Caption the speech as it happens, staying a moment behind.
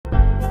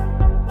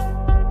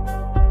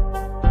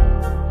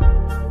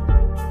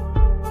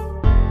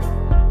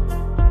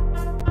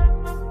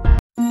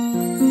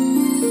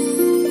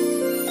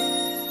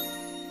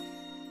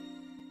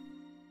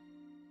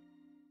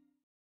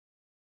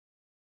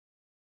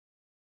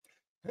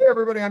Hey,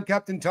 everybody, I'm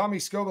Captain Tommy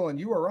Scoville, and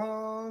you are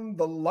on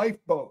the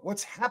lifeboat.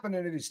 What's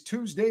happening? It is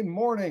Tuesday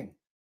morning,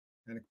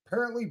 and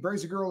apparently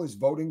Brazy Girl is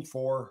voting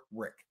for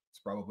Rick. It's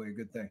probably a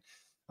good thing.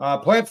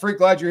 Plant Freak,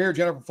 glad you're here.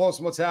 Jennifer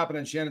Folsom, what's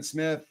happening? Shannon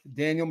Smith,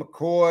 Daniel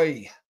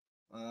McCoy,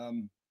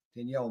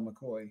 Danielle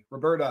McCoy,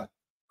 Roberta,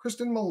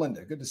 Kristen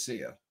Melinda, good to see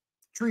you.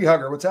 Tree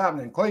Hugger, what's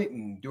happening?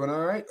 Clayton, doing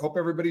all right? Hope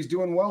everybody's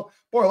doing well.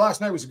 Boy,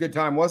 last night was a good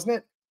time, wasn't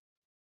it?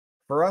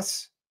 For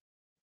us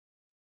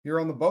here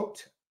on the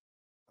boat.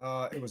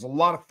 It was a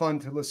lot of fun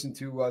to listen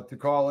to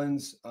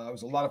call-ins. It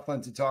was a lot of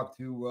fun to talk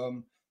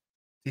to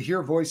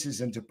hear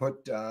voices and to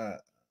put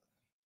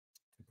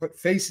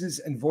faces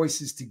and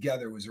voices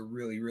together was a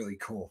really, really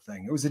cool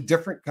thing. It was a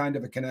different kind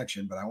of a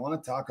connection, but I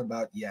want to talk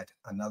about yet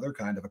another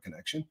kind of a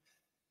connection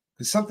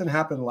because something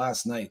happened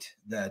last night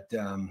that,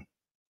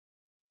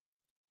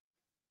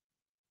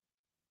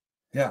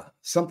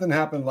 something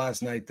happened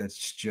last night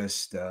that's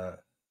just, I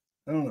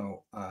don't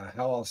know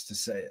how else to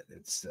say it.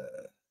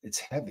 It's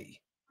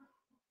heavy.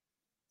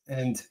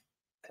 And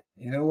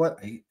you know what?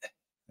 I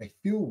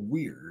feel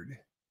weird.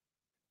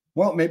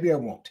 Well, maybe I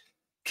won't.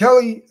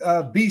 Kelly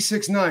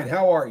B69,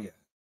 how are you?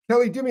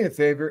 Kelly, do me a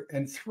favor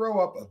and throw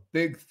up a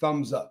big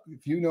thumbs up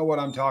if you know what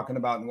I'm talking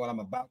about and what I'm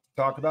about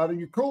to talk about, and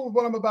you're cool with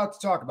what I'm about to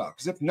talk about.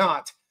 Because if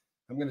not,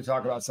 I'm going to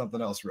talk about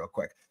something else real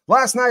quick.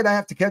 Last night, I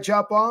have to catch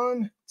up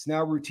on. It's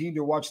now routine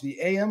to watch the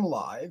AM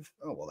live.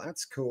 Oh, well,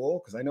 that's cool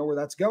because I know where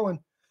that's going.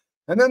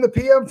 And then the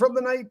PM from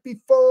the night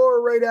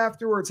before, right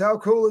afterwards. How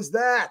cool is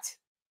that?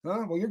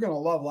 Huh? Well, you're going to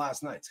love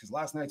last night's because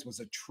last night's was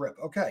a trip.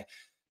 Okay.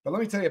 But let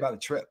me tell you about a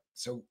trip.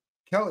 So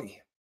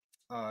Kelly,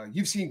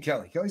 you've seen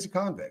Kelly. Kelly's a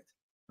convict,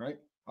 right?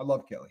 I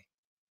love Kelly.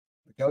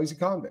 But Kelly's a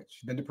convict.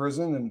 She's been to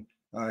prison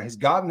and has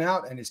gotten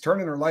out and is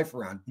turning her life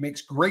around.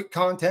 Makes great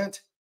content.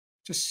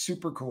 Just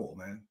super cool,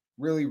 man.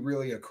 Really,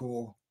 really a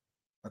cool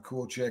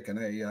chick and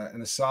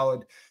a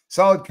solid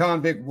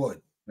convict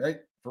would, right?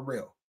 For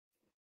real.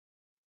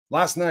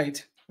 Last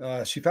night,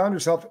 she found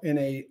herself in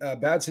a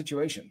bad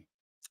situation.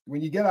 When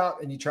you get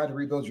out and you try to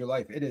rebuild your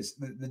life, it is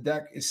the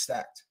deck is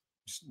stacked.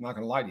 Just not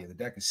going to lie to you, the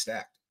deck is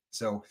stacked.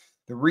 So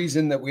the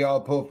reason that we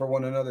all pull for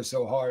one another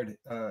so hard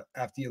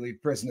after you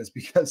leave prison is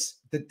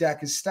because the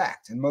deck is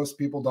stacked and most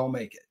people don't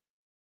make it.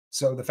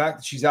 So the fact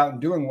that she's out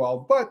and doing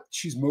well, but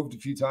she's moved a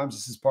few times,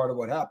 this is part of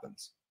what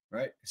happens,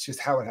 right? It's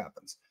just how it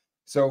happens.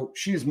 So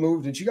she has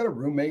moved and she got a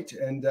roommate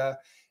and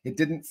it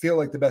didn't feel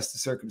like the best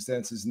of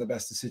circumstances and the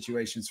best of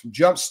situations from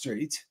Jump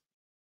Street.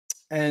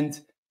 And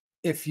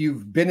if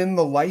you've been in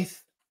the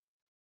life,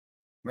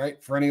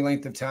 right, for any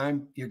length of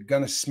time, you're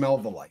going to smell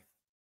the life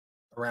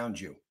around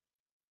you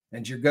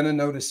and you're going to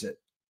notice it.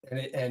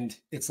 And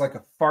it's like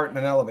a fart in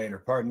an elevator,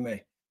 pardon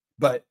me.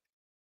 But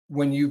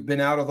when you've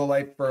been out of the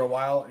life for a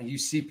while and you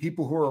see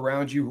people who are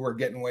around you who are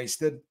getting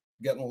wasted,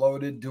 getting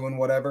loaded, doing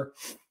whatever,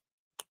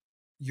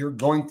 you're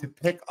going to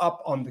pick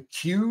up on the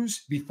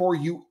cues before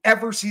you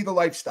ever see the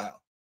lifestyle,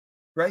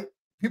 right?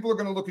 People are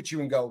going to look at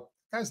you and go,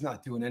 guy's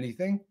not doing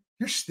anything.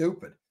 You're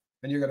stupid.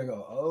 And you're going to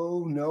go,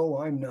 oh, no,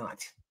 I'm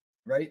not,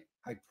 right?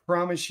 I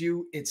promise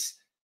you it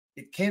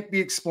can't be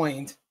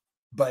explained,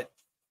 but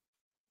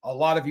a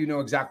lot of you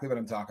know exactly what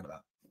I'm talking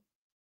about.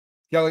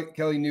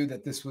 Kelly knew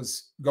that this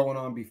was going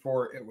on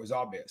before it was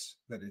obvious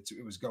that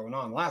it was going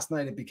on. Last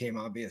night, it became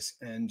obvious,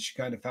 and she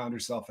kind of found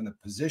herself in a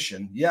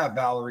position. Yeah,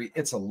 Valerie,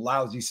 it's a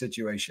lousy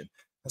situation,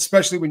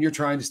 especially when you're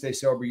trying to stay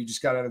sober. You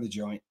just got out of the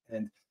joint,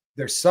 and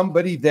there's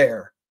somebody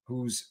there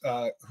who's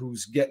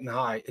getting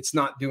high. It's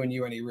not doing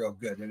you any real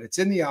good, and it's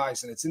in the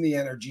eyes, and it's in the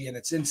energy, and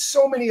it's in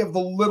so many of the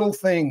little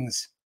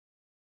things.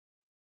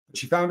 But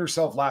she found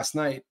herself last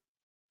night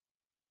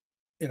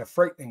in a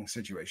frightening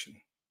situation,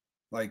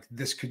 like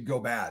this could go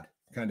bad.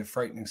 Kind of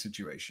frightening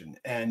situation,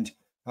 and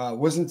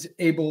wasn't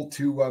able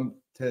to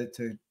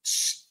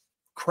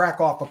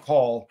crack off a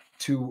call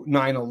to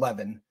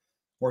 911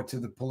 or to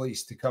the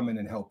police to come in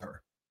and help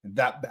her.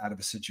 That bad of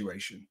a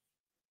situation.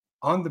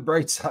 On the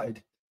bright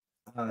side,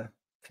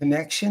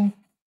 connection,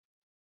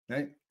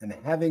 right, and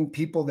having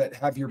people that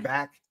have your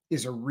back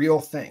is a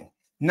real thing.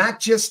 Not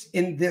just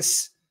in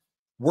this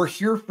 "we're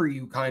here for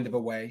you" kind of a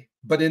way,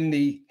 but in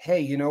the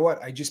 "hey, you know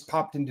what? I just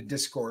popped into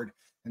Discord."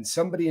 And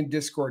somebody in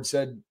Discord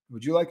said,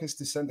 would you like us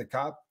to send a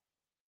cop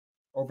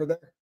over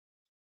there?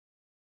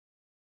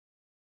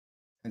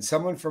 And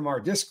someone from our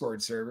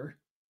Discord server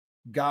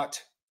got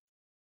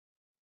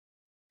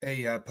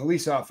a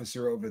police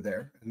officer over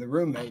there, and the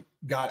roommate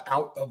got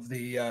out of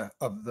the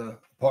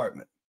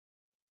apartment.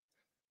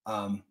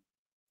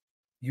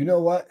 You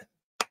know what?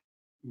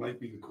 Might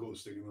be the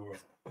coolest thing in the world.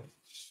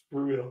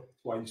 For real.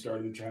 That's why you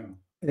started the channel.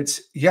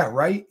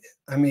 Right?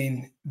 I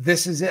mean,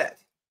 this is it.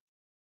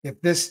 If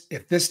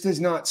this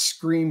does not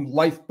scream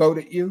lifeboat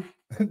at you,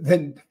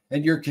 then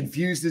and you're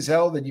confused as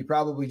hell, then you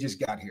probably just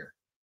got here.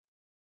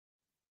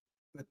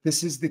 But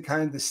this is the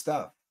kind of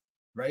stuff,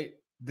 right?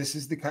 This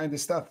is the kind of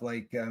stuff.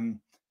 Like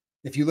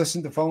if you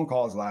listened to phone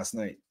calls last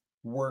night,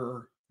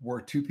 we're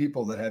two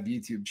people that have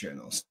YouTube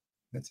channels.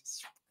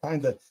 It's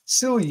kind of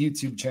silly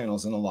YouTube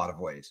channels in a lot of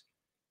ways,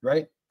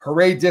 right?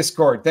 Hooray,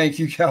 Discord. Thank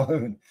you,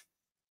 Calhoun.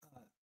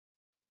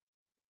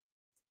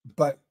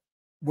 But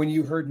when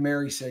you heard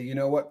Mary say, you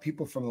know what,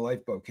 people from the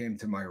lifeboat came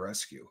to my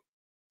rescue,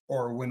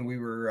 or when we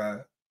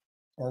were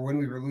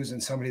losing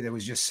somebody that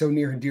was just so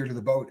near and dear to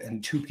the boat,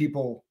 and two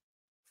people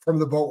from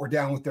the boat were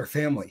down with their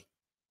family,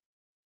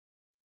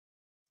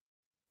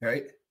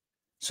 right?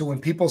 So when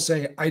people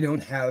say, I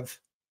don't have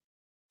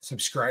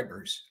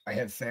subscribers, I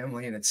have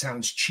family, and it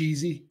sounds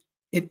cheesy,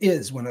 it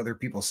is when other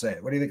people say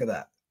it. What do you think of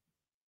that?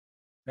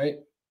 Right?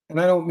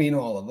 And I don't mean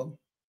all of them.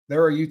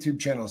 There are YouTube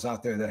channels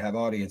out there that have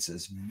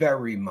audiences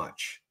very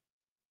much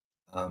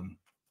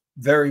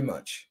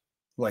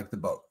like the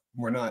boat.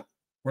 We're not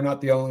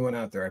the only one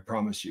out there, I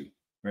promise you,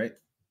 right?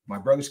 My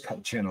brother's got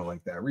a channel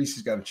like that.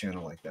 Reese's got a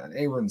channel like that.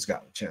 Aaron's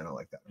got a channel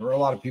like that. There are a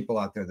lot of people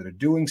out there that are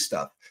doing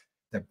stuff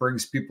that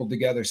brings people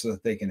together so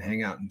that they can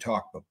hang out and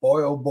talk. But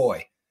boy, oh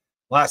boy,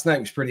 last night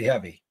was pretty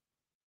heavy.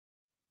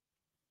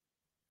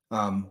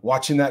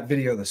 Watching that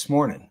video this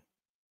morning,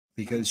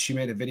 because she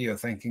made a video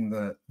thanking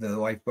the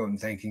lifeboat and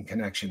thanking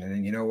Connection. And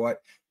then you know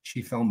what?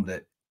 She filmed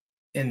it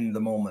in the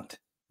moment.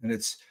 And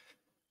it's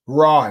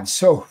raw and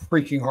so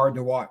freaking hard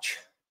to watch.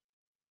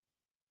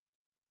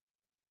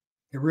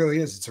 It really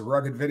is. It's a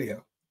rugged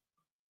video.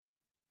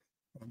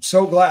 I'm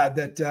so glad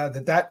that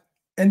that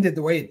ended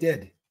the way it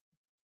did.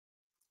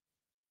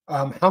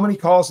 How many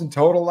calls in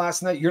total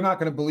last night? You're not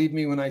going to believe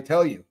me when I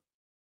tell you.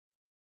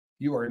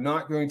 You are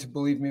not going to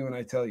believe me when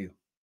I tell you.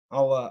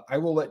 I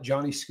will let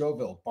Johnny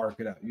Scoville bark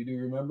it out. You do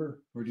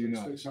remember, or do you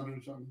not?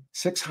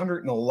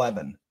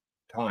 611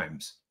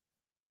 times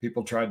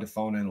people tried to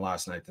phone in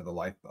last night to the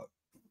lifeboat.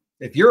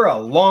 If you're a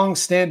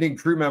long-standing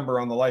crew member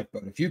on the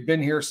lifeboat, if you've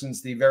been here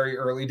since the very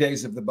early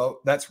days of the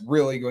boat, that's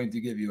really going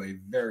to give you a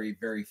very,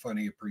 very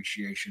funny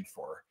appreciation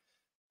for,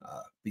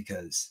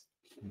 because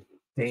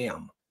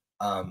damn,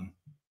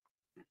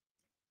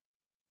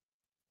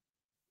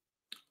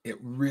 it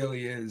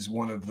really is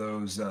one of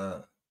those.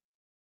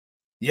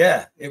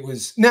 Yeah, it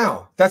was.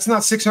 Now, that's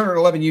not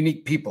 611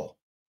 unique people.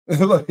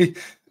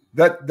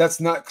 That's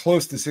not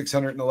close to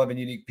 611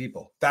 unique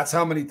people. That's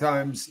how many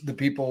times the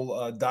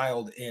people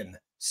dialed in.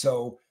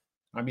 So,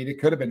 I mean, it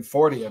could have been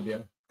 40 of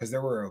you, because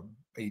there were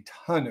a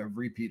ton of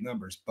repeat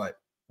numbers. But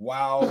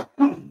wow,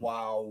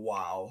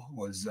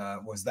 was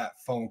that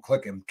phone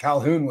clicking?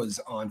 Calhoun was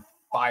on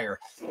fire.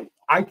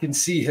 I can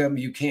see him.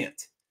 You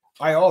can't.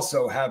 I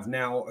also have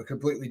now a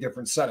completely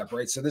different setup,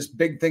 right? So this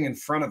big thing in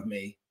front of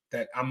me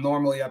that I'm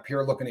normally up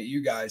here looking at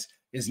you guys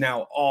is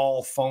now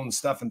all phone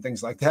stuff and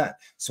things like that.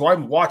 So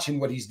I'm watching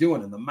what he's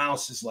doing, and the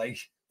mouse is like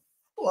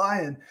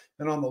flying.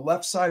 And on the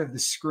left side of the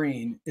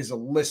screen is a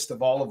list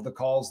of all of the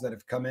calls that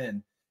have come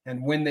in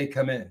and when they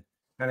come in.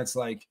 And it's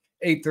like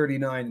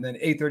 8:39, and then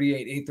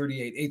 8:38,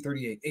 8:38,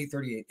 8:38,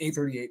 8:38,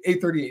 8:38,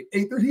 8:38,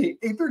 8:38,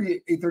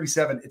 8:38,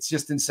 8:37. It's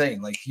just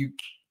insane. Like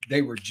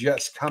they were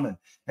just coming.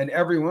 And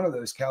every one of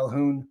those,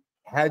 Calhoun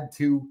had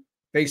to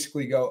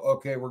basically go,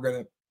 okay,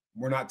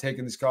 we're not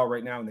taking this call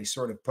right now. And they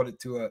sort of put it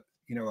to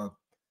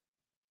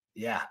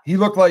he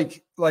looked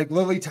like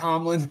Lily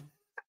Tomlin.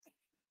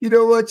 You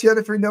know what,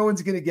 Jennifer? No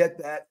one's going to get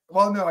that.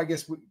 Well, no, I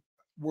guess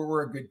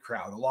we're a good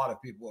crowd. A lot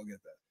of people will get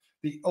that.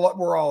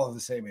 We're all of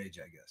the same age,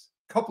 I guess.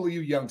 A couple of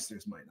you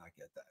youngsters might not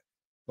get that.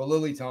 But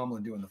Lily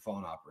Tomlin doing the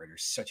phone operator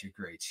is such a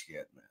great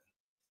skit, man.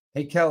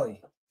 Hey,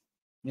 Kelly,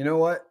 you know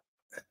what?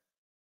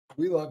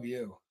 We love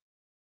you.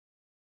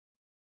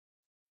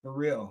 For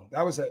real.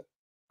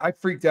 I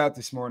freaked out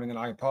this morning, and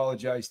I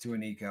apologize to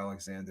Anik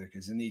Alexander,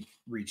 because Anik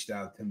reached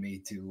out to me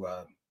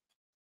to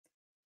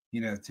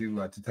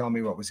tell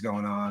me what was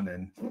going on,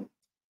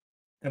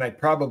 and I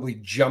probably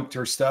jumped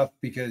her stuff,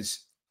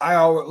 because I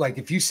always, like,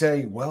 if you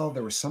say, well,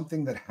 there was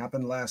something that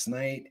happened last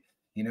night,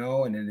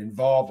 and it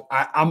involved,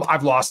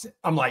 I've lost it.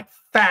 I'm like,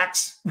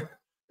 facts.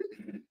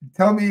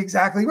 Tell me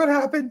exactly what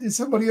happened. Is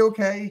somebody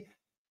okay?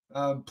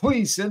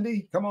 Please,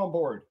 Cindy, come on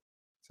board.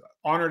 So,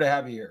 honor to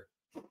have you here.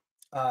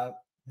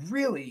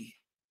 Really,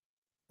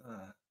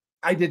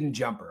 I didn't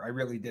jump her. I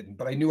really didn't,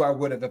 but I knew I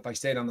would have if I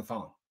stayed on the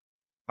phone.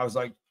 I was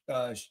like,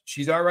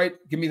 she's all right.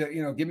 Give me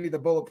the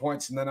bullet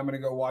points, and then I'm going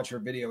to go watch her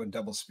video in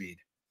double speed.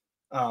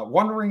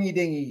 One ringy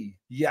dingy.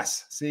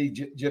 Yes. See,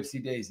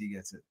 Gypsy Daisy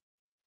gets it.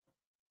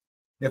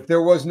 If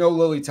there was no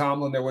Lily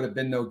Tomlin, there would have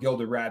been no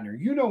Gilda Radner.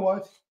 You know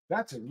what?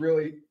 That's a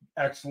really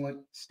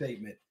excellent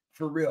statement.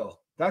 For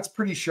real. That's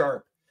pretty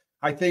sharp.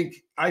 I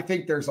think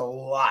there's a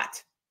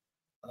lot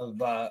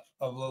of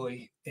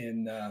Lily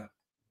in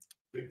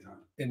big time.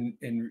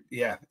 in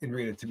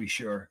Rita, to be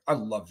sure. I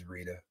loved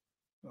Rita.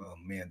 Oh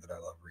man, did I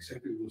love Rita. Some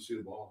people will see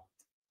the ball.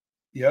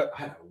 Yep.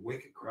 I had a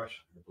wicked crush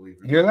on her, believe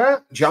it. Hear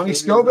that? Johnny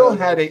Scoville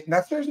had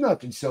there's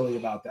nothing silly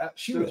about that.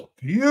 She was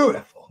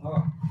beautiful.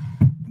 Oh.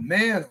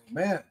 Man, oh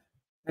man.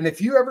 And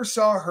if you ever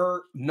saw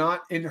her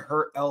not in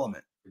her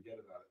element, forget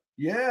about it.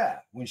 Yeah.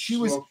 When she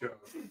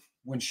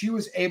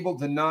was able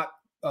to not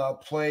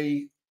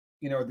play,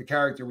 the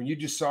character, when you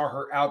just saw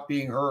her out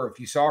being her, if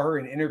you saw her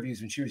in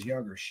interviews when she was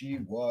younger, she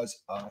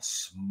was a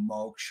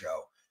smoke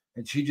show.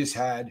 And she just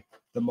had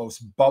the most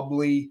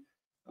bubbly,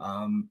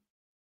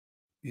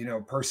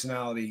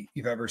 personality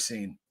you've ever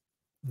seen.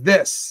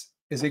 This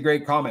is a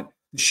great comment.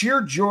 The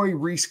sheer joy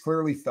Reese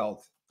clearly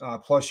felt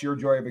plus your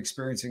joy of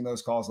experiencing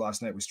those calls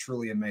last night was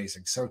truly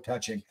amazing. So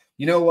touching.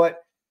 You know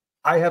what?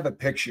 I have a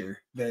picture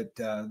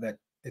that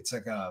it's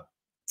like a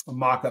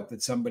mock-up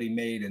that somebody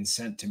made and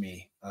sent to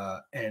me.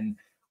 And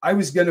I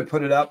was going to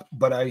put it up,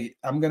 but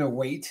I'm going to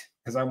wait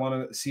because I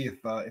want to see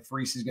if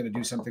Reese is going to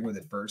do something with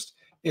it first.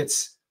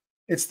 It's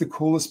the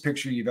coolest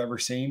picture you've ever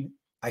seen.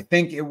 I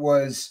think it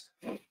was,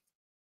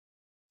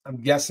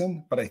 I'm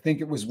guessing, but I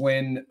think it was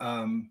when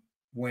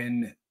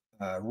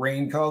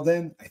Rain called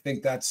in. I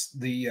think that's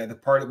the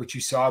part of which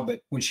you saw.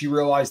 But when she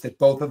realized that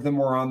both of them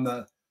were on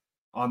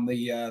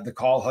the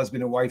call,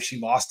 husband and wife, she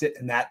lost it,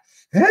 and that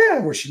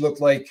where she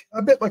looked like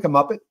a bit like a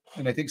Muppet.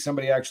 And I think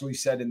somebody actually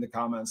said in the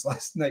comments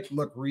last night,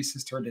 "Look, Reese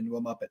has turned into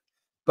a Muppet."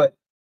 But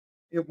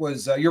it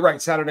was you're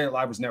right. Saturday Night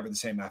Live was never the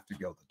same after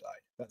Gilda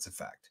died. That's a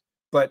fact.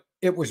 But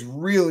it was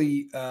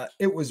really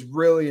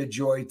a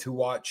joy to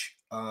watch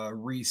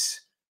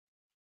Reese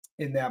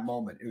in that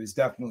moment. It was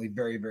definitely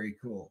very, very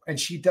cool. And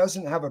she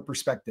doesn't have a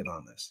perspective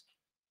on this.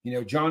 You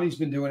know, Johnny's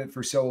been doing it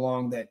for so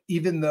long that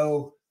even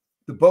though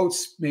the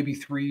boat's maybe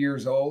 3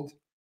 years old,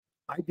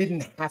 I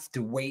didn't have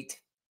to wait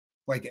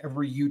like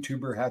every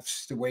YouTuber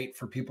has to wait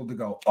for people to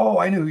go, "Oh,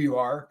 I knew who you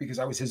are," because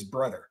I was his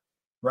brother,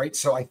 right?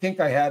 So I think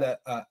I had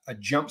a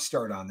jump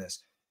start on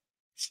this.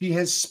 She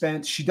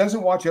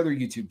doesn't watch other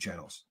YouTube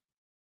channels.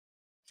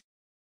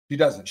 She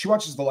doesn't. She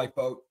watches The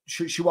Lifeboat.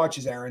 She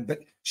watches Aaron, but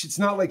it's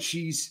not like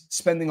she's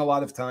spending a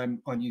lot of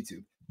time on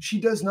YouTube. She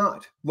does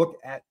not look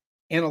at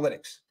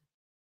analytics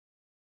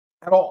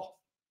at all.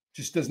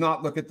 Just does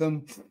not look at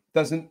them.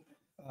 Doesn't.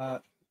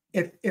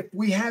 If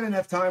we had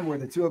enough time where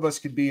the two of us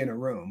could be in a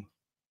room,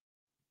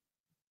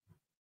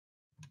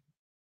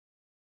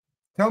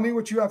 tell me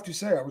what you have to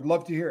say. I would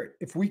love to hear it.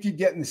 If we could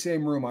get in the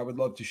same room, I would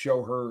love to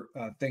show her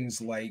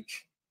things like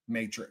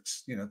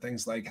Matrix. You know,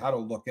 things like how to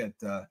look at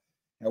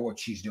what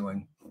she's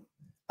doing.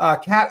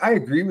 Kat, I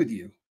agree with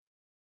you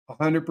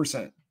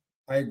 100%.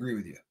 I agree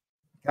with you.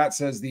 Kat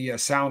says the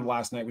sound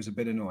last night was a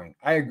bit annoying.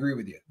 I agree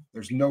with you.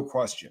 There's no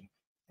question.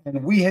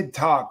 And we had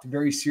talked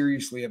very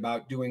seriously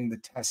about doing the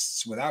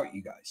tests without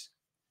you guys.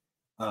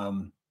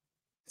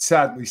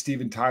 Sadly,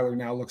 Steven Tyler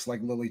now looks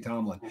like Lily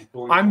Tomlin.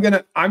 I'm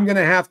gonna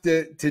have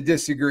to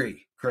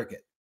disagree,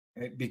 Cricket,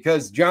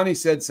 because Johnny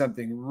said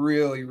something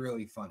really,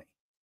 really funny.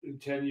 In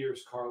 10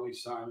 years, Carly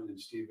Simon and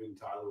Steven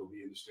Tyler will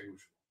be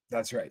indistinguishable.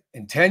 That's right.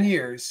 In 10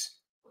 years,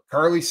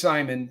 Carly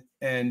Simon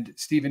and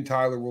Steven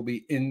Tyler will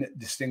be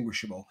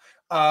indistinguishable.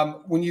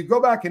 When you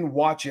go back and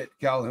watch it,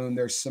 Calhoun,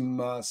 there's some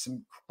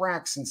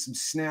cracks and some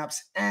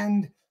snaps,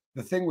 and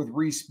the thing with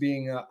Reese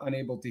being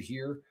unable to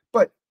hear.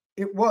 But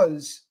it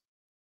was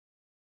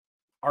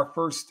our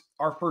first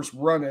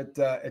run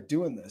at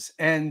doing this,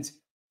 and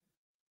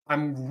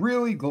I'm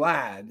really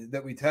glad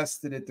that we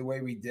tested it the way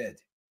we did.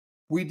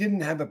 We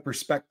didn't have a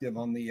perspective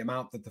on the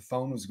amount that the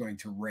phone was going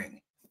to ring.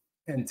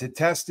 And to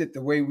test it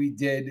the way we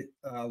did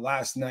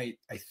last night,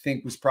 I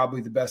think was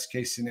probably the best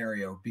case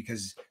scenario,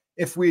 because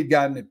if we had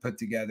gotten it put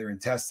together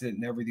and tested it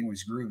and everything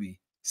was groovy,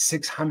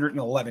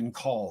 611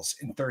 calls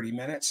in 30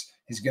 minutes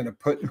is going to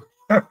put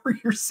whoever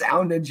your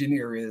sound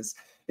engineer is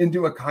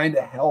into a kind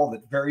of hell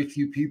that very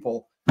few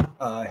people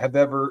have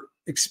ever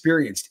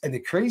experienced. And the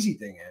crazy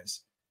thing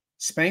is,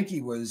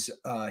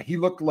 Spanky he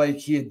looked like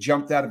he had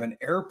jumped out of an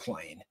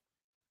airplane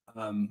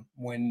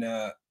when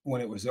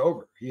it was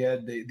over. He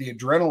had the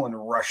adrenaline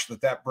rush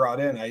that brought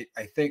in. I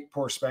think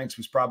poor Spanks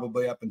was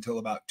probably up until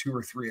about 2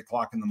 or 3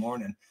 o'clock in the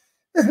morning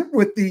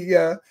with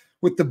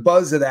the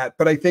buzz of that.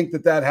 But I think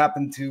that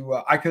happened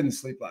to I couldn't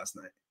sleep last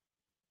night,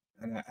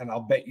 and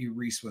I'll bet you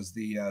Reese was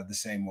the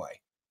same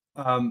way.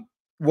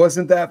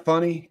 Wasn't that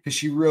funny? Because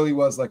she really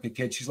was like a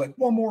kid. She's like,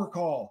 "One more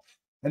call."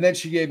 And then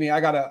she gave me,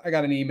 I got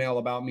an email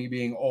about me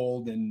being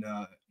old and,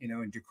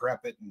 and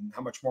decrepit, and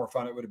how much more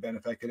fun it would have been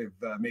if I could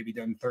have maybe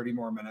done 30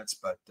 more minutes.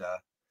 But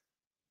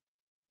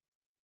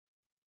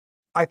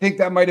I think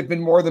that might have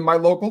been more than my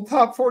local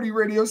top 40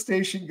 radio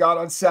station got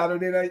on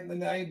Saturday night in the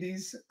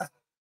 90s.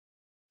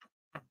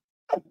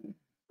 Oh,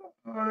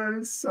 that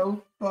is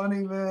so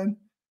funny, man.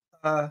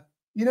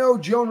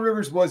 Joan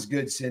Rivers was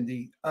good,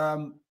 Cindy.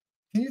 Can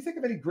you think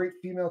of any great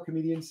female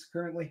comedians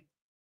currently?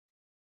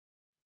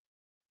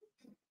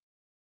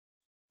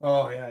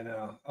 Oh, yeah, I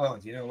know. Oh,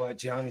 you know what,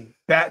 Johnny?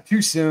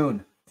 Too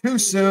soon. Too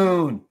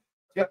soon.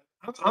 Yeah,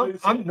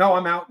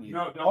 I'm out.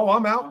 No,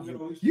 I'm out.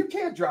 You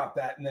can't drop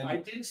that. And then I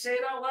didn't say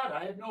it out loud.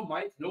 I had no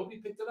mic. Nobody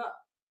picked it up.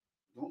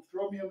 Don't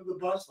throw me under the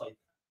bus like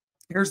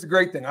that. Here's the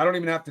great thing. I don't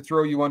even have to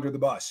throw you under the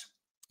bus.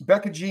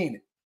 Becca Jean,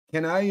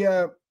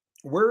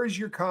 where is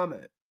your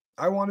comment?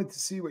 I wanted to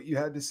see what you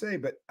had to say,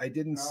 but I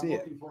didn't see it. I'm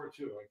looking for it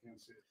too. I can't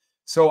see it.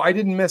 So I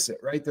didn't miss it,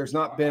 right? There's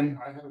not been.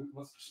 I haven't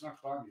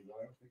snuck by me, but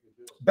I don't think it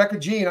did. Becca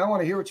Jean, I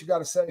want to hear what you got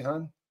to say,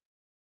 hon.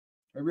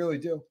 I really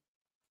do.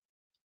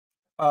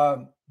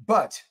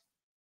 But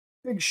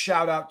big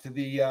shout out to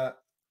the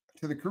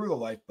crew of the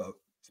Lifeboat,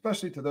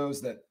 especially to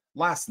those that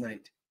last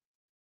night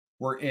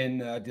were in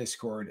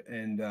Discord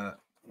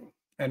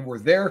and were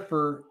there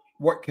for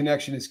what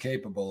connection is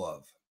capable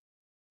of.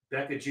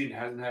 Becca Jean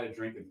hasn't had a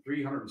drink in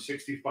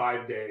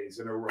 365 days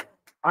in a row.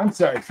 I'm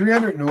sorry,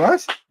 300 and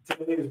what?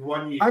 Today is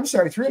 1 year. I'm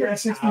sorry,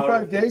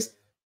 365 days.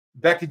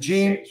 Becca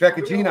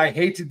Jean, I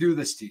hate to do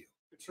this to you.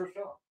 It's her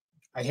show.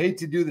 I hate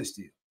to do this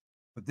to you,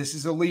 but this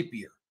is a leap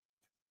year.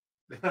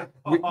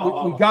 We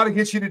got to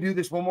get you to do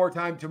this one more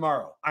time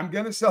tomorrow. I'm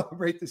going to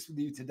celebrate this with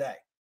you today,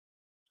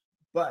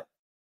 but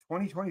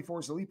 2024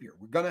 is a leap year.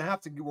 We're going to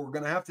have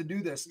to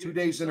do this 2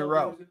 days in a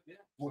row.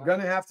 We're going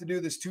to have to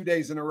do this 2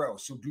 days in a row.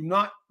 So do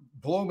not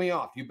blow me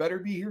off. You better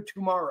be here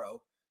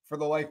tomorrow for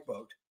the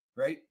lifeboat,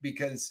 right?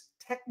 Because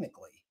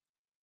technically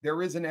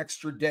there is an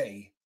extra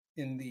day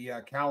in the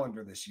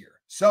calendar this year.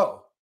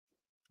 So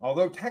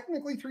although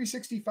technically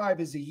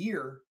 365 is a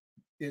year,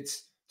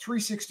 it's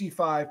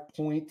 365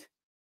 point.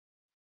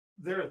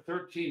 There are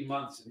 13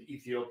 months in the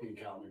Ethiopian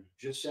calendar.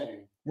 Just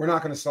saying. We're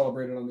not going to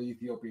celebrate it on the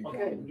Ethiopian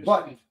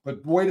calendar.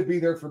 But boy, to be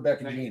there for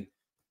Becca Jean.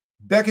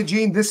 Becca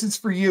Jean, this is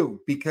for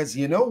you, because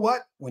you know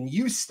what? When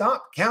you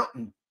stop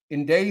counting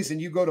in days and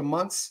you go to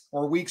months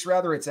or weeks,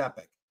 rather, it's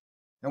epic.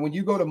 And when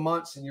you go to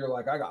months and you're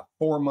like, I got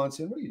 4 months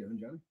in. What are you doing,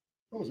 Johnny?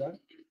 What was that?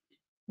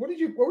 What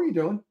were you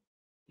doing?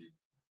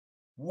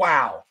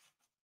 Wow.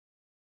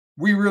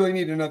 We really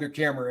need another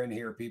camera in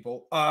here,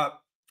 people.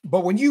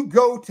 But when you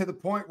go to the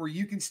point where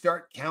you can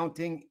start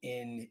counting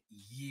in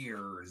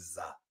years,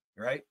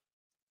 right?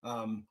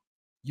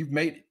 You've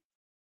made it.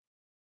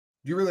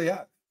 You really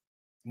have.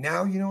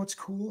 Now you know what's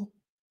cool,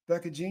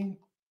 Becca Jean?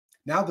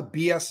 Now the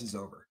BS is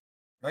over,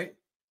 right?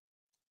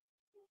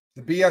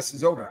 The BS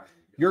is over.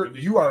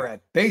 You are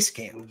at base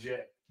camp.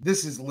 Legit.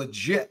 This is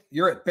legit.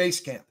 You're at base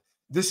camp.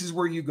 This is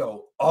where you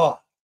go, oh,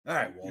 all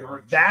right,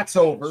 well, that's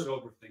over.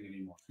 Sober thing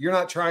anymore. You're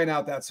not trying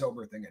out that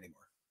sober thing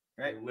anymore,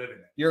 right? You're living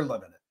it. You're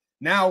living it.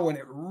 Now, when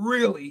it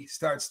really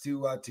starts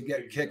to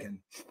get kicking,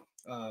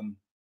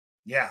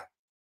 yeah.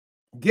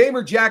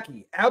 Gamer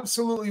Jackie,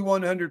 absolutely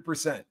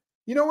 100%.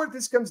 You know what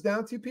this comes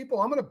down to,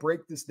 people? I'm going to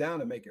break this down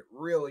and make it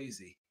real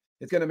easy.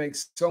 It's going to make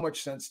so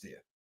much sense to you.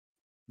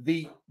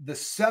 The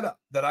setup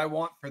that I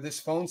want for this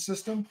phone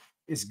system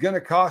is going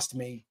to cost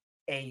me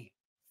a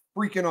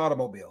freaking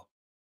automobile.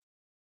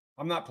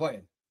 I'm not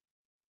playing.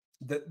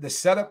 The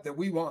setup that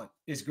we want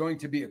is going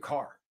to be a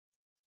car.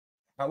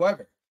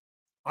 However,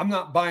 I'm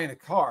not buying a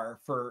car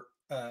for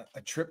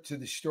a trip to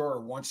the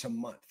store once a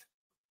month.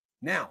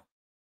 Now,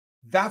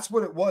 that's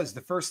what it was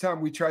the first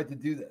time we tried to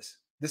do this.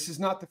 This is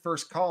not the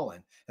first call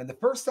in. And the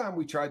first time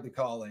we tried to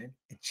call in,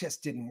 it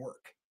just didn't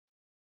work.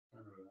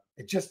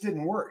 It just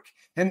didn't work.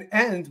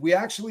 And we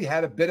actually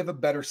had a bit of a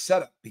better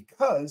setup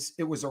because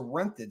it was a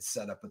rented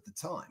setup at the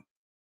time.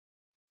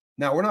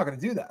 Now, we're not going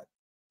to do that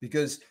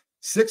because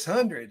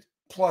 600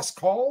 plus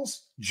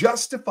calls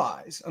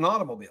justifies an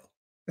automobile.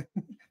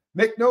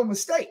 Make no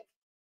mistake.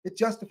 It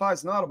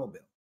justifies an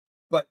automobile.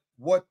 But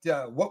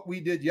what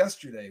we did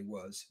yesterday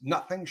was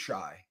nothing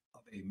shy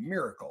of a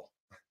miracle.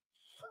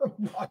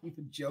 I'm not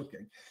even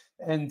joking.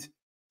 And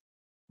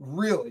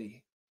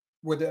really,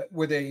 with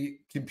a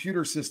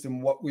computer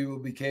system, what we will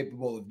be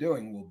capable of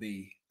doing will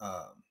be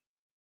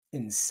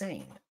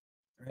insane.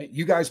 Right?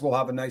 You guys will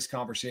have a nice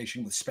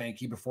conversation with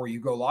Spanky before you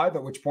go live,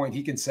 at which point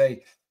he can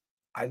say,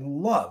 I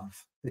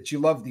love that you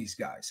love these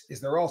guys. Is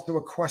there also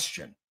a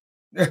question?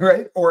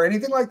 Right? Or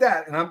anything like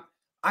that. And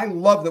I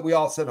love that we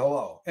all said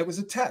hello. It was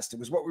a test. It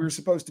was what we were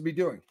supposed to be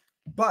doing.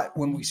 But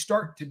when we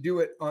start to do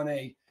it on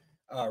a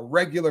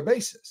regular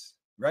basis,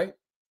 right,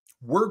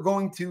 we're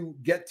going to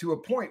get to a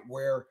point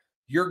where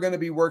you're going to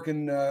be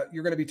working,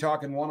 you're going to be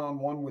talking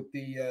one-on-one with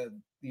the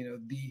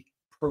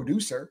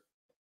producer.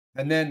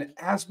 And then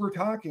as we're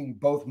talking,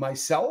 both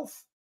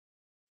myself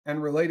and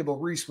Relatable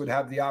Reese would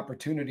have the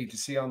opportunity to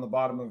see on the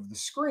bottom of the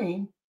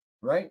screen,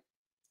 right,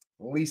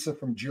 Lisa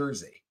from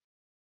Jersey,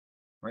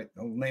 right?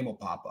 The name will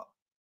pop up.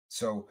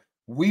 So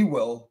we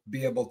will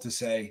be able to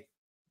say,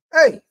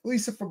 hey,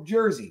 Lisa from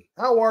Jersey,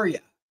 how are you?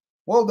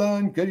 Well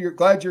done. Good. You're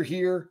glad you're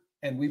here.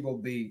 And we will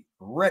be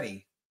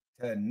ready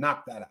to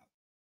knock that out,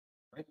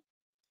 right?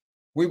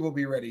 We will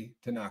be ready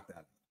to knock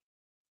that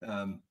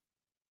out.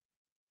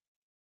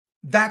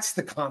 That's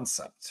the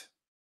concept.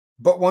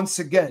 But once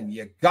again,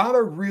 you got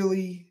to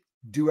really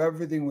do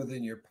everything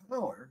within your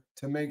power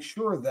to make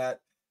sure that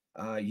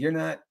you're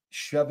not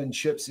shoving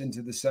chips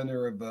into the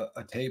center of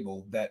a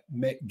table that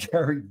make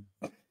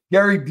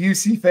Gary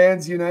Busey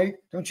fans unite.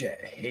 Don't you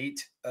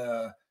hate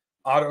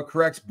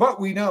autocorrects? But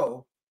we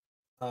know.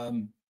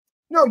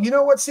 No, you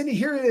know what, Cindy?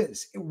 Here it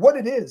is. What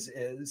it is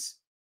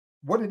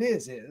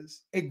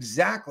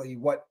exactly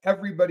what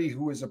everybody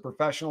who is a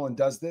professional and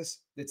does this,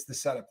 it's the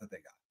setup that they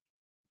got.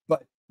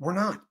 But we're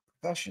not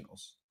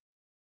professionals.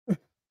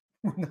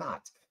 We're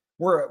not.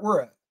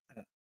 We're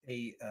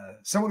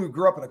someone who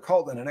grew up in a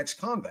cult and an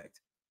ex-convict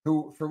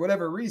who, for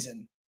whatever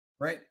reason,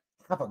 right,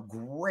 have a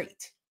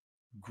great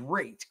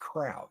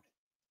crowd.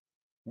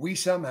 We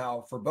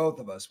somehow, for both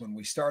of us, when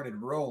we started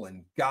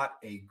rolling, got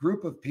a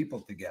group of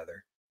people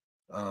together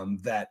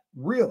that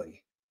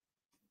really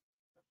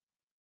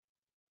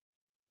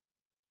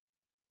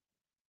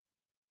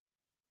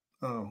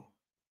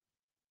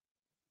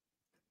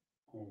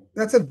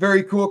that's a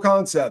very cool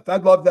concept.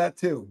 I'd love that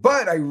too.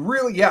 But I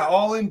really,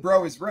 all in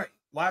bro is right.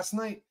 Last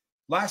night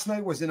last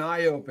night was an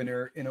eye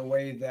opener in a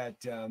way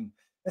that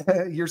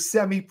you're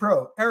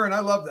semi-pro. Aaron, I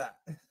love that.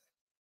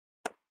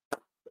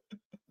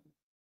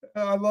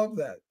 I love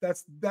that.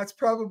 That's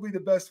probably the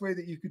best way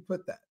that you could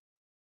put that.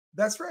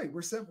 That's right.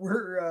 We're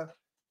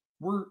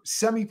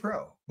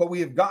semi-pro, but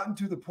we have gotten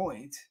to the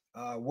point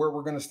where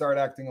we're going to start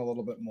acting a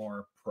little bit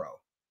more pro.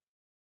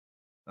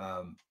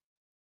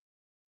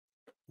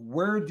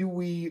 Where do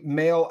we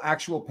mail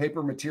actual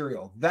paper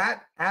material?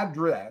 That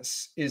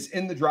address is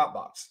in the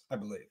Dropbox, I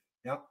believe.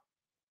 Yeah.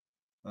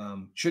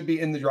 Should be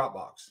in the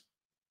Dropbox.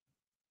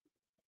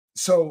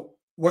 So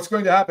what's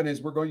going to happen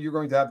is you're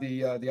going to have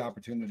the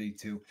opportunity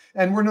to,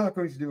 and we're not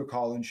going to do a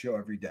call-in show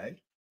every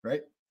day,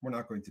 right? We're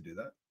not going to do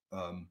that.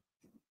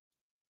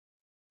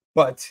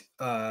 But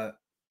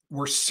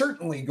we're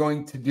certainly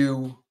going to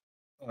do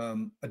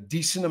a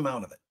decent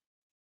amount of it.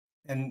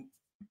 And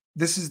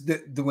this is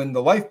when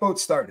the Lifeboat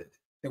started.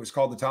 It was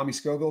called the Tommy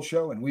Scoville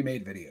Show, and we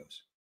made videos.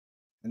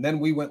 And then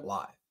we went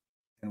live.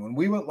 And when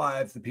we went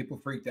live, the people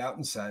freaked out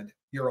and said,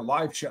 "You're a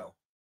live show,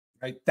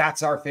 right?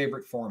 That's our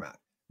favorite format.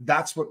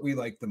 That's what we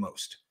like the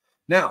most."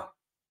 Now,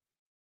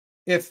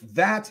 if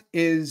that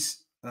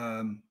is,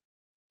 I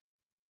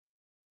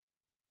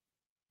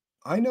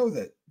know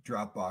that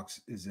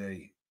Dropbox is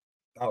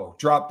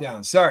drop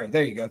down. Sorry.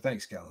 There you go.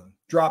 Thanks, Calhoun.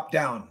 Drop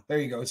down. There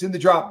you go. It's in the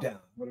drop down.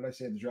 What did I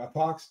say? The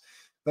Dropbox?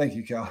 Thank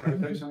you,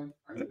 Calhoun. I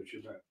know what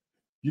you meant.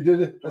 You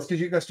did it? That's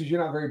because you're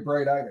not very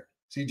bright either.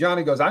 See,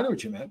 Johnny goes, "I know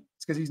what you meant."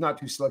 It's because he's not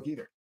too slick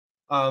either.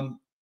 Let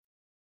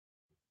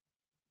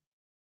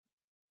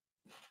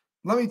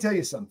me tell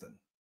you something.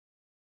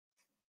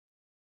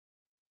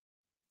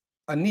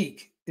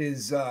 Anik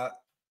is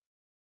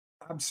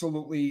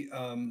absolutely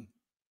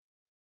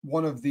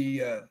one of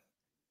the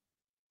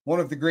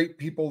great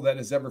people that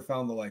has ever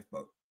found the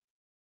lifeboat.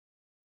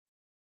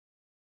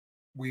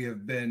 We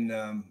have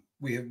been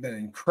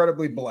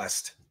incredibly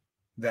blessed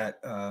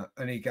that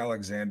Anik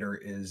Alexander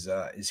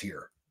is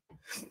here.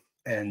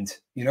 And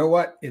you know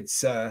what?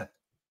 It's and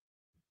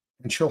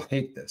she'll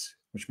hate this,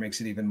 which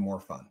makes it even more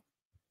fun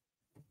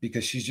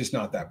because she's just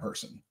not that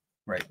person,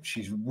 right?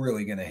 She's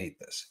really going to hate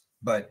this.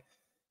 But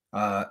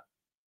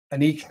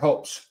Anik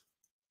helps,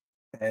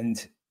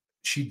 and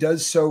she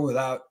does so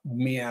without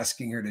me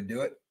asking her to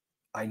do it.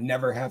 I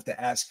never have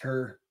to ask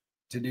her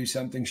to do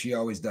something. She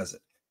always does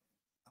it.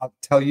 I'll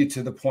tell you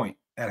to the point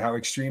at how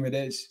extreme it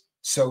is.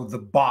 So the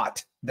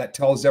bot that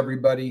tells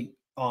everybody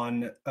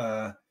on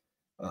the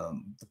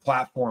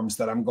platforms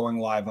that I'm going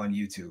live on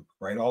YouTube,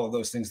 right? All of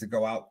those things that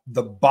go out,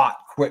 the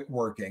bot quit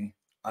working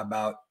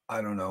about,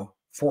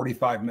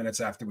 45 minutes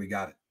after we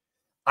got it.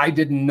 I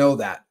didn't know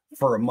that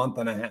for a month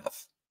and a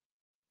half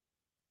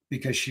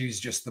because she's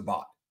just the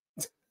bot.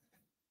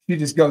 He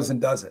just goes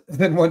and does it. And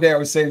then one day I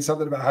was saying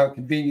something about how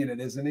convenient it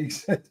is. And he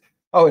said,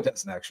 "Oh, it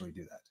doesn't actually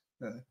do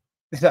that.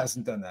 It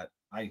hasn't done that.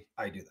 I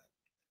do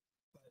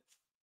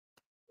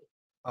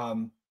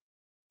that."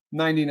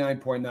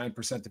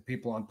 99.9% of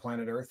people on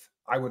planet Earth,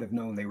 I would have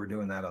known they were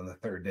doing that on the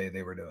third day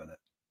they were doing it.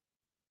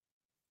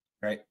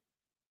 Right?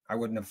 I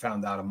wouldn't have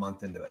found out a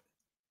month into it.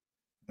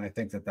 And I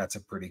think that that's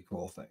a pretty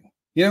cool thing.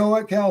 You know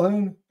what,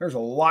 Calhoun? There's a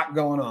lot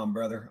going on,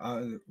 brother.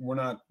 We're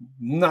not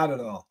at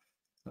all.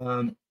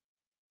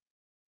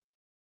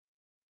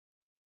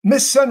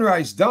 Miss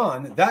Sunrise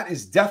Dawn, that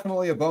is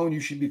definitely a bone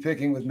you should be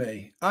picking with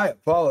me. I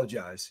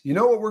apologize. You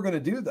know what we're going to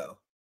do, though?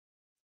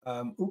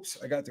 Oops,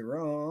 I got the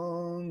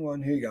wrong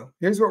one. Here you go.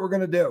 Here's what we're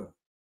going to do.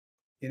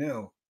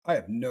 I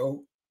have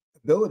no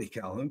ability,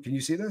 Calhoun. Can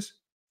you see this?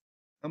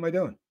 How am I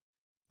doing?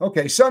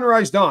 Okay,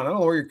 Sunrise Dawn. I don't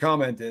know where your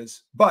comment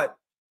is, but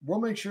we'll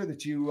make sure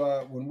that you,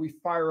 when we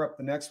fire up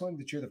the next one,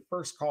 that you're the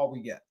first call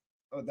we get.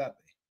 How would that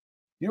be?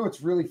 You know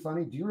what's really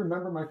funny? Do you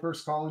remember my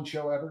first call-in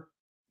show ever?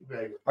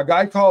 A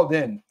guy called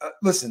in.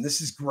 Listen,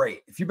 this is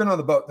great. If you've been on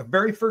the boat, the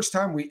very first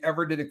time we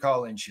ever did a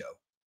call-in show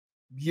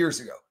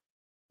years ago,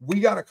 we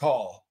got a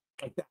call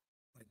like that.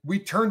 We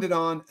turned it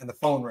on and the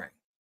phone rang.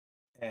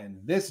 And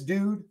this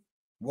dude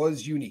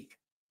was unique.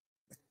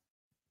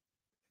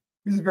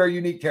 He's a very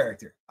unique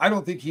character. I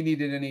don't think he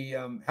needed any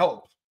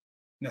help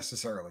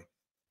necessarily,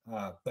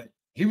 but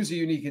he was a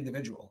unique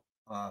individual.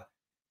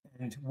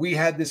 And we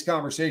had this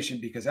conversation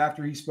because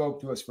after he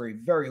spoke to us for a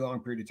very long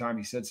period of time,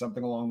 he said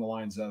something along the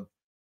lines of,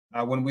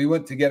 when we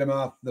went to get him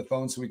off the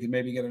phone so we could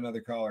maybe get another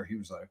caller, he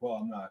was like,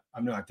 "Well,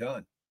 I'm not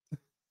done."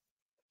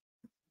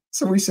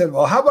 So we said,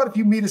 "Well, how about if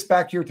you meet us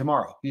back here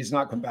tomorrow?" He's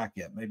not come back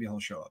yet. Maybe he'll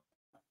show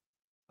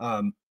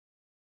up.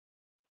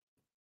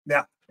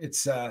 Yeah,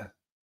 it's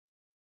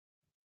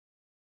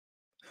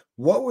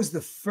what was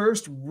the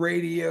first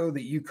radio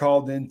that you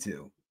called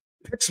into?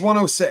 Pix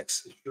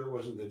 106. It sure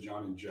wasn't the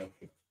John and Jeff.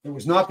 It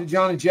was not the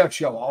John and Jeff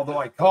show, although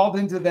I called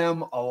into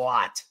them a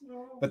lot.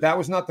 But that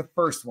was not the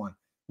first one.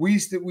 We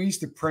used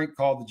to prank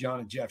call the John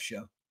and Jeff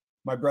show.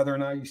 My brother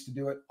and I used to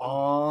do it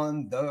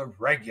on the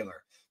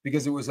regular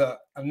because it was a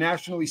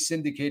nationally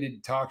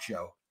syndicated talk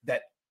show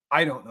that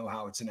I don't know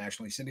how it's a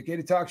nationally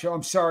syndicated talk show.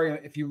 I'm sorry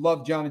if you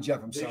love John and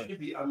Jeff. They should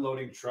be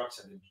unloading trucks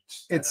and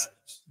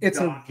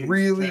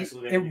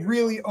it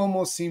really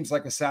almost seems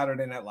like a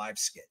Saturday Night Live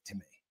skit to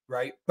me,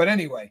 right? But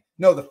anyway,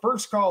 no, the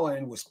first call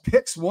in was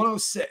Pix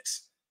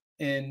 106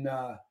 in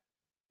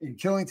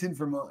Killington,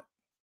 Vermont.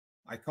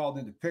 I called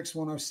into Pix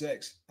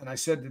 106 and I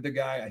said to the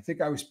guy, I think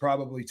I was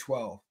probably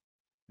 12.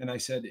 And I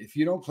said, if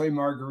you don't play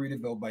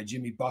Margaritaville by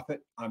Jimmy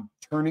Buffett, I'm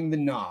turning the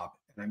knob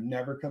and I'm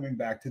never coming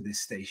back to this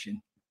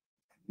station.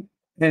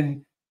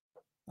 And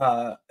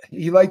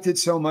he liked it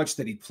so much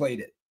that he played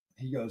it.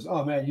 He goes,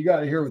 oh man, you got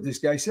to hear what this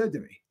guy said to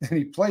me. And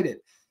he played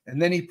it. And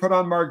then he put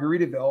on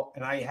Margaritaville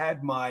and I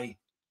had my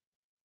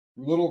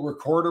little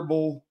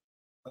recordable,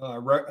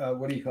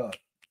 what do you call it?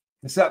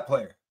 Cassette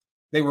player.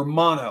 They were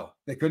mono.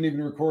 They couldn't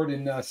even record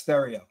in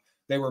stereo.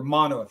 They were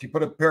mono. If you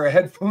put a pair of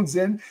headphones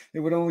in, it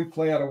would only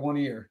play out of one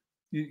ear.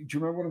 Do you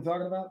remember what I'm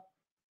talking about?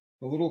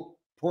 The little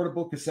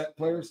portable cassette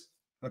players?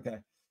 Okay.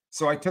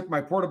 So I took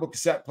my portable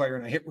cassette player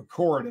and I hit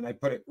record and I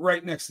put it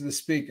right next to the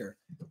speaker.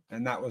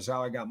 And that was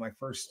how I got my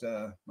first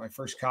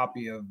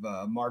copy of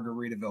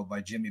Margaritaville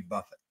by Jimmy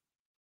Buffett.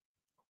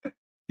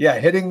 Yeah,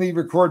 hitting the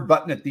record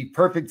button at the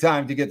perfect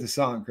time to get the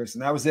song, Chris.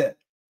 And that was it.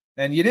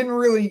 And you didn't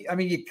really, I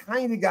mean, you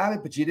kind of got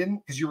it, but you didn't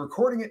because you're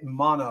recording it in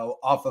mono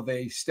off of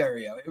a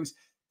stereo. It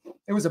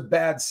was a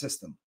bad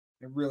system.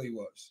 It really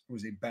was. It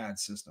was a bad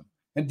system.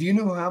 And do you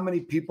know how many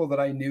people that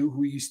I knew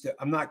who used to,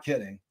 I'm not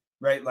kidding,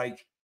 right?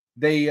 Like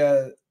they,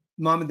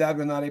 mom and dad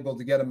were not able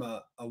to get them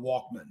a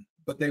Walkman,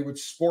 but they would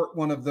sport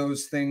one of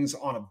those things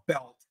on a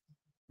belt,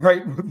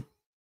 right?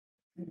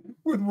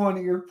 With one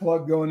ear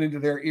plug going into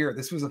their ear.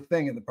 This was a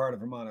thing in the part of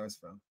Vermont I was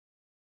from.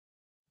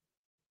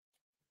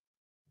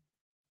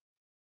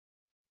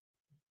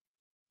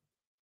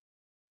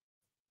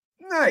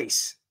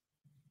 Nice.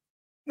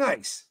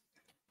 Nice.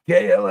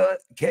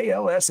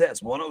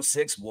 KLSS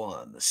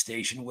 1061, the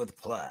station with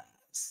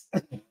class.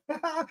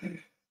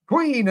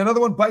 Queen,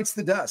 another one bites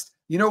the dust.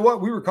 You know what?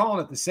 We were calling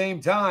at the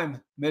same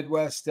time,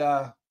 Midwest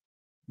Doc.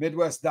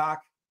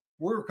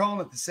 We were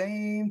calling at the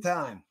same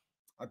time.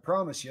 I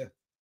promise you.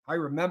 I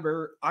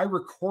remember I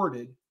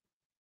recorded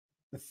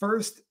the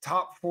first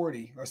top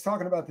 40. I was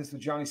talking about this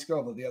with Johnny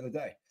Scoville the other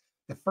day.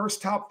 The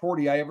first top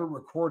 40 I ever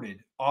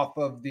recorded off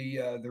of the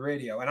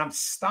radio, and I'm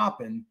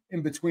stopping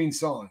in between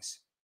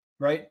songs,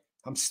 right?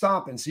 I'm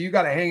stopping, so you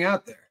got to hang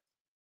out there.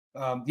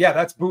 Yeah,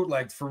 that's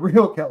bootlegged for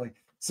real, Kelly.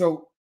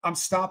 So I'm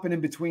stopping in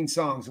between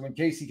songs, and when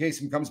Casey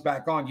Kasem comes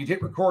back on, you'd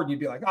hit record, and you'd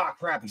be like, "Ah,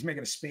 crap, he's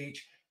making a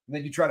speech," and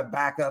then you try to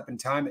back up and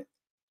time it.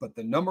 But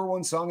the number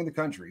one song in the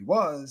country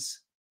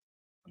was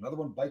Another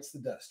One Bites the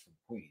Dust from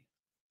Queen.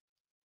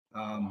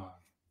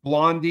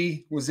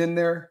 Blondie was in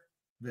there.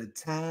 The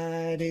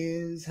tide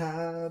is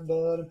high,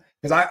 but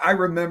because I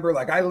remember,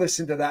 like, I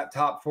listened to that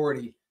top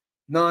 40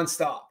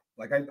 nonstop.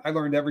 Like I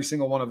learned every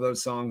single one of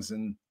those songs,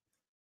 and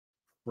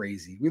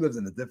crazy. We lived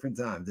in a different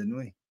time, didn't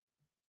we?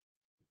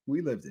 We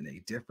lived in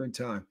a different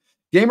time.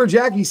 Gamer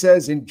Jackie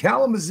says in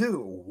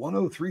Kalamazoo,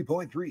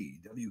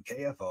 103.3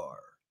 WKFR.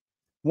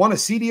 Want a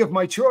CD of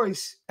my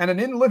choice and an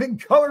in living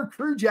color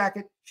crew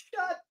jacket.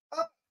 Shut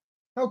up.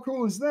 How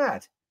cool is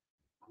that?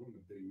 I won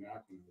a Big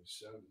Mac when I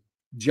was 7.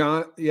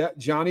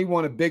 Johnny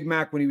won a Big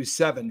Mac when he was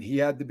 7. He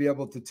had to be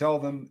able to tell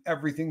them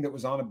everything that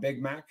was on a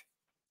Big Mac.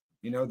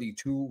 You know, the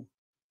 2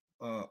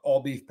 all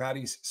beef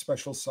patties,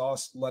 special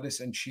sauce, lettuce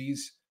and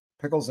cheese,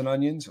 pickles and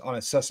onions on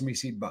a sesame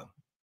seed bun.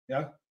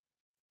 Yeah.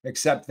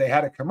 Except they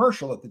had a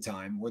commercial at the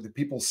time where the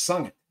people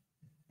sung it.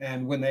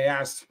 And when they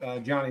asked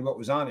Johnny what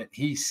was on it,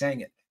 he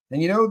sang it.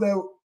 And you know,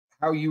 though,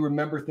 how you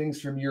remember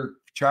things from your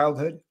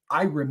childhood?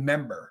 I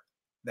remember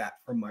that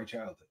from my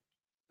childhood.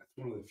 That's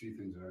one of the few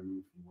things that I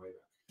remember from way back.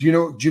 Do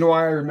you know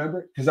why I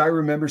remember it? Because I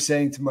remember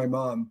saying to my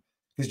mom,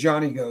 because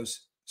Johnny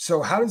goes,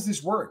 so how does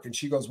this work? And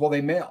she goes, well,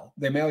 they mail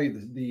you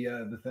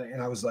the thing.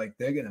 And I was like,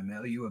 they're going to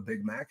mail you a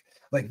Big Mac?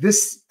 Like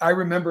this, I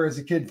remember as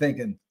a kid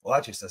thinking, well,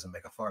 that just doesn't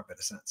make a far bit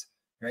of sense,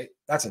 right?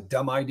 That's a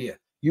dumb idea.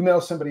 You mail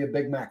somebody a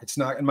Big Mac. It's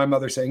not. And my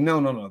mother saying, no,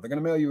 they're going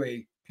to mail you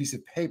a piece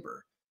of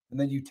paper. And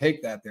then you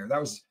take that there. That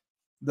was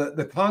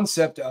the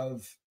concept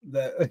of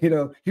the, you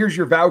know, here's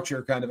your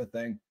voucher kind of a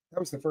thing. That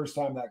was the first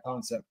time that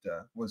concept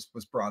was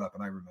brought up.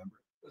 And I remember it.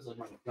 It was like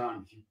my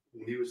son,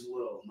 when he was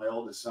little, my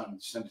oldest son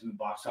sent him the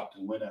box up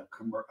to win a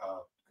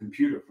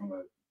computer from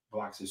a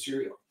box of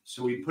cereal.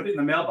 So we put it in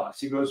the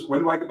mailbox. He goes, when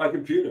do I get my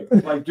computer?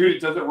 I'm like, dude,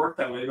 it doesn't work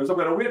that way. He goes, I'm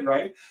going to win,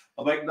 right?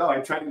 I'm like, no, I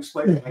tried to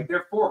explain it. Like, there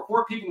are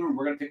four people in the room.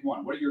 We're going to pick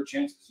one. What are your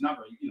chances? It's not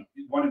very,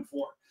 1 in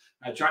 4.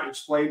 I tried to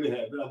explain to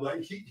him, but I'm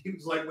like, he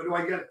was like, when do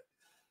I get it?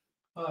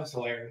 Oh, that's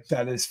hilarious.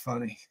 That is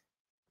funny.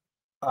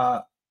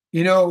 I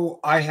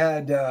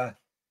had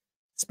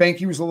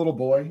Spanky was a little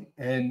boy,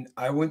 and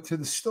I went to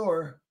the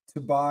store to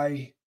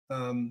buy.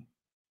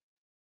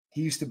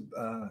 He used to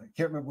I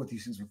can't remember what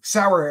these things were.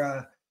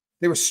 Sour.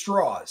 They were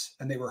straws,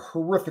 and they were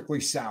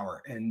horrifically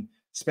sour. And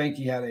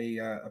Spanky had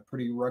a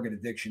pretty rugged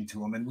addiction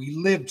to them. And we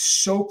lived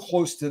so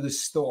close to the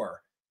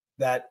store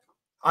that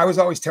I was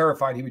always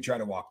terrified he would try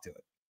to walk to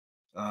it.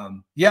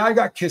 Yeah, I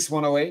got Kiss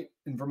 108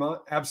 in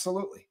Vermont.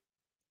 Absolutely.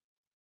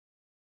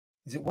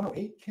 Is it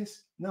 108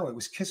 Kiss? No, it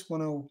was Kiss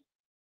 10.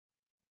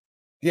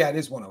 Yeah, it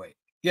is 108.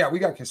 Yeah, we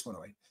got Kiss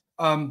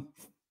 108.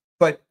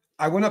 But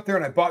I went up there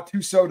and I bought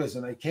 2 sodas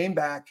and I came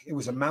back. It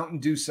was a Mountain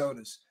Dew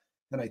sodas.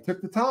 And I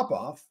took the top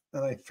off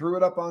and I threw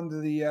it up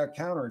onto the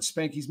counter, and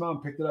Spanky's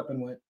mom picked it up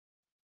and went,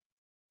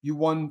 "You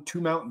won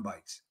 2 mountain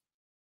bikes."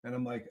 And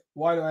I'm like,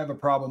 "Why do I have a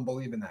problem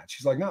believing that?"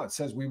 She's like, "No, it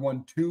says we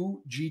won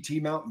 2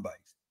 GT mountain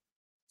bikes."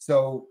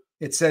 So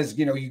it says,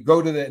 you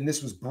go to and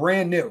this was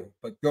brand new,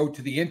 but go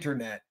to the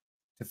internet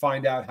to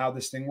find out how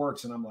this thing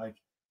works. And I'm like,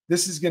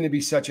 this is going to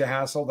be such a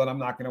hassle that I'm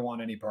not going to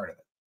want any part of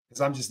it,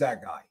 because I'm just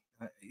that guy.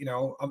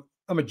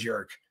 I'm a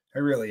jerk. I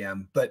really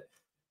am. But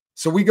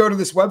so we go to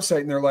this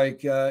website and they're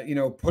like,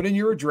 put in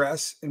your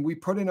address, and we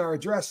put in our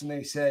address, and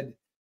they said,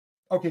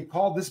 "Okay,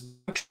 call this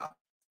bike shop."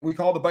 We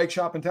called the bike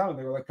shop in town, and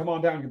they were like, "Come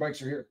on down, your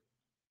bikes are here."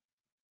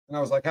 And I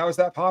was like, "How is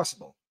that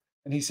possible?"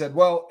 And he said,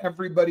 "Well,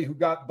 everybody who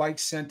got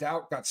bikes sent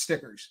out got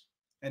stickers.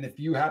 And if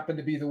you happen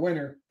to be the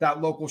winner, that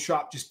local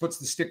shop just puts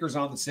the stickers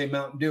on the same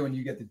Mountain Dew, and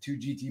you get the 2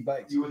 GT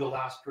bikes." You were the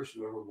last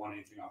person who ever won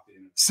anything off the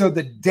internet. So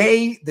the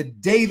day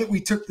that we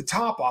took the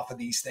top off of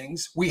these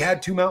things, we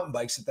had 2 mountain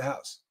bikes at the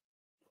house,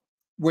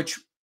 which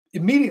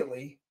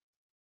immediately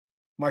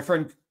my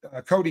friend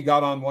Cody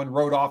got on one,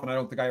 rode off, and I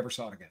don't think I ever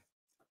saw it again.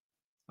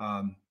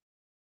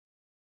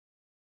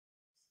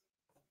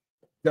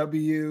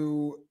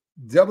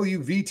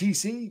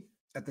 WVTC,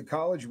 at the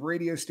college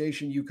radio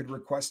station, you could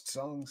request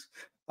songs.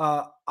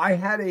 I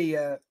had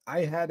a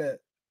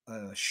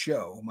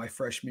show my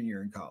freshman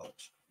year in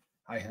college.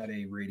 I had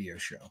a radio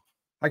show.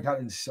 I got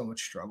into so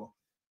much trouble.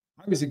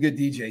 I was a good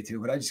DJ too,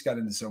 but I just got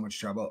into so much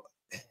trouble.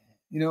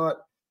 You know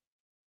what?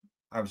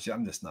 I'm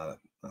just not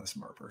a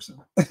smart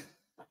person.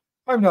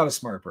 I'm not a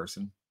smart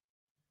person.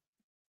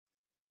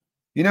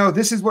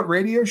 This is what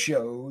radio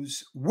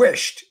shows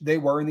wished they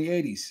were in the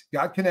 80s.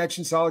 Got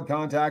Connection, Solid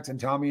Contact, and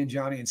Tommy and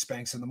Johnny and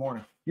Spanks in the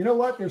Morning. You know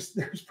what?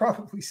 There's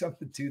probably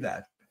something to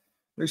that.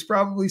 There's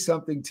probably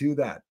something to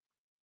that.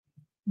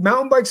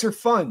 Mountain bikes are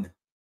fun.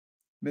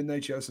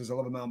 Midnight Show says, "I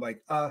love a mountain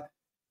bike." I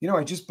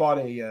just bought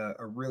a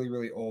really,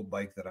 really old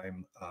bike that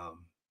I'm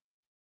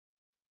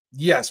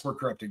yes, we're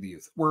corrupting the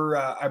youth.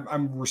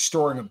 I'm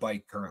restoring a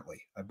bike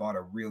currently. I bought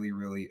a really,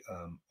 really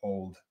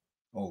old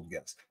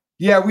guess.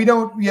 Yeah, we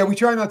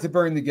try not to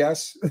burn the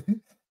guests.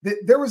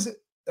 There was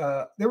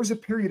a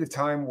period of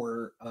time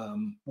where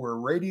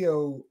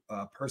radio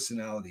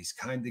personalities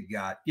kind of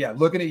got,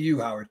 looking at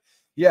you, Howard.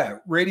 Yeah,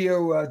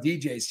 radio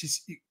DJs,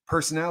 just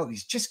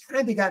personalities, just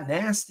kind of got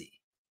nasty.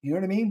 You know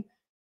what I mean?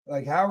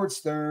 Like Howard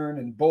Stern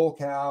and Bull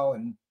Cow,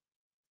 and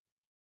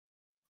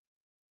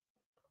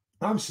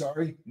I'm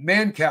sorry,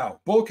 Man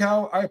Cow, Bull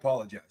Cow. I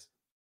apologize.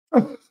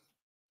 I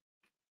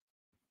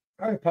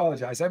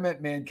apologize. I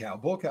meant Man Cow.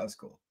 Bull Cow's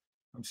cool.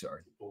 I'm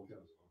sorry.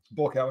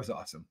 Bull Cow is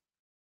awesome.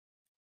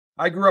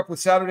 I grew up with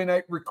Saturday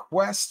Night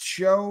Request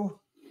Show,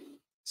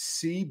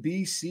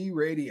 CBC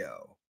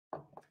Radio.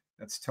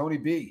 That's Tony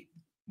B.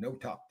 No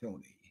Top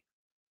Tony.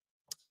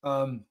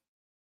 I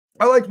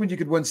liked when you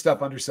could win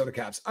stuff under soda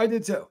caps. I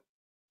did too.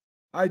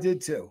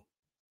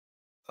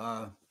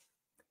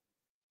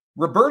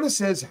 Roberta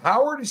says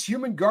Howard is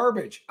human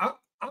garbage. I'm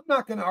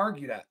not going to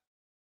argue that.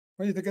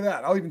 What do you think of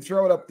that? I'll even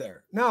throw it up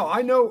there. No,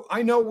 I know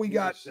we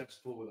got.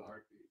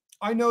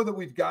 I know that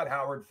we've got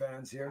Howard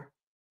fans here.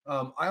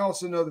 I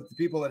also know that the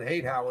people that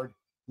hate Howard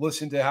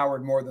listen to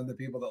Howard more than the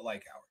people that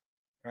like Howard,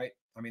 right?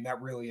 I mean,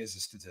 that really is a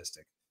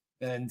statistic.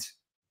 And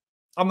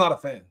I'm not a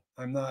fan.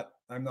 I'm not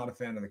a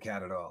fan of the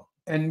cat at all.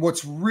 And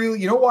what's really,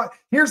 you know what?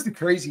 Here's the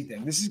crazy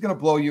thing. This is going to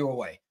blow you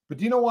away. But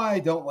do you know why I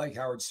don't like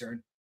Howard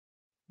Stern?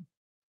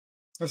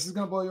 This is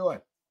going to blow you away.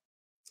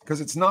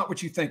 Because it's not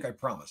what you think, I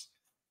promise.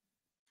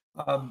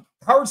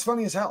 Howard's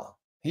funny as hell.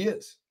 He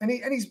is. And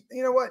he's,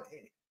 you know what?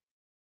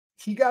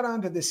 He got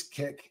onto this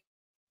kick.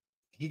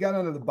 He got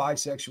onto the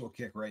bisexual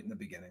kick right in the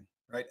beginning,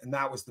 right? And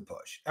that was the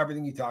push.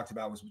 Everything he talked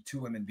about was 2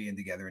 women being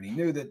together. And he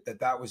knew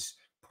that was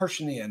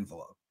pushing the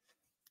envelope.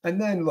 And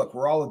then, look,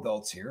 we're all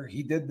adults here.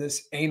 He did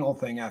this anal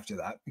thing after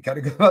that. He kind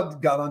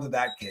of got onto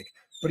that kick.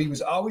 But he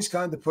was always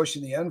kind of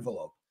pushing the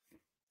envelope.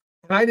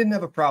 And I didn't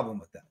have a problem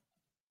with that.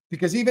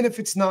 Because even if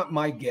it's not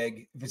my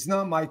gig, if it's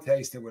not my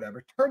taste or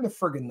whatever, turn the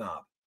friggin'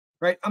 knob,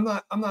 right? I'm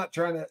not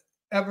trying to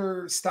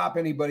ever stop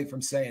anybody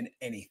from saying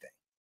anything.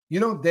 You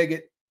don't dig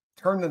it,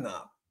 turn the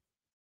knob.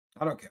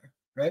 I don't care,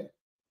 right?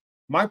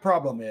 My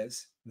problem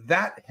is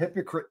that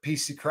hypocrite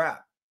piece of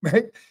crap,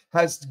 right,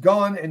 has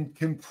gone and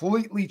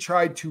completely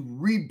tried to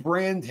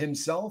rebrand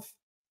himself,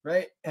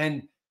 right?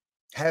 And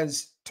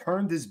has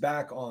turned his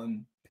back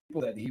on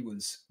people that he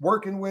was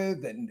working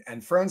with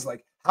and friends.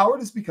 Like Howard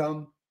has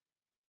become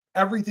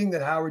everything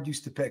that Howard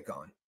used to pick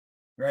on,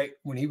 right?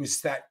 When he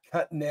was that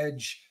cutting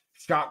edge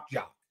shock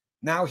jock.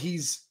 Now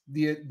he's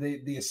the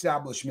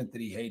establishment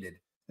that he hated.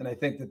 And I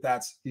think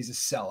he's a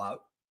sellout.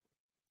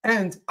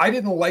 And I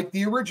didn't like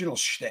the original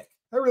shtick.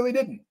 I really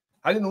didn't.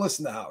 I didn't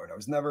listen to Howard.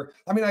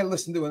 I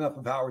listened to enough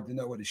of Howard to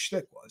know what his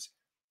shtick was.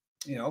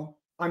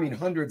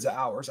 Hundreds of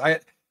hours. I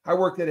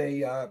worked at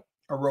a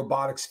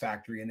robotics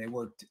factory, and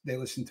they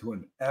listened to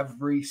him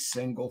every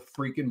single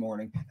freaking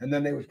morning. And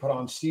then they would put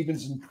on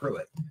Stevens and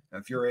Pruitt. Now,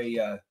 if you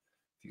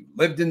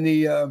lived in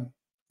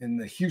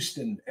the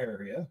Houston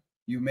area,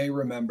 you may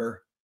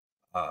remember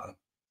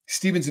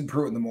Stevens and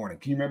Pruitt in the morning.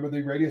 Can you remember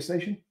the radio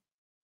station?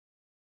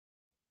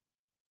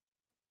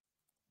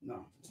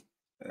 No.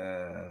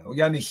 We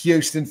got any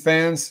Houston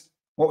fans?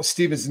 What was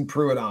Stevens and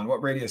Pruitt on?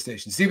 What radio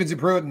station? Stevens and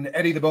Pruitt and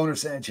Eddie the Boner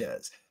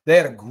Sanchez. They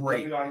had a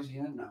great.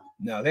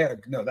 No, they had a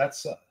no.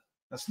 That's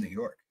New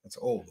York. That's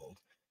old.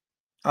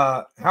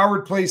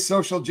 Howard plays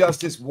social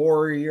justice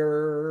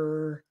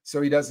warrior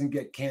so he doesn't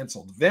get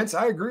canceled. Vince,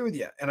 I agree with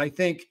you, and I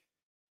think,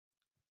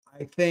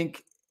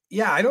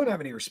 yeah, I don't have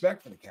any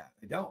respect for the cat.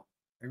 I don't.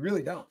 I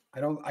really don't.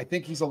 I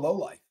think he's a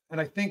lowlife, and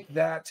I think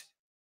that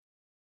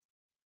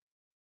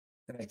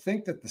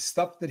the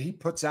stuff that he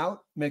puts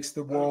out makes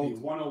the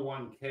world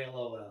 101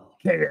 KLOL.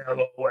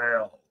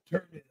 KLOL.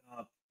 Turn it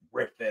up,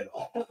 rip it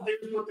off.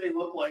 Here's what they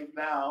look like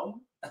now.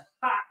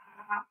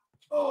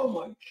 Oh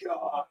my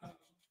God.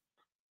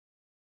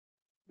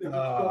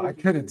 I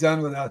could have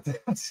done without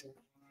that.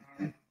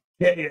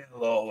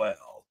 KLOL.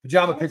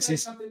 Pajama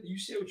Pixies. You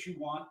say what you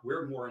want.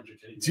 We're more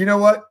entertaining. Do you know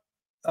what?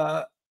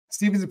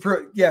 Stevens and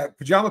Pruitt. Yeah,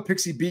 Pajama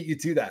Pixie beat you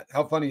to that.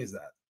 How funny is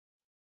that?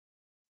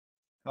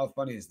 How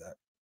funny is that?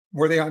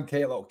 Were they on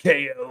KLOL?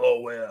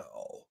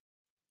 KLOL.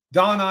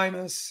 Don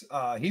Imus.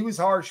 He was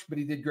harsh, but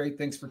he did great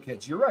things for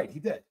kids. You're right. He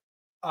did.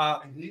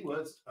 And he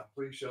was a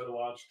free show to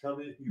watch. Tell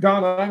me,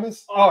 Don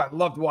Imus. Oh, I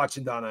loved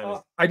watching Don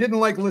Imus. I didn't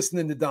like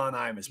listening to Don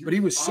Imus, but he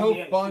was so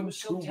fun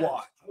to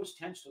watch. I was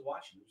tense to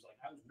watch him. It was like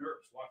I was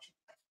nervous watching.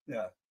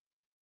 Yeah.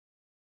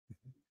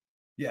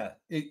 Yeah.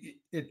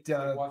 It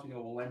like watching a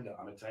Melinda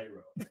on a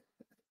tightrope.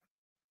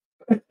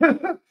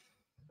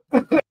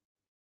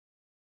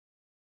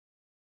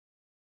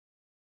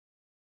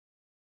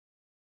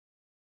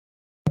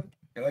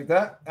 You like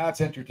that?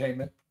 That's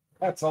entertainment.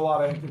 That's a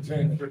lot of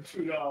entertainment for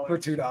 $2. For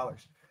 $2.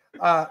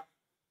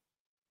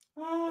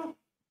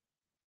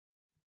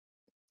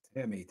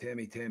 Tammy.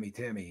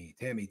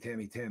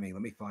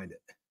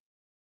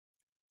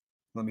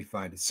 Let me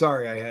find it.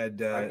 Sorry, I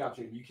had. I got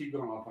you. You keep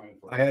going. I'll find it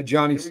for you. I had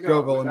Johnny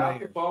Scoville in my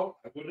ear. I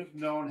would have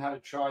known how to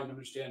try and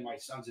understand my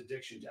son's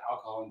addiction to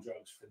alcohol and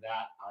drugs. For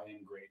that, I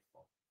am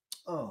grateful.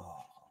 Oh,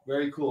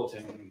 very cool,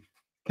 Tammy.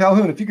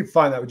 Calhoun, if you could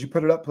find that, would you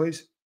put it up,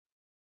 please?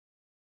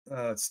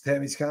 It's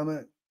Tammy's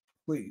comment,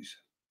 please.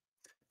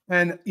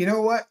 And you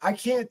know what? I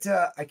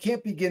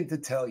can't begin to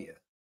tell you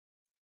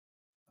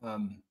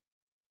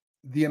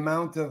the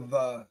amount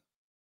of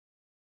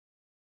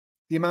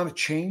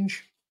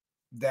change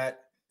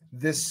that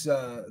this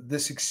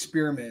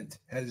experiment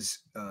has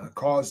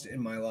caused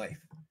in my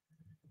life,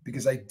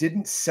 because I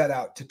didn't set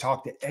out to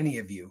talk to any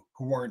of you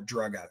who weren't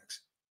drug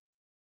addicts.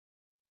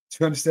 Do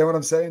you understand what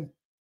I'm saying?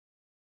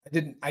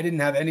 I didn't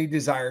have any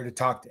desire to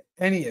talk to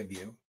any of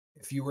you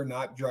if you were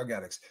not drug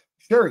addicts.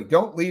 Sherry,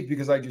 don't leave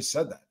because I just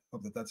said that.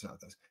 Hope that's not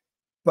this.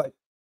 But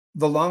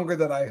the longer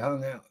that I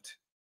hung out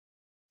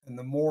and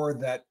the more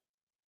that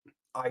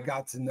I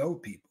got to know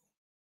people,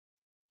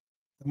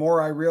 the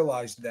more I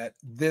realized that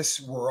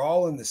this we're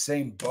all in the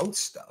same boat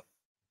stuff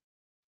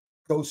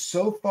goes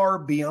so far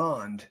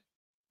beyond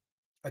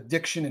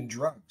addiction and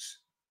drugs,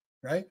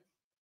 right?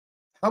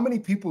 How many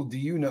people do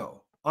you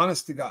know,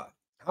 honest to God,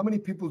 how many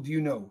people do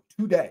you know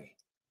today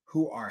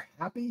who are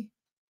happy,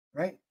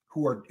 right?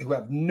 Who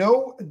have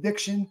no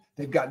addiction,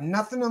 they've got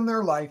nothing on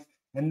their life,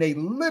 and they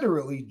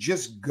literally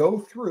just go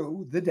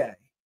through the day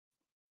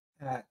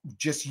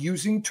just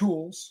using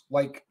tools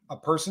like a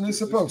person is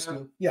supposed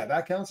to. Yeah,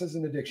 that counts as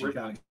an addiction,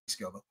 Johnny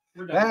Scoville.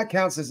 That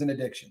counts as an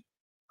addiction.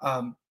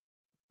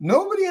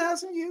 Nobody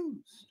hasn't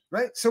used,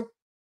 right? So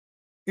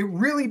it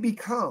really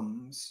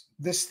becomes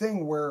this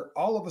thing where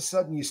all of a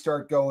sudden you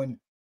start going,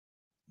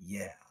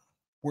 yeah,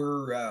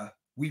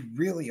 we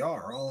really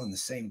are all in the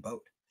same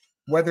boat.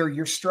 Whether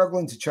you're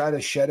struggling to try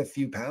to shed a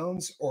few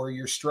pounds, or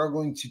you're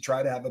struggling to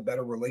try to have a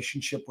better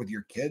relationship with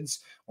your kids,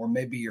 or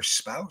maybe your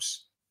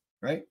spouse,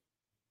 right?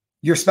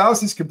 Your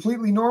spouse is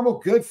completely normal.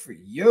 Good for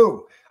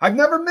you. I've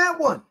never met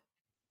one.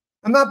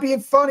 I'm not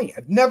being funny.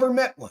 I've never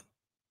met one.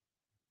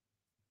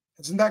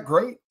 Isn't that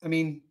great? I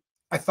mean,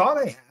 I thought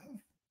I have.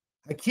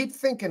 I keep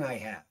thinking I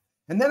have.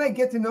 And then I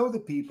get to know the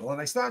people and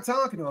I start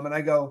talking to them and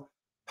I go,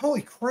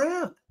 holy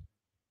crap.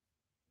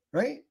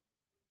 Right?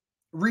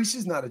 Reese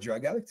is not a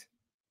drug addict.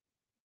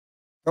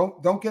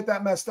 Don't get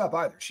that messed up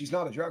either. She's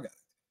not a drug addict.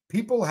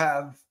 People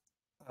have,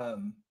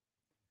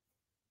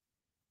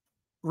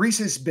 Reese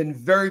has been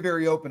very,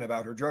 very open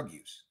about her drug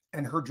use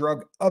and her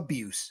drug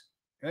abuse,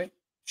 right?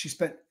 She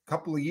spent a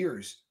couple of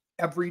years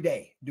every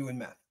day doing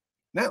meth.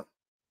 Now,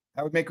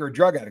 that would make her a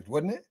drug addict,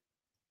 wouldn't it?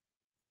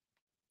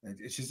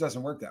 It just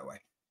doesn't work that way.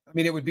 I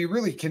mean, it would be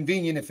really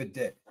convenient if it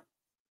did.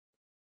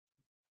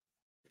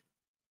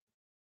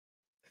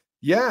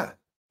 Yeah.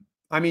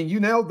 I mean, you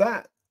nailed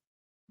that.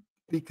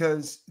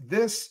 Because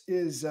this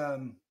has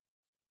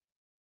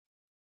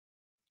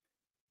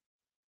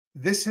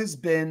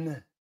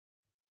been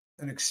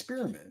an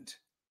experiment,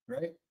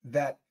 right?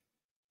 That,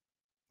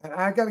 and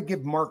I got to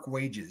give Mark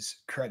Wages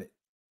credit.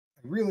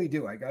 I really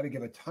do. I got to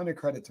give a ton of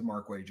credit to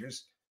Mark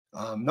Wages.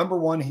 Number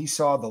one, he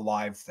saw the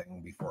live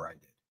thing before I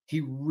did.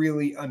 He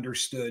really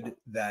understood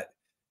that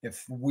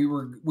if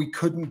we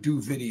couldn't do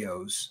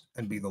videos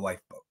and be the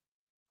lifeboat,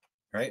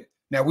 right?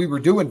 Now we were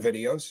doing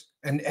videos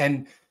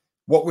and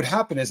what would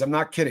happen is, I'm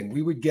not kidding,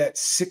 we would get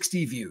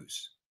 60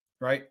 views,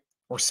 right?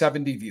 Or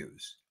 70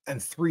 views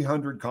and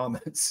 300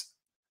 comments,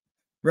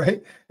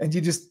 right? And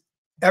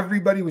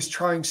everybody was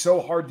trying so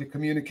hard to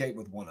communicate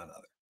with one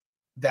another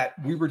that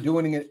we were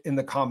doing it in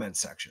the comment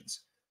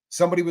sections.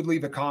 Somebody would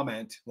leave a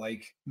comment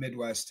like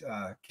Midwest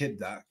Kid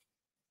Doc,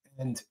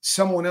 and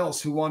someone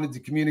else who wanted to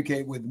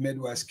communicate with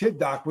Midwest Kid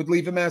Doc would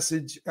leave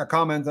a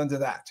comment under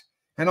that.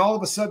 And all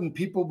of a sudden,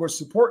 people were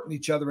supporting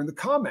each other in the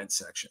comment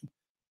section.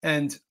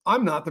 And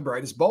I'm not the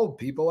brightest bulb,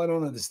 people. I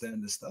don't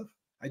understand this stuff.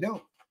 I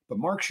don't. But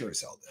Mark sure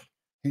as hell did.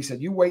 He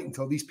said, you wait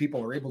until these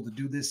people are able to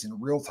do this in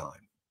real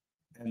time.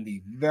 And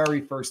the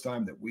very first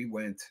time that we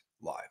went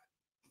live,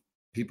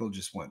 people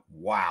just went,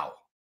 wow.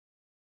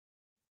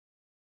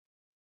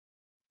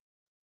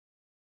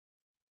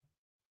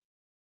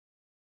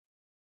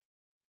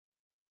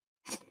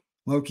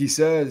 Loki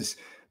says,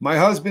 my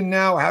husband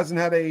now hasn't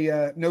had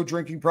a no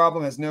drinking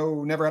problem,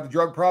 never had a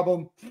drug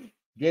problem,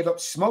 gave up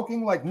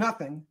smoking like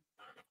nothing,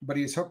 but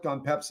he is hooked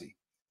on Pepsi.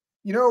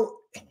 You know,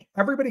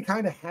 everybody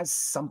kind of has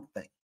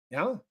something.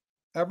 Yeah,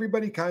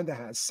 everybody kind of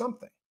has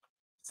something.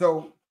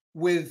 So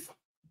with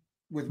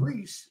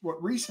Reese,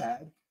 what Reese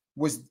had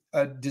was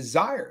a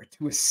desire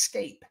to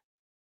escape,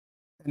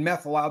 and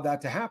meth allowed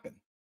that to happen.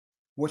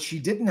 What she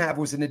didn't have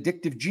was an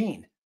addictive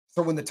gene.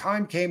 So when the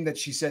time came that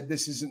she said,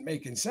 this isn't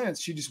making sense,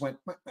 she just went,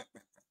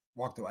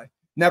 walked away.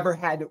 Never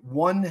had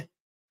one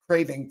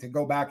craving to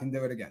go back and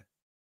do it again.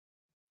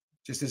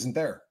 Just isn't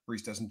there.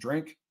 Reese doesn't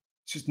drink.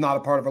 It's just not a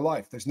part of her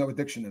life. There's no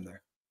addiction in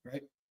there,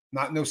 right?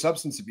 No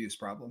substance abuse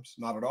problems,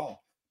 not at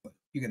all. But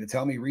you're going to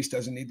tell me Reese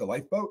doesn't need the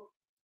lifeboat,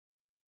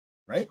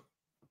 right?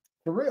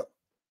 For real.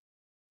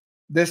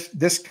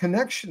 This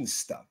connection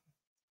stuff,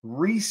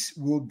 Reese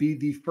will be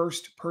the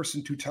first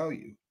person to tell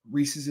you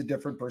Reese is a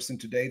different person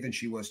today than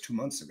she was 2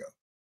 months ago.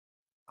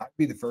 I'd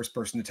be the first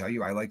person to tell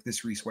you I like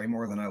this Reese way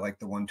more than I liked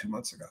the one 2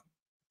 months ago.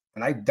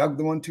 And I dug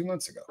the one 2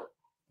 months ago.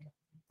 I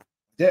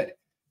did.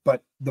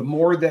 But the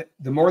more that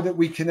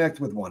we connect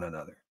with one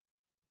another,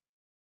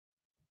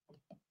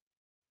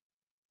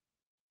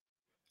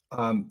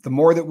 the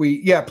more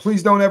that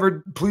please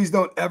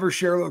don't ever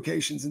share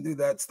locations and do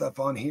that stuff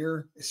on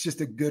here. It's just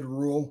a good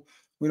rule.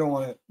 We don't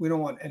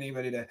want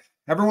anybody to,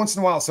 every once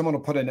in a while, someone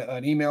will put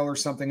an email or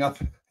something up.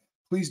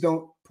 Please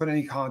don't put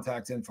any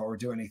contact info or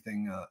do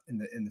anything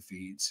in the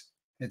feeds.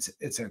 It's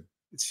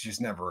just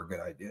never a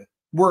good idea.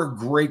 We're a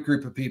great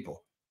group of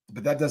people,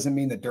 but that doesn't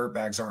mean that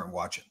dirtbags aren't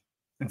watching.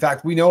 In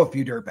fact, we know a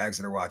few dirtbags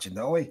that are watching,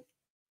 don't we?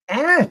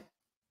 You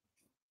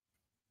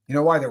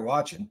know why they're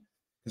watching?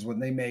 Because when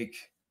they make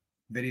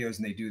videos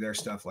and they do their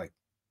stuff, like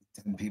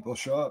 10 people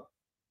show up.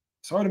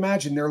 So I'd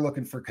imagine they're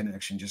looking for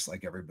connection just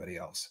like everybody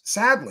else.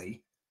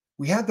 Sadly,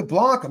 we had to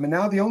block them, and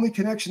now the only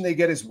connection they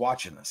get is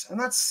watching us. And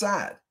that's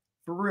sad,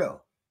 for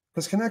real,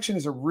 because connection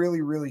is a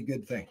really, really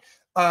good thing.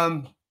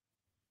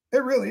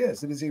 It really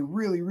is. It is a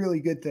really, really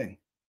good thing.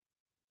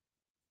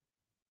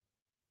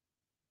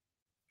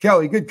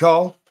 Kelly, good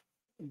call.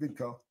 Good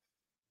call.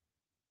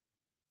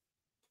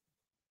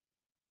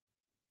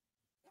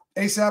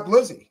 ASAP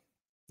Lizzie,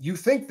 you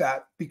think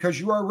that because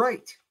you are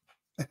right.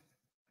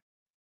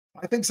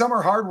 I think some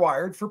are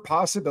hardwired for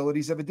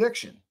possibilities of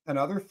addiction, and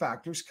other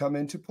factors come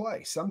into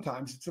play.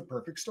 Sometimes it's a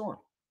perfect storm.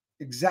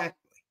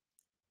 Exactly.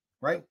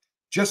 Right?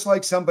 Just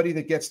like somebody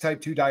that gets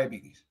type 2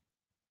 diabetes.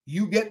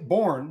 You get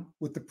born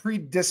with the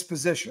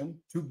predisposition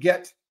to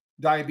get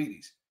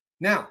diabetes.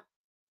 Now,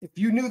 if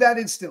you knew that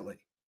instantly,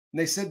 and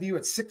they said to you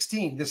at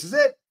 16, this is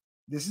it.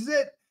 This is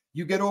it.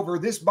 You get over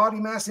this body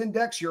mass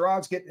index, your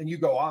odds get, and you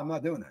go, oh, I'm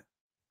not doing that.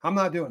 I'm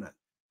not doing that.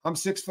 I'm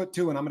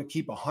 6'2" and I'm going to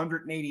keep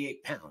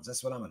 188 pounds.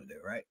 That's what I'm going to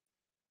do, right?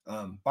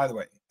 By the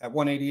way, at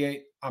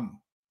 188, I'm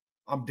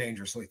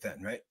dangerously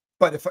thin, right?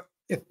 But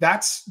if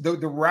that's the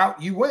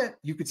route you went,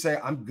 you could say,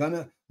 I'm going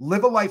to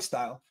live a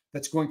lifestyle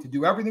that's going to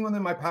do everything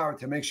within my power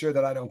to make sure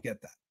that I don't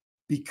get that,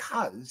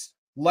 because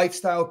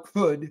lifestyle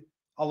could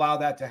allow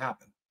that to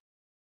happen.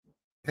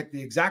 Pick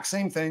the exact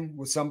same thing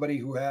with somebody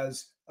who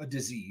has a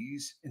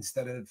disease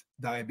instead of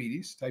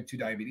diabetes, type 2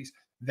 diabetes.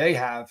 They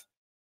have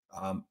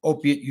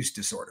opiate use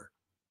disorder.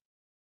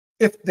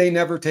 If they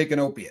never take an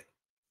opiate,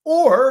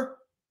 or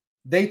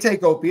they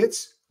take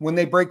opiates when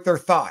they break their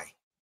thigh,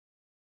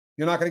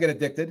 you're not going to get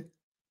addicted.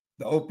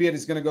 The opiate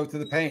is going to go to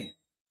the pain.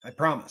 I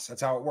promise.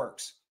 That's how it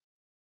works,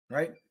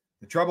 right?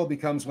 The trouble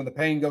becomes when the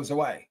pain goes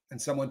away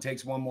and someone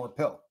takes one more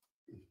pill,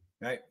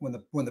 right?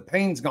 When the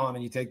pain's gone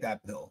and you take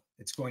that pill,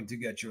 it's going to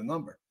get you a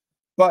number.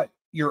 But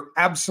you're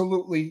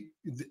absolutely,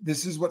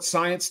 this is what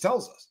science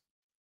tells us,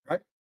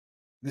 right?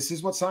 This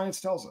is what science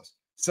tells us.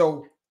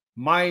 So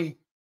my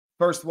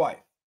first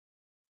wife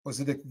was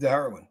addicted to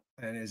heroin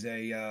and is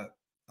an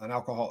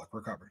alcoholic,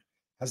 recovered,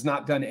 has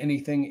not done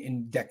anything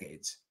in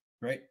decades,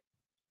 right?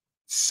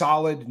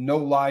 Solid, no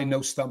lie,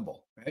 no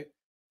stumble, right?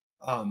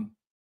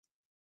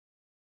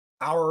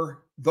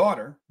 Our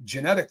daughter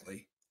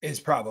genetically is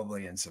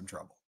probably in some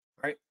trouble,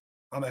 right?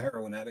 I'm a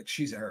heroin addict.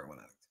 She's a heroin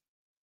addict.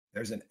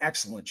 There's an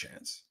excellent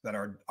chance that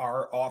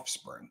our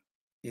offspring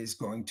is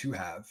going to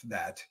have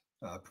that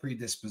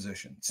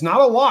predisposition. It's not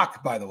a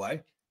lock, by the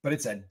way, but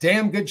it's a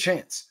damn good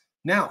chance.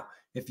 Now,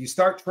 If you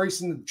start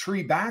tracing the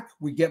tree back,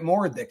 we get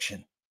more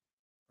addiction,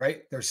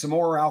 right? There's some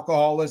more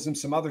alcoholism,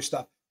 some other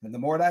stuff. And the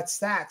more that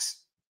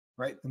stacks,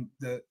 right,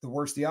 the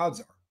worse the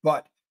odds are.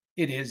 But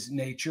it is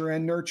nature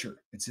and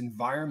nurture. It's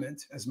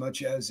environment as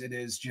much as it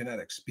is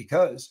genetics.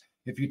 Because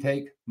if you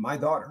take my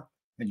daughter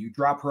and you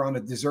drop her on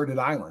a deserted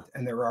island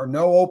and there are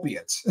no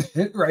opiates,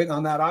 right,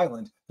 on that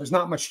island, there's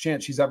not much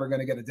chance she's ever going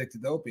to get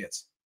addicted to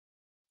opiates,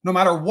 no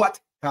matter what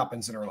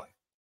happens in her life,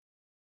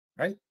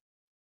 right?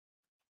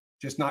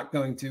 Just not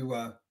going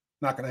to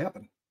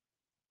happen.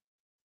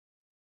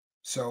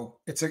 So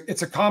it's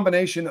a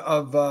combination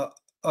of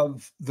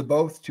the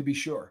both, to be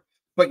sure.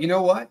 But you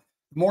know what?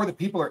 The more that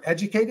people are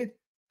educated,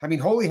 I mean,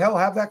 holy hell,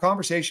 have that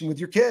conversation with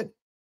your kid,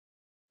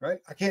 right?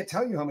 I can't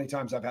tell you how many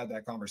times I've had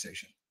that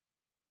conversation,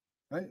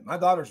 right? My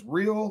daughter's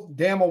real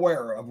damn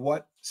aware of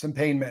what some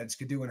pain meds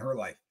could do in her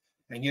life.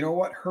 And you know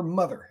what? Her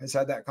mother has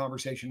had that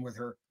conversation with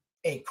her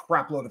a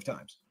crap load of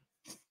times.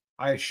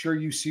 I assure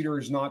you, Cedar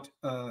is not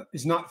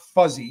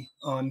fuzzy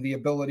on the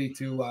ability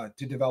to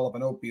develop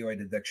an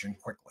opioid addiction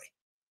quickly.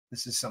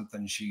 This is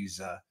something she's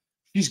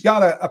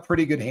got a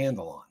pretty good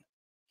handle on,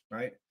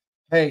 right?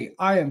 Hey,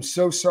 I am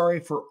so sorry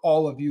for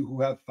all of you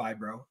who have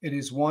fibro. It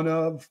is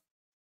to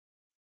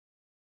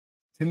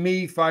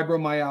me,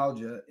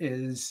 fibromyalgia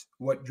is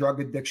what drug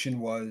addiction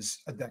was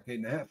a decade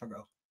and a half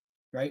ago,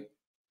 right?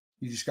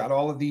 You just got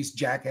all of these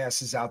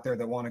jackasses out there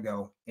that want to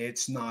go,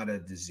 it's not a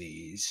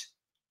disease,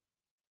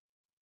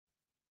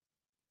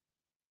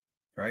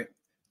 right?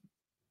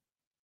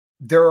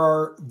 There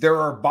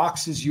are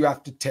boxes you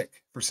have to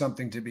tick for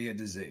something to be a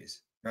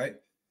disease, right?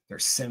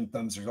 There's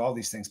symptoms, there's all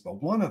these things,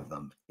 but one of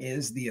them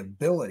is the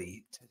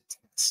ability to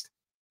test,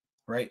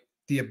 right?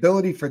 The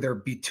ability for there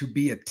to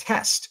be a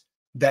test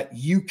that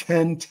you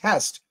can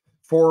test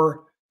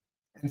for.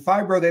 And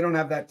fibro, they don't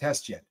have that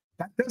test yet.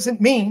 That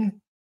doesn't mean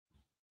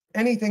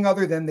anything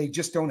other than they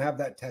just don't have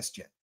that test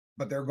yet,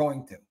 but they're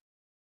going to.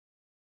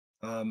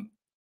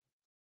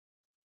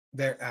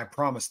 I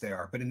promise they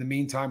are. But in the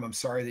meantime, I'm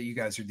sorry that you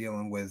guys are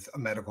dealing with a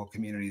medical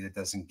community that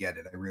doesn't get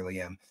it. I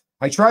really am.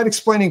 I tried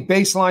explaining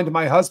baseline to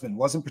my husband,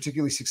 wasn't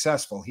particularly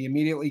successful. He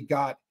immediately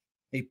got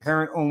a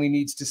parent only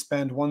needs to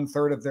spend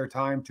 1/3 of their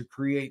time to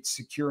create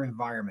secure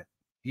environment.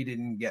 He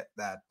didn't get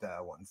that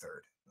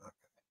 1/3.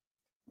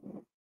 Okay.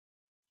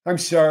 I'm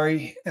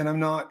sorry, and I'm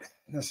not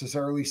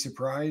necessarily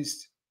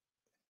surprised.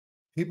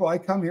 People, I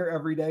come here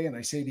every day and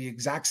I say the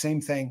exact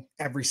same thing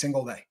every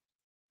single day,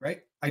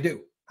 right? I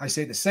do. I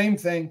say the same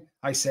thing.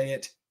 I say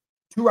it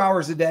 2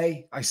 hours a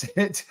day. I say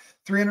it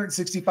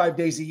 365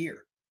 days a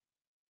year.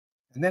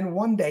 And then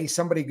one day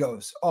somebody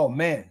goes, oh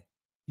man,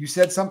 you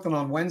said something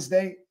on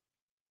Wednesday.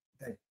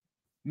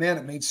 Man,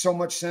 it made so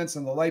much sense.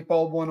 And the light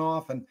bulb went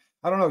off. And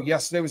I don't know,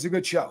 yesterday was a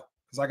good show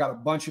because I got a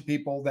bunch of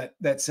people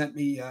that sent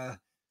me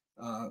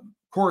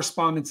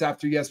correspondence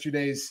after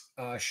yesterday's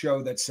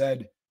show that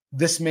said,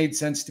 this made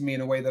sense to me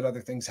in a way that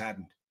other things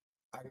hadn't.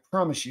 I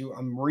promise you,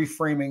 I'm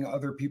reframing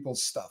other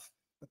people's stuff.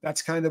 But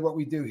that's kind of what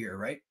we do here,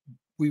 right?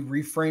 We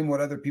reframe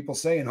what other people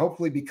say. And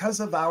hopefully because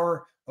of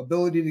our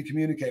ability to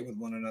communicate with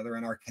one another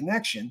and our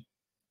connection,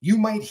 you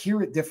might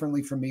hear it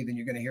differently from me than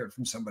you're going to hear it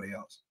from somebody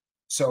else.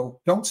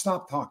 So don't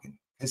stop talking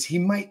because he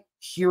might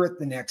hear it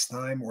the next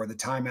time or the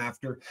time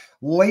after.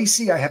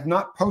 Lacey, I have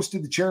not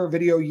posted the chair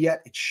video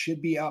yet. It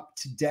should be up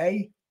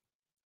today.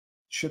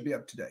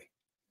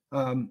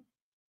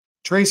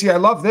 Tracy, I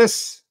love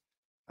this.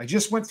 I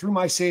just went through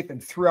my safe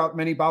and threw out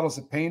many bottles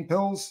of pain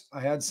pills. I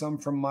had some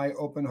from my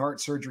open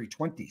heart surgery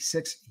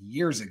 26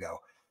 years ago.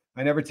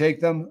 I never take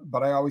them,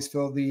 but I always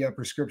fill the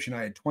prescription.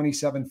 I had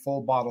 27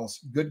 full bottles.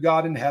 Good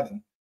God in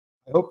heaven.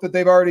 I hope that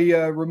they've already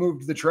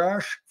removed the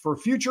trash for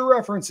future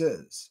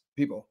references.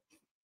 People,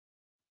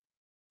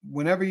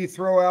 whenever you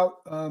throw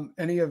out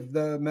any of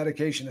the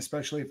medication,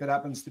 especially if it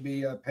happens to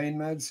be pain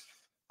meds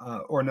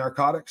or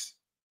narcotics,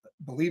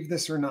 believe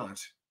this or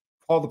not,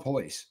 call the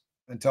police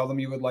and tell them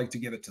you would like to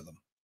give it to them.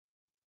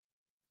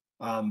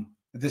 Do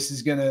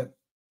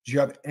you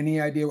have any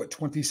idea what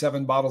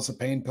 27 bottles of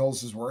pain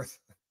pills is worth?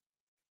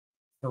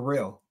 For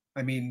real.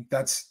 I mean,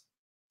 that's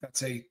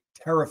a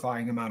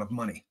terrifying amount of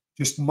money,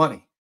 just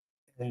money.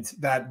 And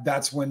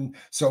that's when,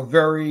 so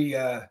very,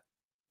 the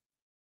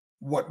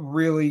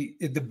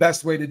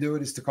best way to do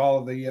it is to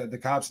call the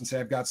cops and say,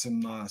 I've got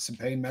some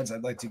pain meds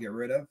I'd like to get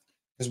rid of.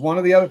 Because one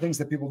of the other things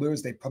that people do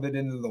is they put it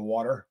into the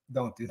water.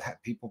 Don't do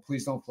that, people.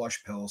 Please don't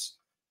flush pills.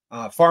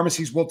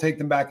 Pharmacies will take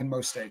them back in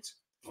most states.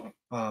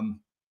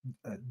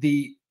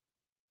 The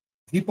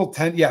people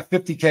tend,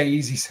 50K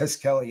easy, says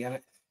Kelly.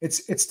 And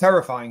it's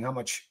terrifying how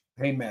much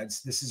pain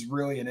meds. This is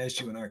really an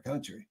issue in our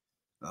country.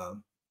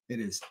 It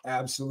is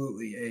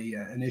absolutely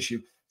an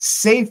issue.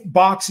 Safe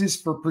boxes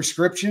for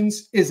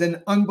prescriptions is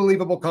an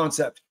unbelievable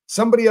concept.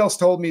 Somebody else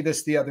told me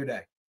this the other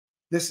day.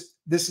 This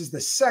is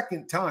the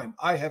second time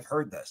I have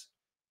heard this,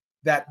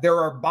 that there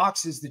are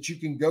boxes that you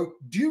can go.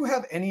 Do you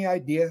have any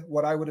idea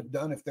what I would have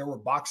done if there were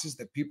boxes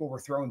that people were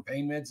throwing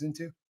pain meds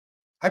into?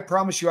 I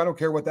promise you, I don't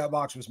care what that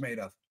box was made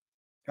of.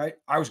 Right?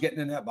 I was getting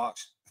in that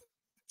box.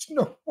 There's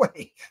no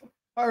way.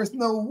 There's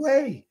no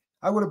way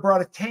I would have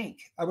brought a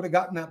tank. I would have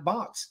gotten that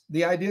box.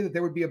 The idea that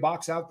there would be a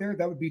box out there,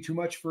 that would be too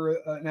much for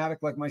an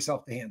addict like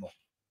myself to handle.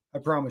 I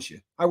promise you.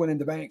 I went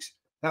into banks.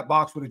 That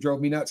box would have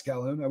drove me nuts,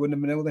 Calhoun. I wouldn't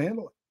have been able to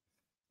handle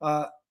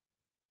it.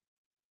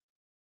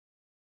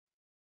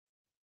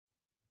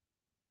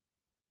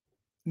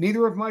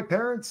 Neither of my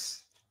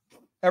parents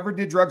ever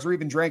did drugs or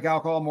even drank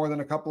alcohol more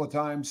than a couple of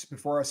times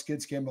before us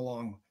kids came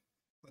along.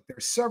 But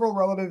there's several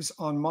relatives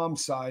on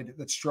mom's side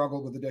that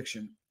struggle with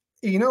addiction.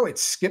 You know, it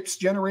skips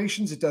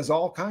generations. It does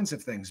all kinds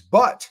of things.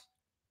 But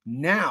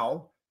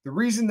now, the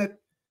reason that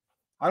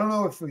I don't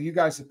know if you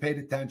guys have paid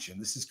attention,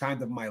 this is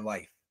kind of my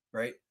life,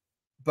 right?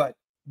 But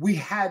we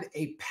had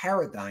a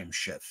paradigm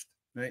shift,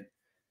 right?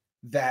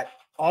 That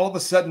all of a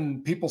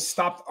sudden people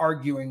stopped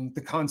arguing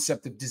the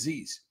concept of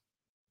disease,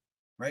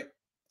 right?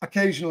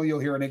 Occasionally you'll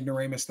hear an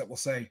ignoramus that will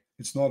say,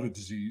 it's not a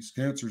disease,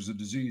 cancer is a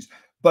disease.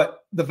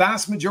 But the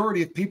vast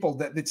majority of people,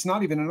 that it's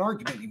not even an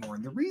argument anymore.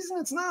 And the reason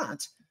it's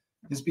not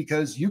is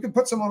because you can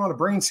put someone on a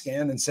brain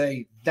scan and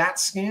say, that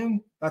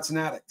scan, that's an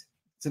addict.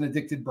 It's an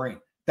addicted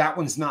brain. That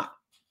one's not.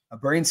 A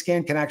brain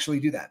scan can actually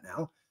do that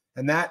now.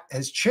 And that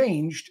has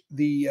changed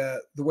the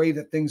way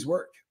that things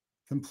work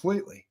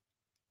completely.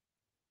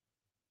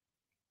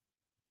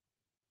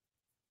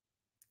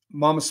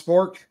 Mama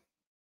Spork,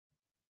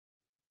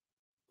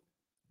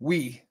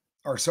 we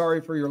are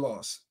sorry for your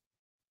loss.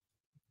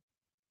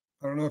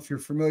 I don't know if you're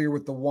familiar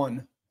with the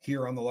one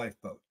here on the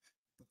lifeboat.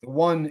 The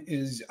one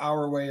is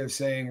our way of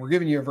saying we're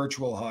giving you a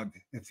virtual hug.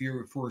 If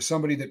we're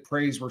somebody that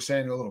prays, we're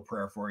saying a little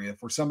prayer for you.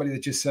 If we're somebody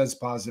that just says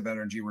positive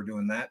energy, we're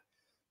doing that.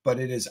 But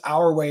it is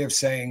our way of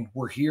saying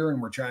we're here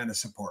and we're trying to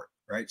support,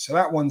 right? So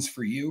that one's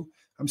for you.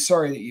 I'm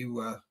sorry that you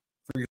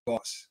for your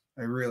loss.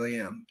 I really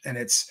am. And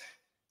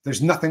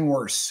there's nothing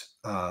worse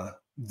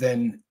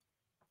than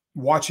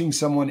watching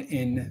someone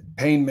in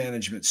pain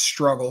management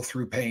struggle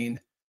through pain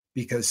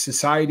because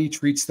society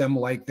treats them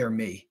like they're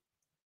me.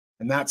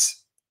 And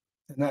that's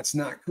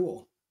not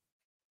cool.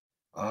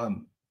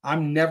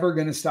 I'm never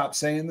going to stop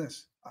saying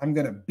this. I'm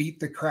going to beat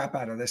the crap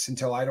out of this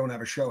until I don't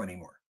have a show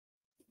anymore.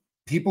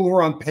 People who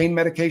are on pain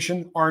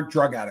medication aren't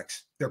drug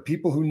addicts. They're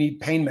people who need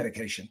pain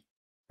medication,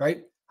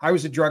 right? I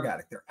was a drug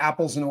addict. They're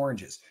apples and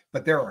oranges.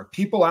 But there are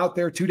people out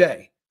there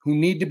today who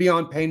need to be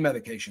on pain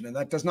medication, and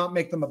that does not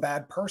make them a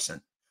bad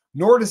person,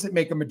 nor does it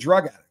make them a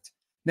drug addict.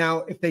 Now,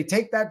 if they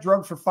take that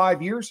drug for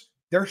 5 years,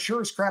 they're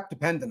sure as crap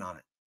dependent on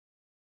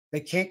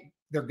it.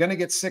 They're going to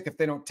get sick if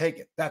they don't take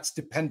it. That's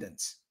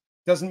dependence.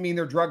 Doesn't mean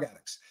they're drug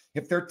addicts.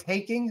 If they're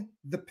taking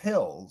the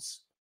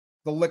pills,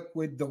 the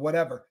liquid, the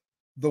whatever,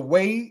 the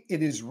way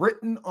it is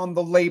written on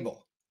the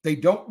label, they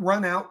don't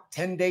run out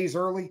 10 days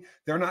early.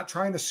 They're not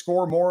trying to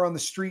score more on the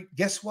street.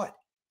 Guess what?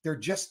 They're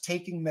just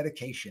taking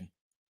medication.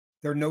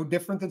 They're no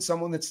different than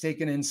someone that's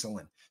taking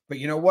insulin. But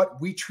you know what?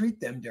 We treat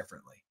them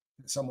differently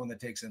than someone that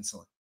takes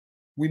insulin.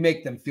 We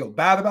make them feel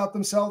bad about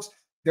themselves.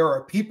 There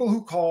are people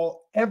who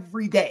call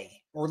every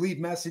day or leave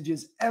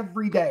messages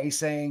every day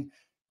saying,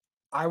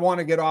 I want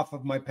to get off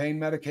of my pain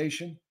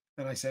medication.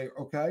 And I say,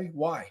 okay,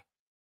 why?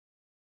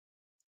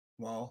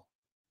 Well,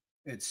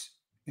 it's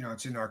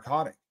a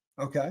narcotic.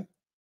 Okay.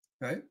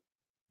 Right.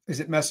 Is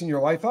it messing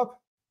your life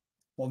up?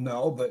 Well,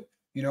 no, but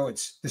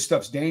this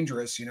stuff's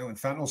dangerous, and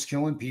fentanyl's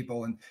killing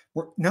people. And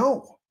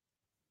no,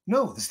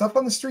 the stuff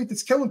on the street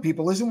that's killing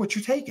people isn't what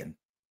you're taking.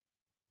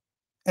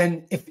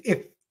 And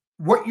if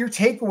what your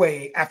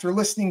takeaway after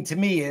listening to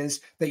me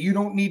is that you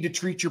don't need to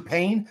treat your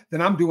pain,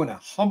 then I'm doing a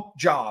hump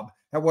job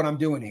at what I'm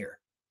doing here.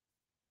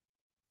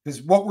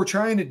 Because what we're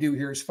trying to do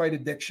here is fight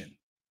addiction,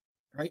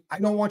 right? I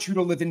don't want you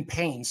to live in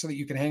pain so that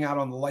you can hang out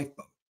on the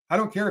lifeboat. I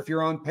don't care if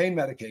you're on pain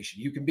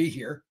medication. You can be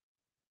here.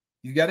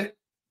 You get it?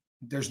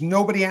 There's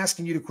nobody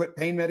asking you to quit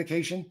pain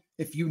medication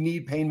if you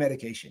need pain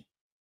medication.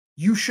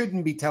 You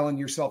shouldn't be telling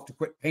yourself to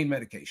quit pain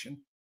medication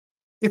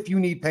if you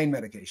need pain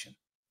medication.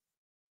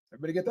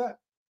 Everybody get that?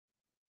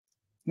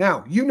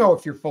 Now,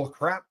 if you're full of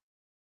crap.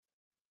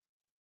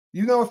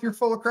 If you're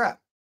full of crap.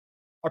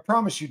 I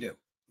promise you do.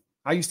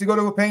 I used to go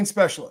to a pain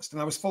specialist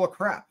and I was full of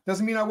crap.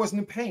 Doesn't mean I wasn't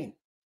in pain,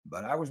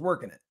 but I was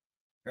working it,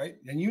 right?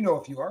 And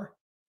if you are.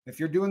 If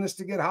you're doing this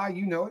to get high,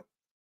 you know it.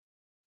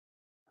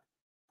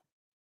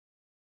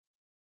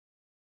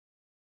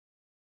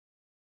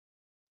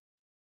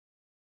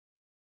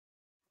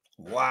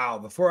 Wow.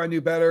 Before I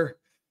knew better,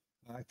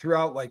 I threw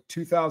out like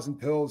 2,000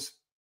 pills,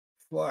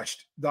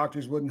 flushed.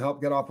 Doctors wouldn't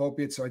help get off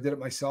opiates, so I did it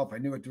myself. I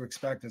knew what to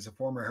expect as a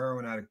former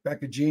heroin addict.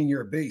 Becca Jean,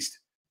 you're a beast.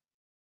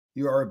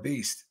 You are a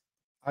beast.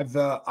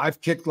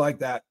 I've kicked like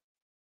that.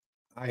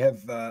 I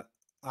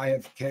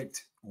have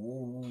kicked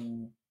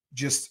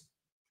just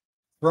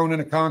thrown in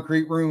a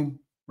concrete room,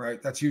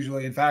 right? That's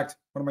usually, in fact,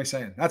 what am I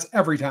saying? That's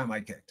every time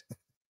I kicked.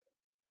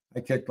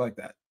 I kicked like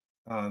that.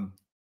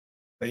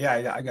 But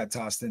yeah, I got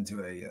tossed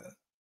into a.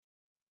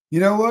 You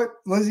know what,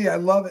 Lizzie? I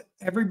love it.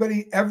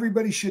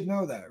 Everybody should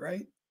know that,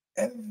 right?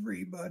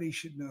 Everybody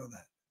should know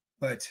that.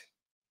 But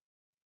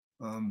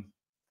I'm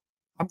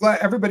glad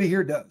everybody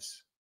here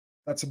does.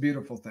 That's a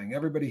beautiful thing.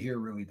 Everybody here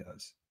really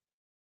does.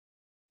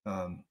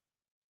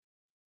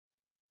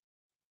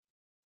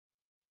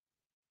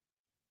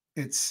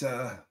 It's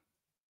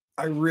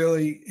I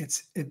really,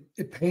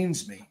 it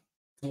pains me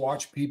to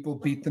watch people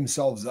beat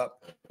themselves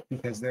up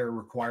because they're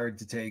required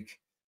to take,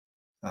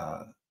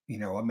 a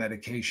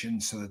medication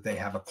so that they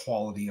have a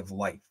quality of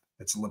life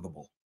that's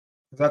livable.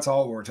 That's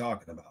all we're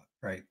talking about,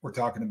 right? We're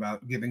talking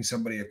about giving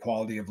somebody a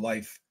quality of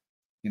life.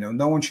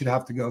 No one should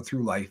have to go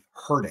through life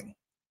hurting.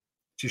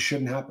 It just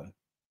shouldn't happen.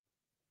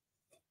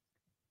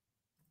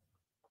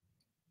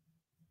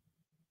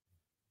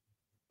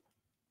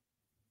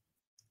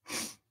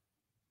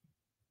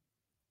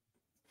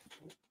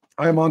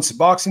 I am on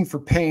Suboxone for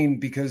pain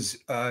because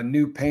a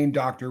new pain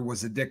doctor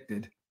was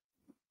addicted,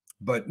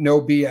 but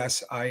no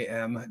BS. I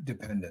am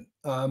dependent.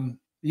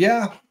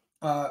 Yeah.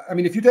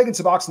 If you're taking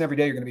Suboxone every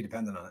day, you're going to be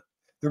dependent on it.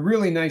 The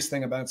really nice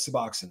thing about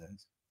Suboxone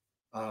is,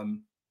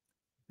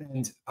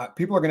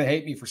 people are going to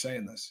hate me for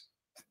saying this.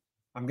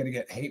 I'm going to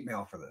get hate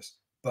mail for this,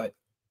 but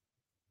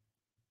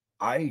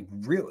I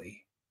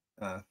really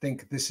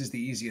think this is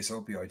the easiest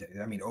opiate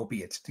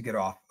to get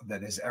off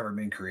that has ever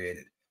been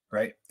created.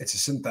 Right? It's a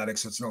synthetic,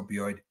 so it's an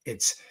opioid.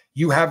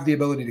 You have the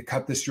ability to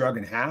cut this drug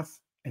in half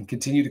and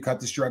continue to cut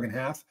this drug in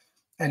half.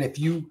 And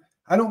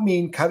I don't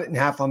mean cut it in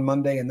half on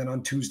Monday and then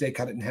on Tuesday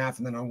cut it in half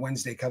and then on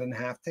Wednesday cut it in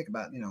half. Take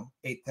about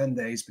 8-10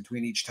 days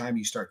between each time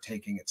you start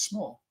taking it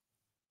small.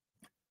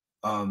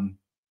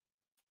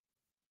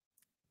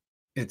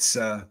 It's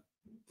a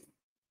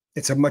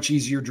much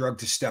easier drug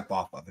to step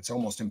off of. It's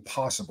almost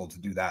impossible to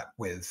do that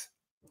with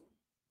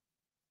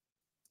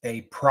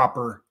a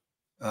proper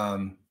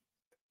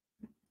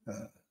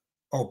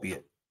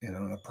opiate,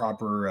 a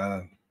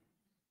proper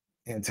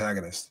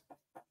antagonist.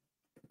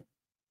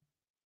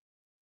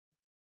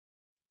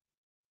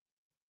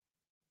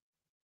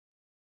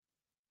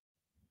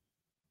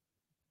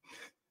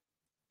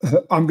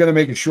 I'm going to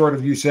make it short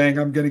of you saying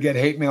I'm going to get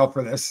hate mail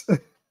for this.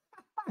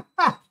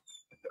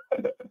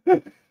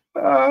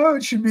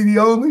 It should be the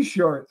only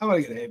short. I'm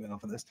going to get hate mail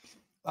for this.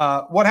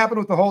 What happened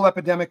with the whole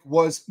epidemic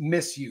was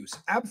misuse.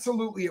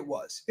 Absolutely it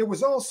was. It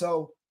was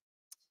also,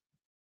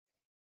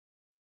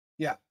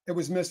 it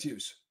was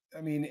misuse.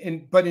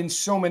 But in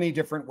so many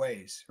different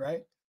ways,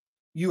 right?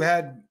 You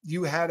had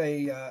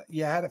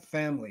a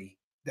family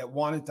that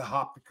wanted to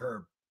hop the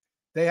curb.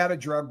 They had a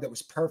drug that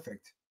was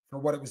perfect for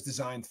what it was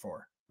designed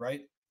for,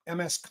 right?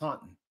 MS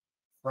Contin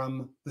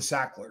from the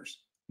Sacklers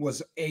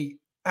was a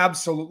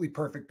absolutely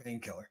perfect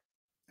painkiller.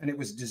 And it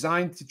was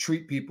designed to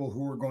treat people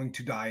who were going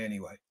to die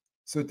anyway.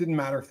 So it didn't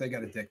matter if they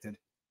got addicted,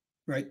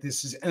 right?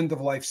 This is end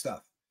of life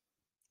stuff.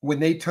 When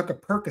they took a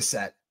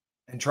Percocet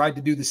and tried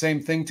to do the same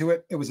thing to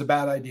it, it was a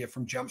bad idea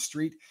from Jump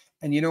Street.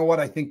 And you know what?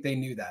 I think they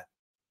knew that.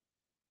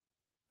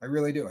 I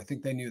really do. I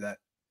think they knew that.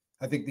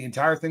 I think the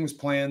entire thing was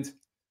planned.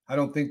 I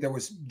don't think there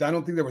was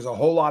a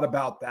whole lot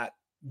about that.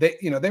 They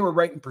were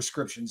writing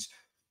prescriptions.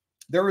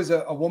 There was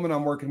a woman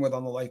I'm working with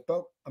on the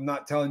lifeboat. I'm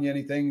not telling you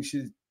anything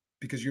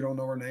because you don't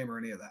know her name or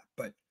any of that,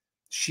 but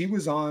she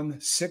was on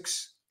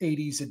 6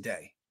 80s a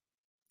day.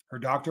 Her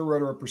doctor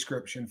wrote her a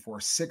prescription for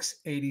 6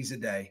 80s a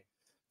day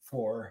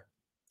for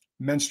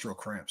menstrual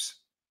cramps.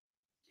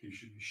 He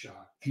should be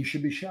shot. He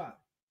should be shot.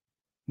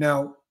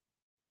 Now,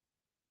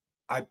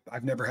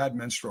 I've never had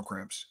menstrual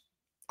cramps.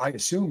 I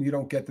assume you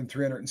don't get them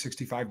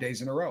 365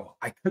 days in a row.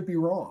 I could be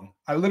wrong.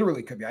 I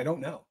literally could be. I don't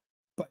know.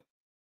 But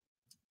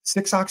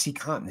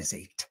 6-oxycontin is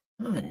a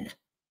ton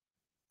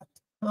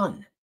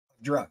of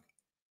drug.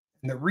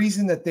 And the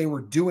reason that they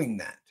were doing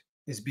that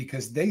is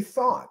because they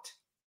thought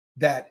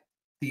that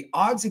the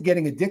odds of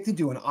getting addicted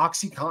to an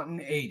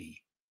OxyContin 80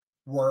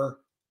 were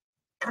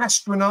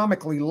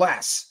astronomically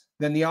less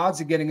than the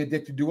odds of getting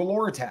addicted to a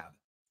Loratab.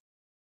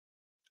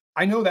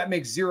 I know that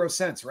makes zero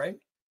sense, right?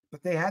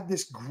 But they had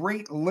this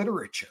great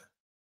literature,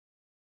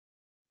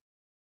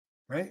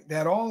 right? They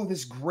had all of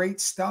this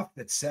great stuff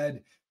that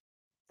said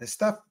the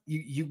stuff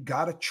you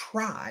got to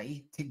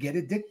try to get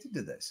addicted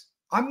to this.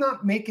 I'm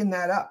not making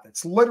that up.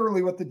 It's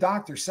literally what the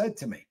doctor said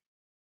to me.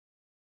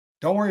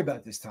 Don't worry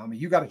about this, Tommy.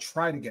 You got to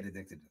try to get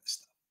addicted to this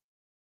stuff.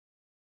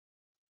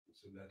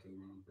 So that's the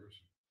wrong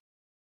person.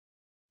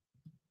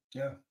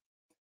 Yeah.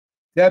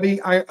 Debbie,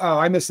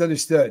 I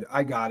misunderstood.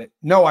 I got it.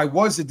 No, I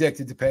was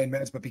addicted to pain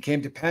meds, but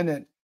became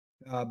dependent.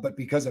 But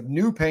because of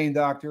new pain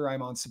doctor,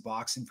 I'm on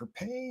Suboxone for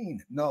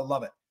pain. No,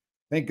 love it.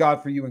 Thank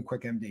God for you and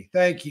QuickMD.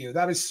 Thank you.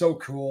 That is so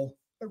cool.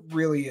 It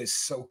really is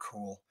so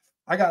cool.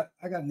 I got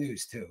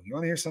news too. You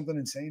want to hear something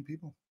insane,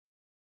 people?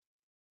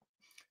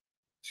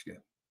 It's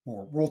good.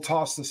 We'll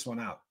toss this one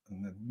out,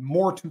 and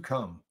more to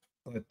come.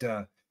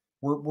 But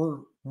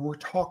we're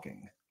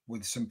talking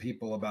with some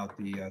people about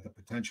the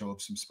potential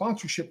of some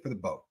sponsorship for the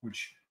boat,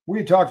 which we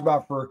had talked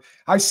about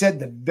I said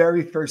the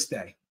very first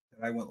day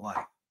that I went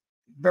live.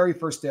 Very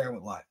first day I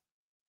went live.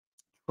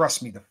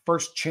 Trust me, the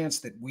first chance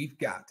that we've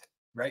got,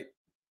 right,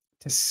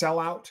 to sell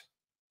out,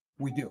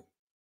 we do.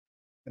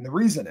 And the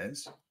reason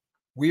is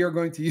we are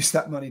going to use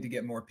that money to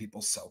get more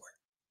people sober.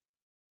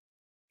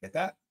 Get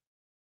that?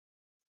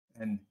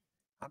 And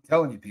I'm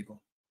telling you,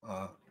 people,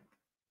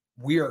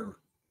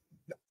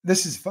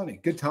 this is funny.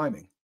 Good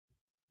timing.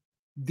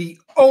 The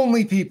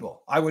only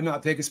people I would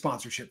not take a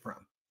sponsorship from.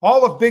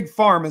 All of Big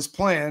Pharma's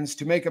plans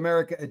to make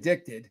America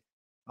addicted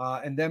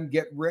and them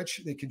get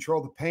rich. They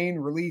control the pain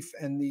relief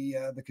and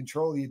the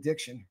control of the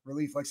addiction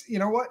relief. Like, you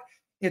know what?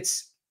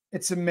 It's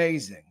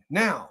amazing.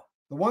 Now,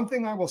 the one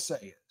thing I will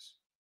say is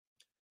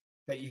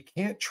that you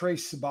can't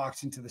trace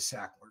Suboxone to the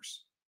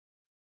Sacklers.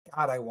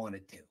 God, I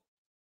wanted to.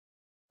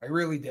 I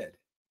really did.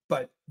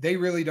 But they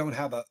really don't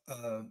have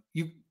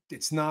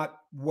it's not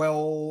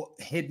well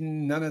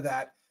hidden, none of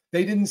that.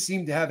 They didn't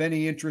seem to have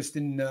any interest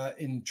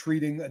in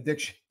treating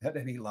addiction at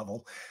any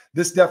level.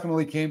 This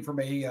definitely came from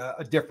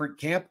a different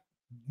camp.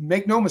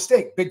 Make no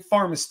mistake, Big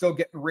Pharma is still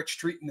getting rich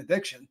treating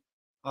addiction,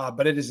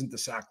 but it isn't the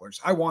Sacklers.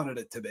 I wanted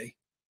it to be.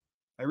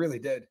 I really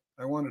did.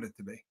 I wanted it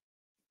to be.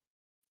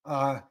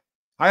 I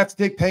have to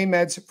take pain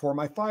meds for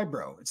my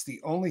fibro. It's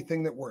the only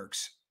thing that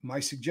works. My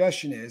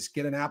suggestion is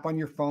get an app on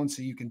your phone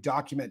so you can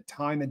document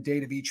time and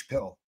date of each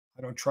pill.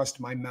 I don't trust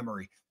my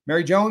memory.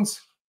 Mary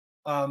Jones,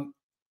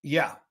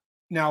 yeah.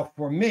 Now,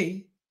 for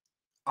me,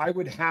 I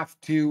would have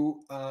to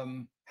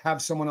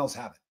have someone else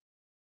have it.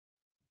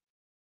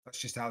 That's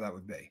just how that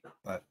would be.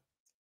 But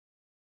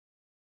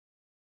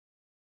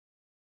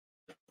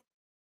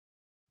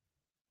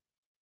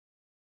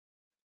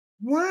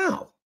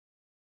wow,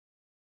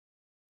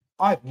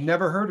 I've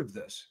never heard of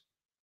this.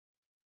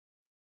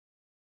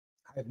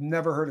 I've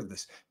never heard of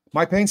this.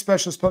 My pain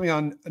specialist put me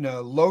on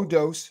a low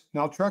dose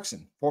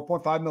naltrexone,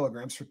 4.5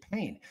 milligrams for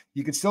pain.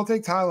 You can still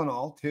take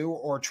Tylenol too,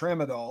 or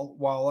tramadol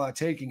while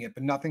taking it,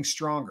 but nothing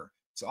stronger.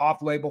 It's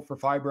off label for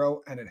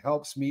fibro and it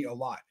helps me a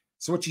lot.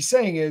 So what she's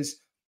saying is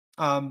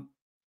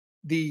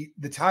the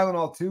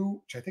Tylenol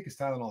 2, which I think is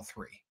Tylenol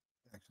 3,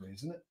 actually,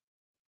 isn't it?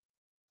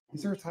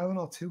 Is there a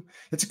Tylenol 2?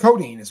 It's a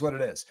codeine is what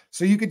it is.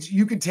 So you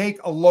could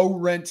take a low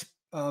rent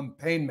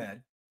pain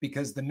med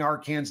because the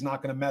Narcan's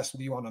not going to mess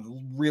with you on a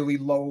really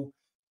low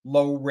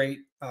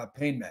rate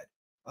pain med.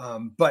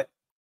 But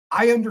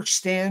I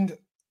understand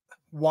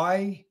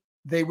why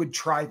they would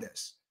try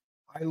this.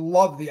 I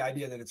love the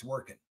idea that it's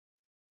working,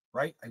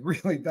 right? I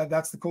really,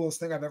 that's the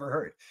coolest thing I've ever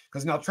heard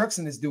because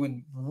naltrexone is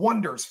doing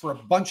wonders for a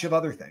bunch of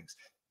other things.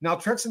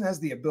 Naltrexone has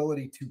the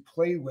ability to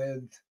play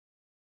with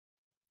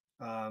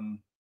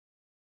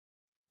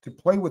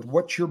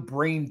what your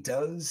brain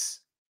does.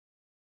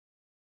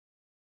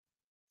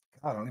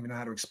 I don't even know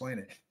how to explain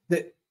it.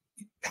 That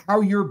how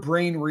your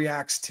brain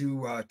reacts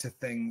to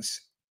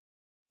things.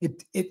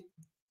 It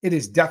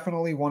is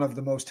definitely one of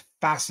the most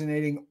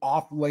fascinating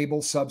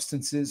off-label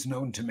substances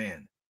known to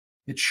man.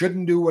 It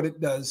shouldn't do what it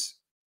does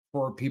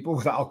for people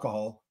with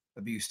alcohol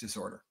abuse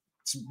disorder.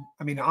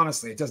 I mean,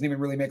 honestly, it doesn't even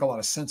really make a lot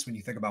of sense when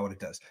you think about what it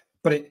does.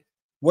 But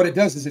what it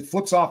does is it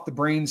flips off the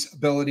brain's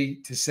ability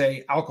to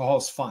say alcohol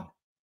is fun.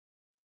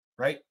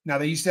 Right? Now,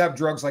 they used to have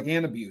drugs like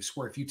Antabuse,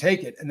 where if you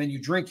take it and then you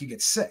drink, you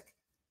get sick.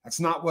 That's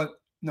not what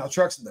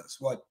naltrexone does.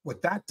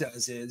 What that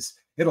does is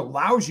it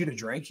allows you to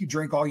drink. You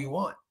drink all you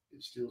want.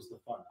 It steals the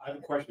fun. I have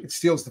a question. It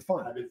steals the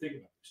fun. I've been thinking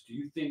about this. Do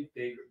you think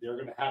they're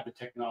going to have the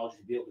technology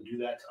to be able to do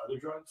that to other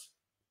drugs?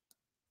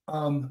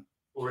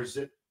 Or is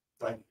it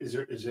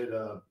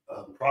a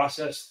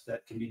process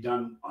that can be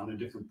done on a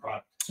different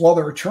product? Well,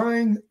 they're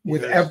trying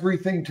with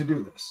everything to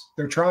do this.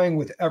 They're trying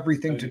with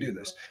everything to do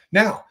this.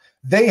 Now,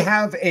 they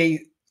have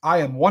I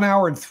am 1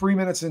 hour and 3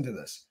 minutes into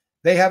this.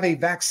 They have a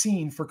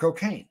vaccine for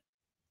cocaine.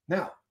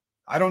 Now,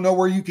 I don't know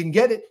where you can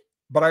get it,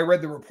 but I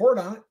read the report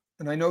on it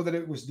and I know that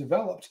it was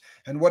developed.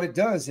 And what it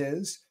does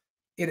is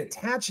it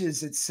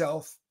attaches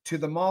itself to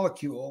the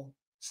molecule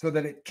so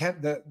that it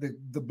can't, the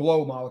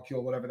blow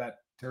molecule, whatever that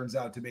turns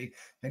out to be,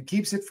 and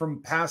keeps it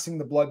from passing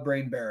the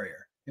blood-brain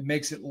barrier. It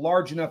makes it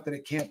large enough that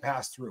it can't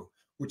pass through,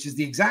 which is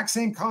the exact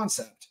same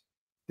concept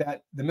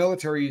that the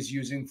military is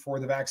using for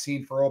the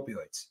vaccine for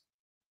opioids,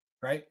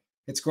 right?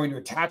 It's going to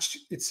attach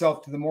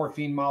itself to the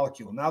morphine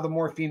molecule. Now the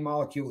morphine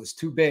molecule is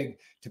too big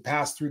to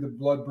pass through the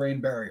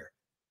blood-brain barrier.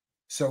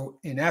 So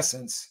in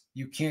essence,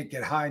 you can't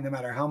get high no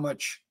matter how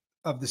much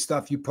of the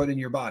stuff you put in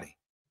your body.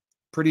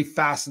 Pretty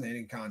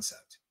fascinating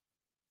concept.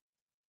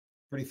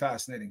 Pretty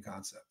fascinating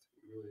concept.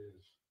 It really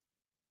is.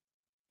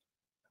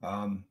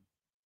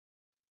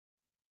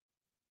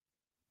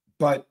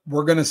 But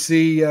we're going to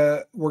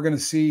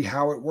see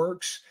how it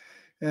works.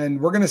 And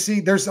we're going to see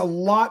there's a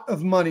lot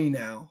of money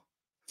now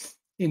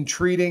in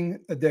treating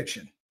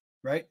addiction,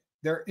 right?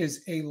 There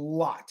is a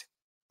lot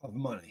of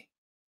money.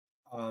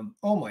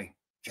 Oh my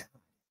God.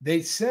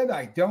 They said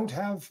I don't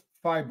have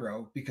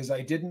fibro because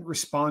I didn't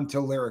respond to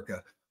Lyrica.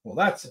 Well,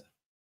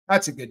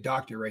 that's a good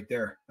doctor right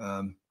there,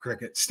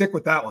 Cricket. Stick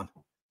with that one.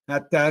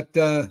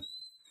 That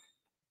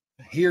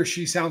he or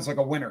she sounds like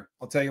a winner.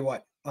 I'll tell you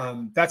what.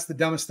 That's the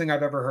dumbest thing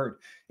I've ever heard.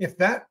 If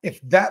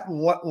that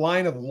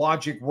line of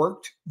logic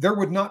worked, there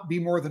would not be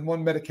more than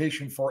one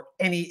medication for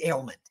any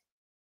ailment,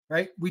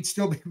 right? We'd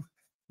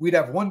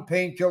have one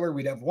painkiller,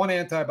 we'd have one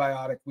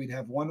antibiotic, we'd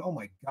have one. Oh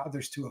my God,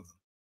 there's two of them.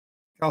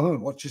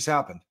 Calhoun, what just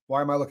happened? Why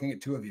am I looking at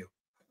two of you?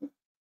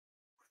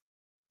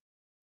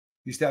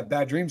 Used to have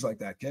bad dreams like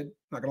that, kid.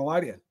 Not gonna lie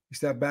to you. Used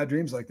to have bad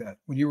dreams like that.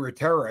 When you were a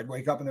terror, I'd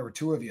wake up and there were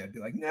two of you. I'd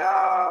be like,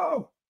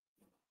 no.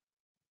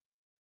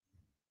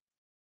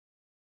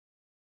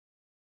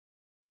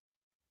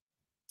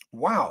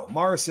 Wow.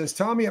 Mara says,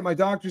 Tommy, at my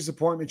doctor's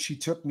appointment, she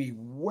took me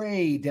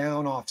way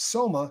down off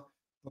Soma,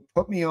 but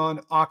put me on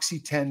Oxy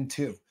 10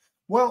 too.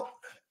 Well,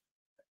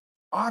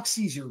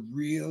 Oxys are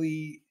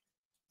really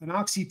an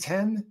Oxy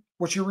 10.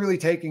 What you're really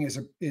taking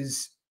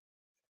is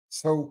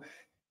so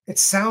it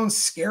sounds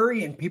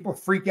scary and people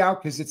freak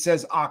out because it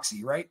says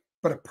Oxy, right?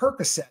 But a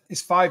Percocet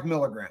is 5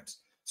 milligrams.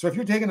 So if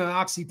you're taking an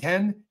Oxy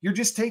 10, you're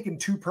just taking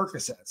 2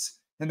 Percocets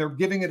and they're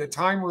giving it a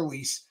time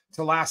release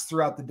to last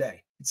throughout the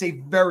day. It's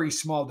a very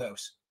small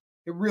dose.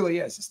 It really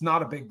is. It's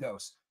not a big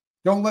dose.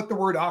 Don't let the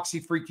word Oxy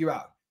freak you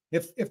out.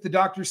 If the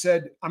doctor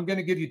said, I'm going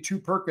to give you 2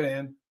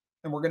 Percodan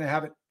and we're going to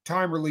have it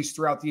time release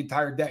throughout the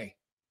entire day,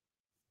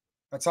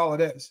 that's all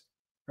it is,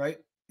 right?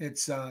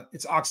 It's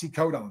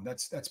oxycodone.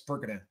 That's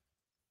Percodan.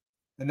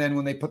 And then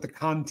when they put the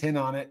content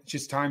on it, it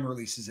just time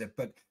releases it.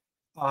 But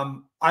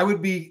I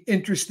would be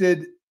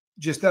interested,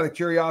 just out of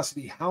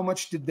curiosity, how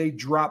much did they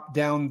drop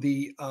down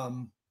the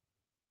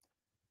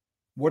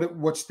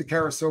what's the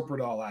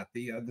carisoprodol at,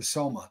 the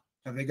Soma?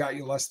 Have they got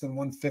you less than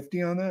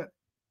 150 on that?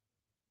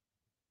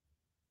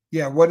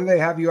 Yeah, what do they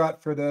have you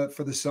at for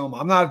the Soma?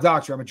 I'm not a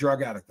doctor, I'm a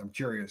drug addict. I'm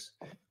curious.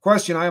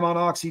 Question, I am on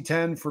Oxy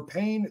 10 for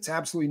pain. It's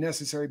absolutely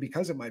necessary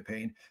because of my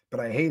pain, but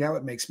I hate how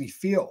it makes me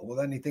feel. Will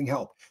anything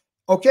help?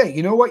 Okay,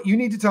 you know what? You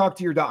need to talk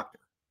to your doctor,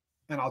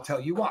 and I'll tell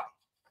you why.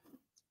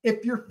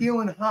 If you're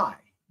feeling high,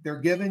 they're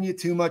giving you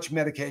too much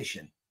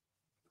medication,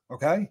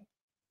 okay?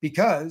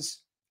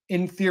 Because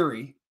in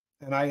theory,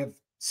 and I have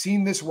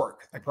seen this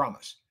work, I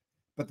promise,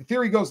 but the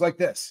theory goes like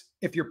this.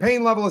 If your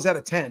pain level is at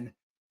a 10,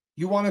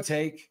 you want to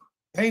take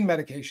pain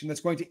medication that's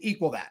going to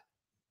equal that,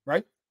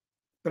 right?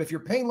 But if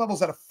your pain level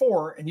is at a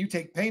 4 and you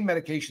take pain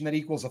medication that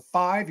equals a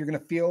 5, you're going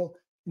to feel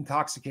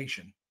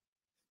intoxication.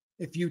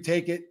 If you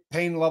take it,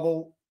 pain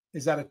level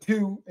is at a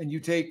 2 and you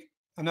take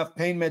enough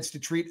pain meds to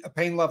treat a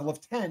pain level of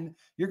 10,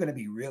 you're going to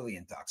be really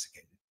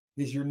intoxicated.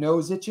 Is your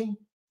nose itching,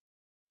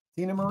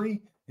 Tina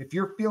Marie? If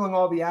you're feeling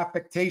all the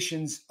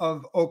affectations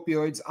of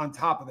opioids on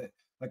top of it,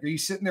 like, are you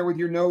sitting there with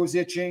your nose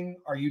itching?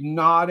 Are you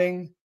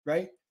nodding,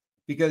 right?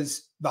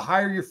 Because the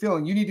higher you're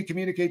feeling, you need to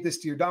communicate this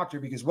to your doctor,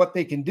 because what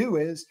they can do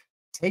is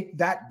take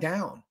that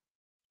down,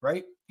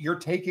 right? You're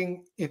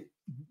taking it.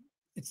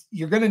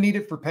 You're going to need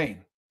it for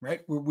pain,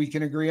 right? We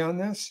can agree on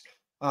this.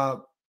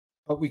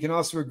 But we can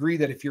also agree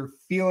that if you're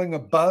feeling a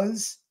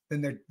buzz,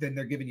 then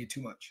they're giving you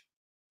too much.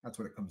 That's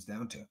what it comes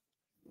down to.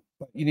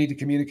 But you need to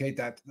communicate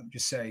that to them.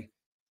 Just say,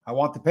 I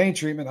want the pain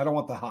treatment. I don't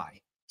want the high.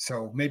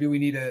 So maybe we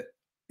need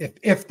if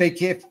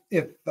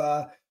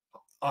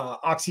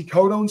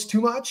oxycodone's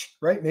too much,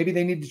 right? Maybe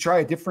they need to try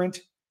a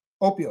different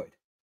opioid,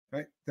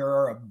 right? There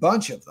are a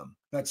bunch of them.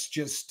 That's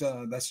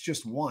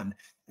just one.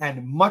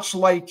 And much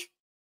like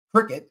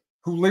Cricket,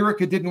 who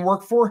Lyrica didn't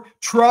work for,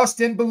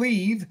 trust and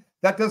believe,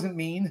 that doesn't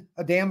mean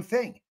a damn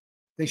thing.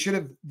 They should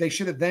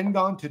have then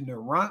gone to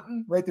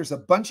Neurontin, right? There's a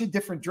bunch of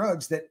different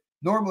drugs that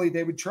normally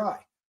they would try.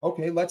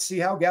 Okay, let's see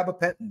how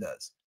gabapentin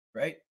does,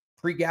 right?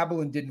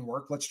 Pregabalin didn't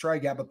work. Let's try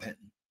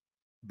gabapentin.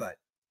 But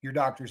your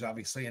doctor's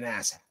obviously an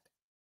asshat.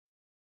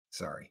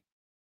 Sorry.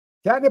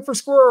 Catnip for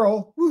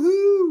squirrel.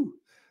 Woohoo!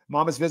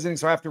 Mom is visiting,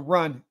 so I have to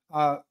run.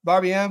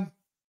 Bobby M,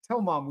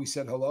 tell mom we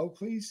said hello,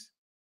 please.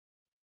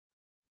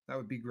 That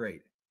would be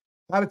great.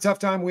 I had a tough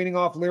time weaning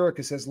off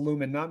Lyrica, says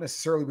Lumen, not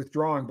necessarily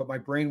withdrawing, but my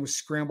brain was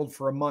scrambled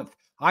for a month.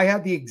 I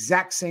had the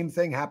exact same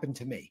thing happen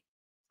to me.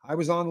 I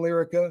was on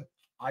Lyrica.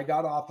 I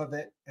got off of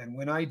it. And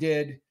when I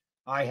did,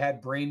 I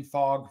had brain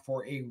fog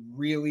for a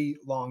really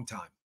long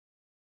time.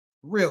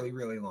 Really,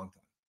 really long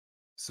time.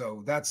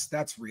 So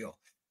that's real.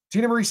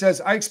 Tina Marie says,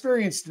 I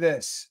experienced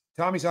this.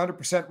 Tommy's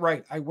 100%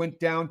 right. I went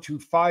down to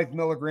 5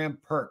 milligram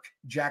perk,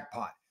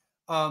 jackpot.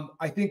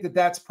 I think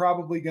that's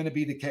probably going to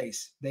be the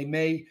case. They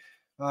may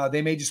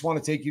just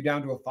want to take you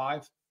down to a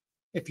 5.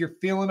 If you're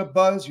feeling a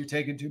buzz, you're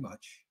taking too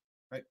much,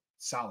 right?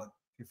 Solid.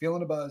 If you're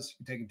feeling a buzz,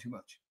 you're taking too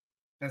much.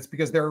 And it's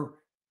because they're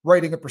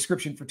writing a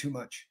prescription for too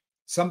much.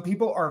 Some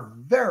people are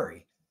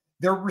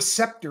their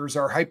receptors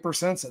are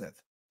hypersensitive,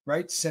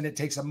 right? And it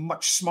takes a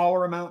much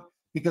smaller amount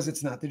because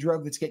it's not the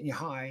drug that's getting you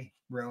high.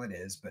 Well, it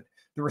is, but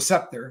the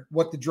receptor,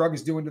 what the drug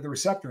is doing to the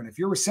receptor. And if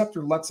your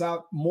receptor lets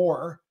out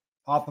more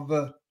off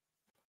of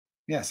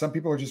some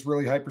people are just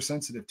really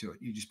hypersensitive to it.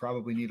 You just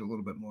probably need a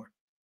little bit more.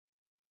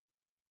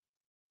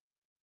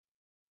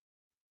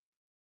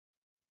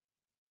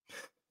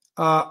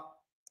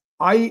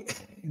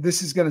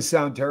 This is going to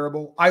sound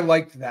terrible. I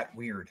liked that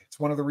weird. It's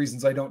one of the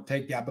reasons I don't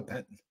take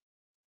gabapentin.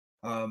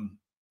 And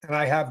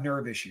I have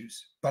nerve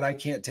issues, but I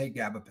can't take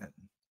gabapentin.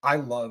 I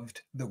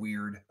loved the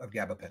weird of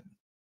gabapentin.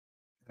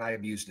 And I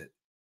abused it.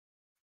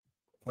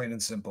 Plain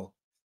and simple.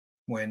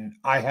 When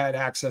I had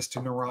access to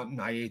Neurontin,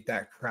 I ate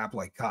that crap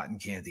like cotton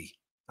candy.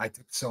 I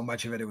took so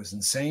much of it. It was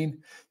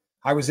insane.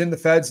 I was in the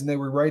feds and they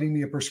were writing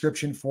me a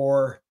prescription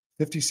for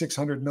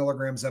 5,600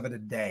 milligrams of it a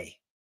day,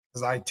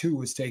 because I too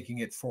was taking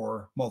it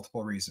for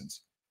multiple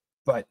reasons.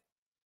 But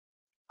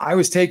I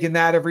was taking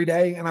that every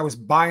day and I was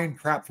buying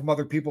crap from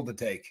other people to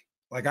take.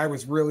 Like, I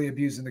was really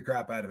abusing the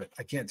crap out of it.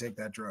 I can't take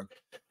that drug.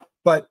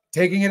 But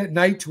taking it at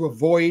night to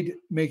avoid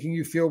making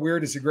you feel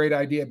weird is a great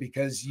idea,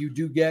 because you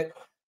do get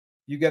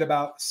You get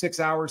about 6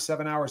 hours,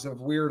 7 hours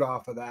of weird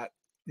off of that.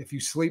 If you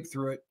sleep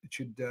through it, it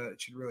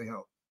should really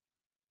help.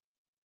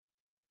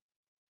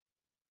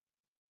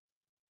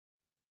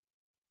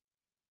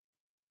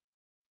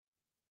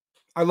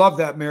 I love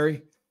that,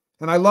 Mary.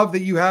 And I love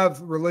that you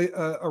have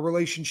a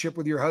relationship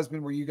with your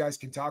husband where you guys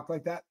can talk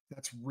like that.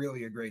 That's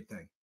really a great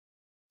thing.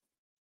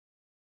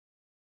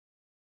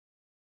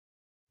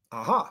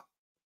 Aha.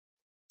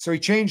 So he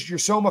changed your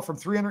soma from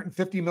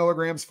 350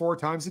 milligrams 4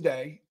 times a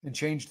day and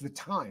changed the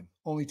time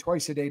only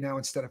twice a day now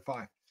instead of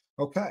 5.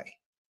 Okay.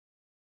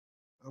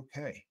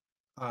 Okay.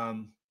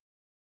 Um,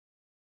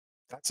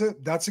 that's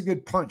a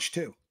good punch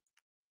too.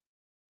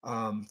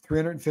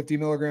 350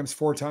 milligrams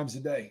 4 times a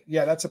day.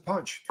 Yeah, that's a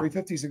punch.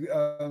 350 is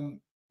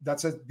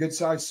that's a good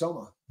size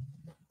soma.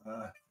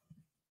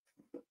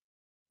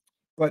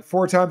 But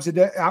 4 times a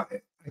day, I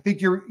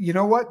think you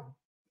know what?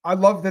 I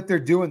love that they're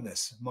doing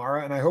this,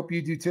 Mara, and I hope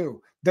you do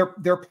too.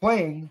 They're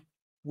playing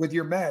with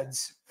your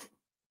meds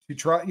to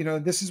try,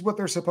 this is what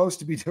they're supposed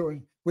to be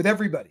doing with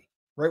everybody,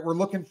 right? We're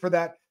looking for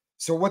that.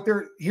 So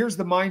here's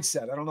the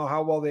mindset. I don't know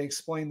how well they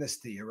explain this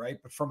to you, right?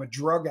 But from a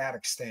drug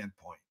addict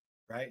standpoint,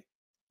 right?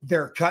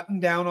 They're cutting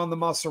down on the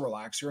muscle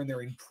relaxer and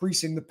they're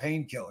increasing the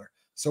painkiller.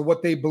 So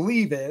what they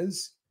believe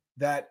is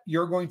that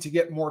you're going to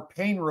get more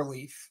pain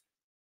relief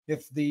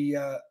if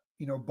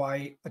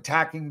by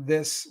attacking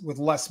this with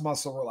less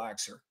muscle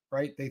relaxer,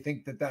 right? They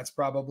think that that's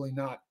probably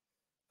not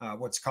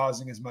what's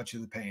causing as much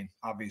of the pain,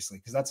 obviously,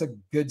 because that's a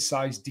good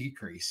size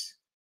decrease,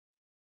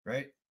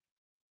 right?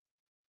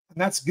 And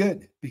that's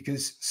good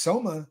because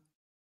Soma,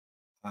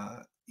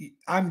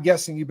 I'm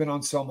guessing you've been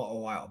on Soma a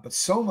while, but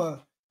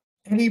Soma,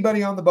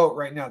 anybody on the boat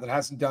right now that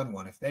hasn't done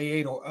one, if they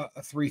ate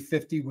a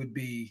 350 would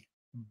be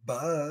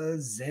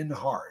buzzing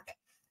hard.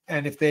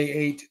 And if they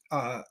ate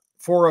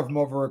 4 of them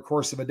over a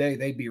course of a day,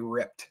 they'd be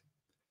ripped.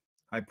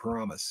 I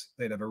promise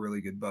they'd have a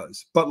really good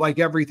buzz. But like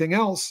everything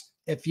else,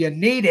 if you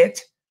need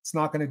it, it's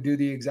not going to do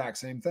the exact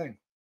same thing.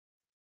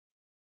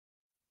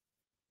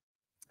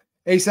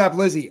 ASAP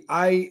Lizzie,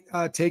 I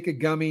take a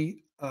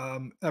gummy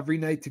every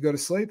night to go to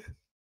sleep.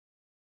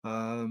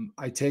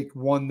 I take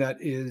one that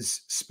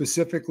is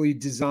specifically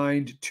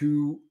designed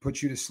to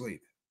put you to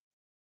sleep.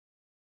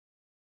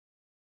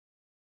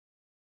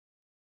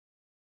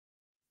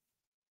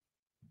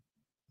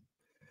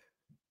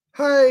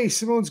 Hi,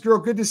 Simone's girl.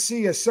 Good to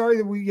see you. Sorry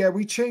that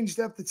we changed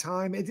up the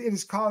time. It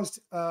has caused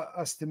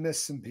us to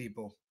miss some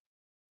people.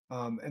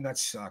 And that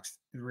sucks.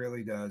 It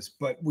really does.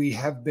 But we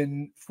have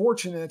been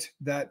fortunate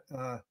that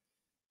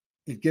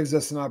it gives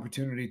us an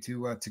opportunity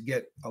to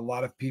get a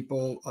lot of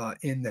people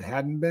in that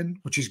hadn't been,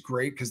 which is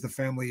great because the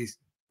family is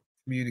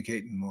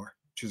communicating more,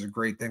 which is a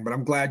great thing. But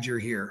I'm glad you're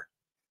here.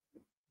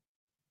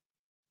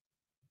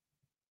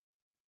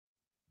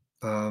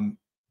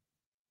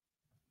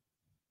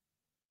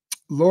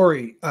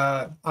 Lori,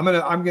 I'm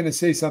gonna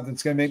say something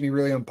that's gonna make me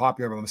really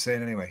unpopular, but I'm gonna say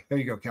it anyway. There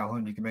you go,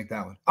 Calhoun. You can make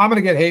that one. I'm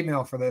gonna get hate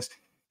mail for this.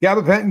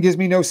 Gabapentin gives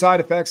me no side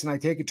effects, and I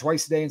take it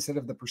twice a day instead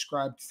of the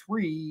prescribed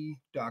 3.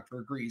 Doctor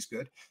agrees,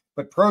 good.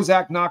 But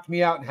Prozac knocked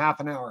me out in half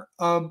an hour.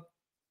 I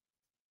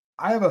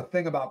have a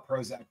thing about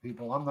Prozac,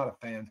 people. I'm not a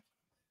fan.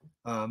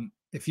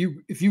 If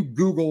you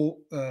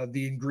Google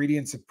the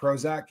ingredients of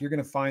Prozac, you're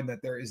gonna find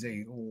that there is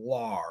a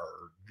large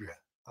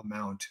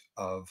amount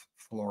of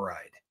fluoride.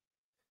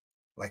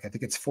 Like I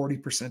think it's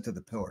 40% of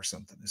the pill or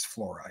something is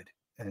fluoride.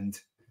 And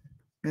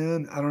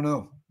I don't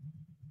know.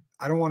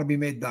 I don't want to be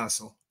made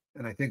docile.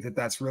 And I think that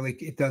that's really,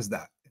 it does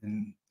that.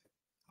 And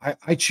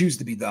I choose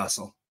to be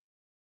docile.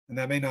 And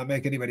that may not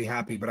make anybody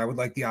happy, but I would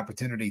like the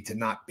opportunity to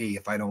not be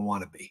if I don't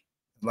want to be.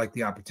 I'd like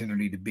the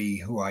opportunity to be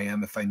who I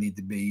am if I need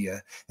to be.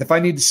 If I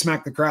need to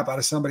smack the crap out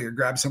of somebody or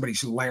grab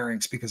somebody's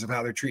larynx because of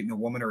how they're treating a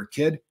woman or a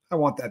kid, I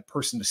want that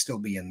person to still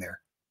be in there.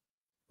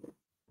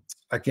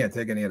 I can't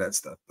take any of that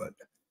stuff, but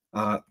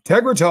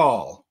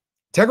Tegretol.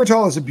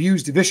 Tegretol is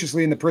abused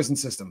viciously in the prison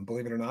system,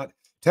 believe it or not.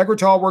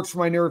 Tegretol works for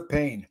my nerve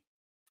pain.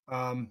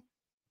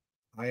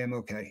 I am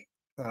okay.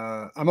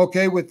 I'm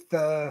okay with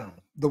the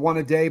one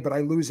a day, but I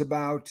lose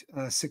about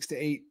 6 to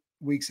 8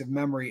 weeks of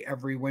memory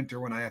every winter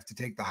when I have to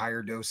take the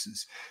higher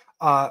doses.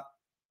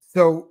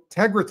 So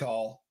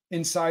Tegretol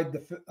inside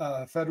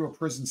the federal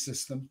prison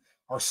system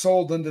are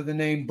sold under the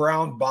name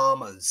Brown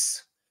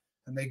Bombers,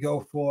 and they go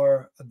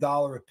for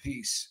 $1 a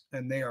piece,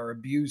 and they are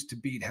abused to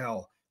beat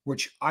hell,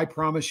 which I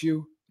promise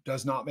you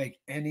does not make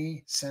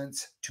any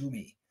sense to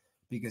me.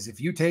 Because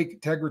if you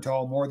take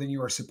Tegretol more than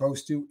you are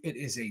supposed to, it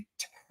is a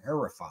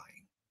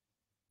terrifying,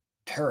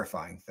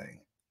 terrifying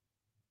thing.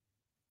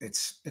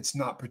 It's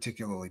not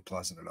particularly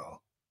pleasant at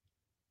all.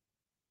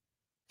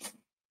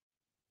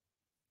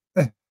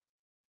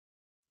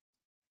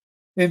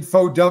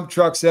 Info Dump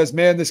Truck says,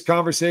 man, this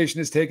conversation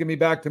has taken me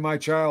back to my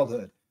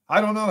childhood.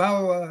 I don't know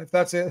how, if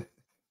that's it.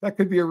 That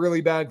could be a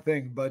really bad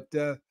thing, but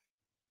I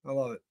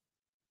love it.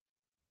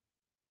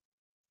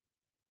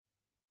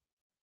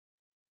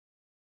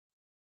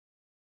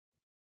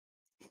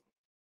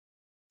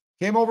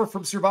 Came over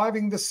from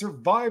Surviving the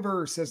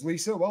Survivor, says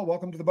Lisa. Well,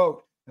 welcome to the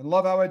boat. And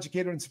love how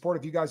educated and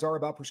supportive you guys are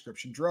about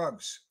prescription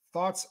drugs.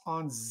 Thoughts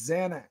on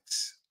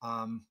Xanax?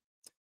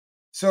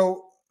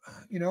 So,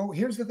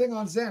 here's the thing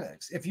on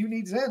Xanax. If you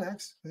need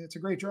Xanax, it's a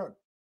great drug,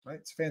 right?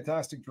 It's a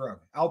fantastic drug.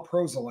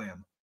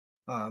 Alprazolam.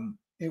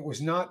 It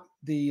was not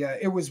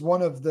it was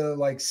one of the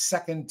like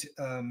second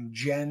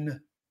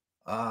gen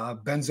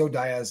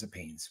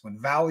benzodiazepines when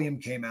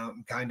Valium came out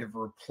and kind of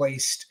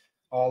replaced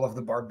all of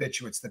the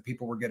barbiturates that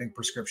people were getting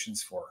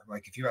prescriptions for.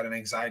 Like if you had an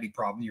anxiety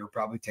problem, you were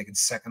probably taking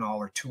Seconal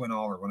or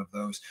Tuinal or one of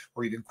those,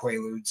 or even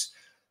Quaaludes.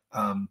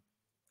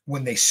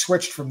 When they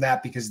switched from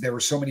that, because there were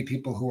so many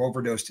people who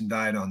overdosed and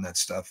died on that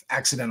stuff,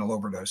 accidental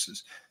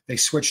overdoses, they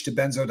switched to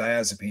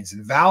benzodiazepines.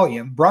 And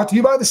Valium, brought to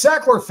you by the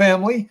Sackler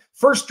family,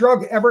 first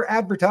drug ever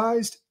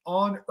advertised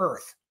on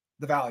Earth,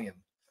 the Valium.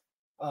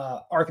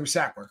 Arthur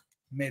Sackler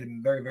made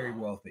him very, very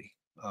wealthy.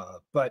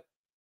 But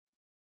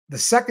the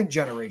second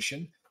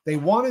generation, they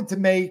wanted to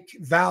make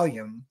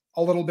Valium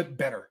a little bit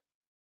better,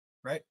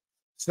 right?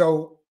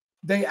 So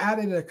they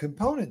added a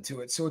component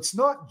to it. So it's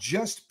not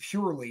just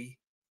purely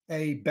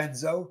a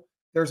benzo.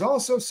 There's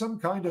also some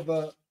kind of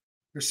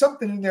there's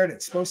something in there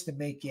that's supposed to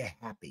make you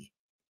happy.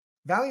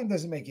 Valium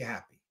doesn't make you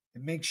happy.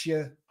 It makes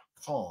you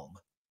calm.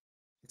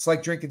 It's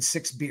like drinking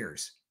 6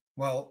 beers.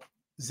 Well,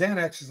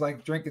 Xanax is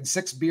like drinking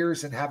 6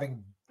 beers and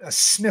having a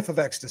sniff of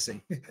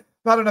ecstasy.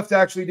 Not enough to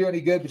actually do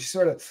any good, but you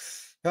sort of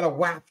kind of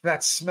whap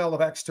that smell of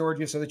X toward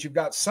you so that you've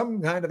got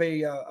some kind of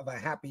a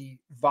happy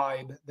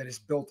vibe that is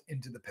built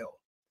into the pill.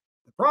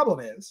 The problem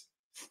is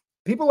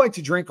people like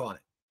to drink on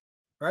it,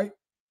 right?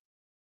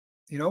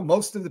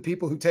 Most of the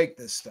people who take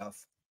this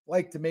stuff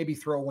like to maybe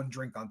throw one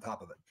drink on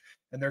top of it.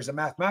 And there's a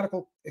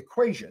mathematical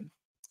equation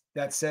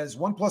that says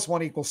 1 +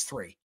 1 =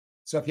 3.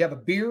 So if you have a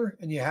beer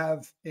and you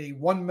have a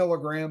 1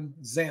 milligram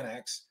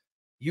Xanax,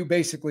 you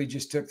basically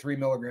just took 3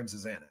 milligrams of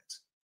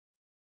Xanax.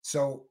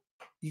 So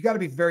you got to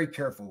be very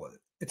careful with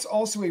it. It's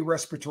also a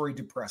respiratory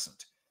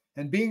depressant.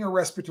 And being a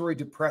respiratory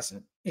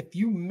depressant, if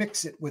you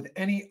mix it with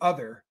any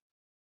other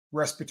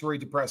respiratory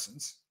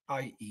depressants,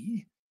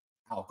 i.e.,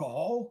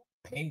 alcohol,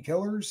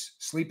 painkillers,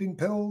 sleeping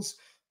pills,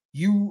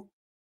 you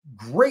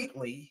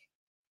greatly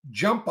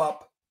jump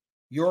up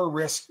your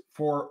risk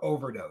for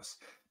overdose,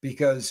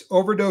 because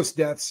overdose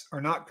deaths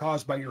are not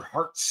caused by your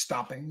heart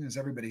stopping, as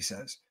everybody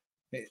says.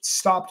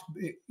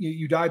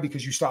 You die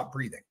because you stop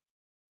breathing,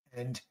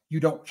 and you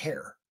don't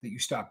care that you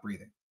stop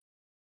breathing.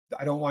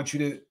 I don't want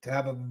you to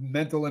have a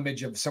mental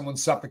image of someone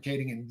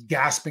suffocating and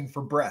gasping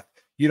for breath.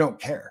 You don't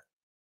care.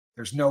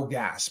 There's no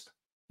gasp.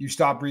 You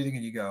stop breathing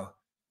and you go,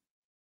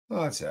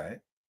 oh, that's all right.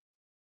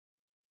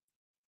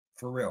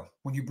 For real.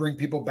 When you bring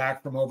people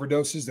back from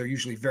overdoses, they're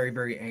usually very,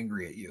 very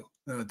angry at you.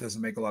 It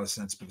doesn't make a lot of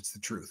sense, but it's the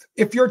truth.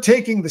 If you're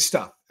taking the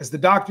stuff as the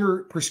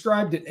doctor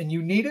prescribed it and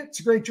you need it,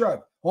 it's a great drug.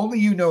 Only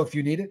you know if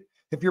you need it.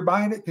 If you're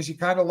buying it because you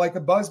kind of like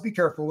a buzz, be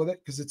careful with it,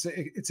 because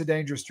it's a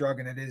dangerous drug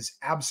and it is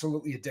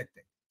absolutely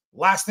addicting.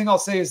 Last thing I'll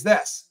say is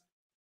this.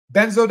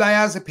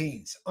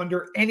 Benzodiazepines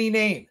under any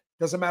name,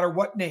 doesn't matter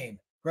what name,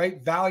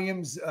 right?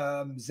 Valiums,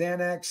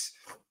 Xanax,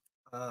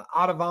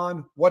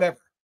 Ativan, whatever.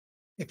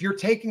 If you're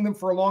taking them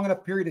for a long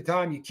enough period of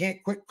time, you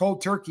can't quit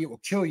cold turkey. It will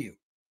kill you,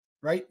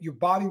 right? Your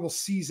body will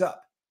seize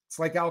up. It's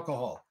like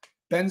alcohol.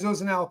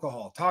 Benzos and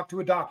alcohol. Talk to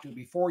a doctor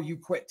before you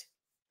quit,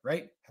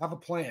 right? Have a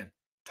plan.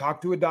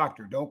 Talk to a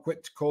doctor. Don't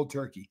quit cold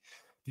turkey.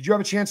 Did you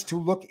have a chance to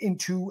look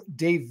into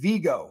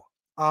Dayvigo?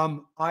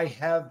 I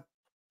have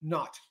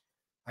not.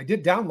 I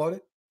did download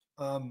it.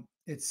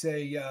 It's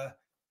if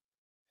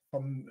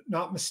I'm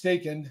not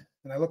mistaken,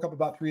 and I look up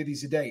about 3 of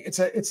these a day. It's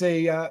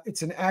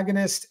an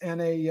agonist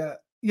and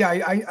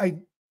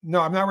no,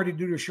 I'm not ready to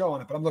do a show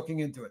on it, but I'm looking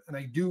into it, and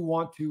I do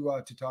want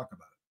to talk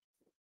about it.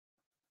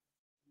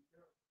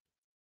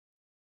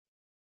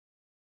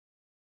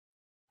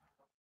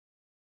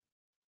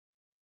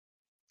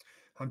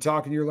 I'm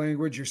talking your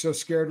language. You're so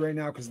scared right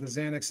now because the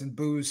Xanax and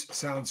booze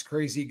sounds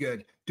crazy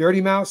good.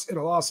 Dirty Mouse,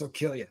 it'll also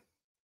kill you.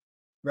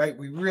 Right?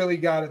 We really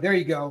got it. There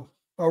you go.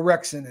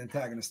 Orexin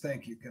antagonist.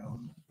 Thank you, Cal.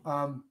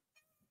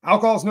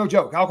 Alcohol is no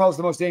joke. Alcohol is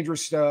the most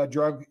dangerous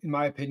drug, in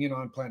my opinion,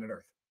 on planet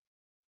Earth.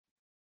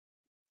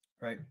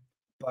 Right?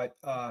 But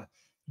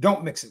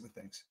don't mix it with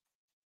things.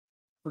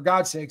 For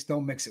God's sakes,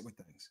 don't mix it with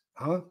things.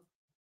 Huh?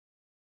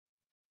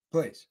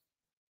 Please.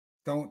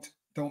 Don't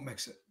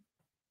mix it.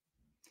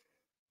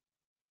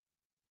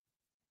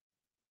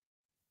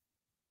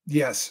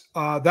 Yes,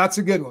 that's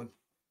a good one.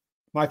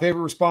 My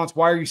favorite response,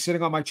 why are you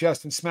sitting on my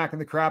chest and smacking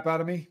the crap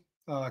out of me?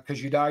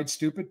 Because you died,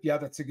 stupid. Yeah,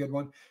 that's a good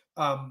one.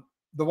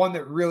 The one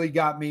that really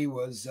got me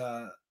was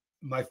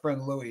my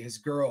friend Louie, his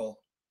girl.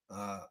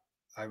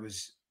 I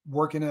was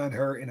working on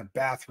her in a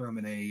bathroom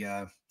in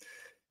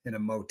a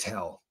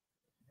motel.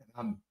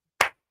 I'm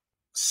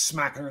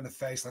smacking her in the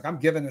face like I'm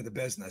giving her the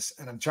business,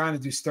 and I'm trying to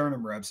do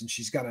sternum rubs, and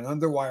she's got an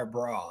underwire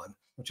bra on,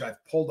 which I've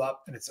pulled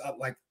up, and it's up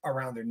like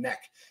around her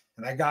neck.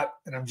 And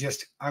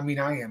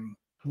I am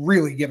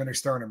really giving her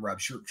sternum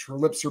rubs. Her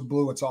lips are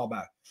blue. It's all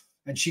bad.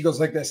 And she goes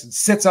like this and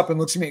sits up and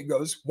looks at me and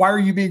goes, why are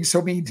you being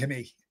so mean to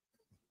me?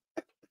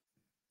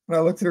 When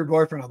I looked at her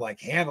boyfriend, I'm like,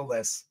 handle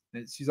this.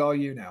 And she's all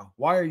you now.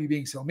 Why are you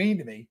being so mean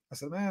to me? I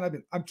said,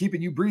 man, I'm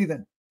keeping you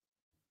breathing.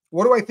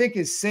 What do I think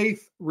is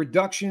safe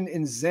reduction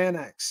in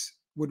Xanax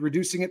Would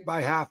reducing it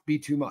by half be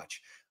too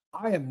much?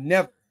 I am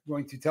never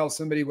going to tell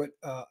somebody what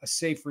a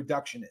safe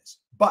reduction is.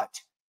 But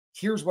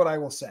here's what I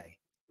will say.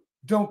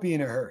 Don't be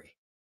in a hurry,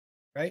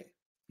 right?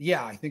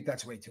 Yeah, I think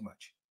that's way too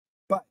much.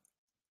 But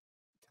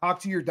talk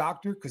to your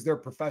doctor because they're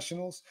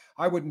professionals.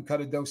 I wouldn't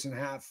cut a dose in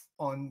half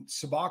on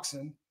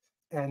Suboxone,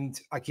 and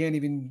I can't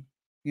even,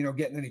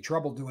 get in any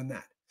trouble doing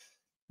that.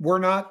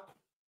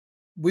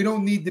 We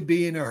don't need to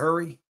be in a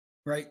hurry,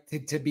 right?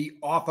 To be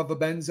off of a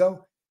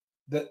benzo.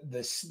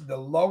 The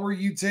lower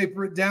you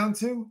taper it down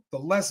to, the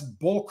less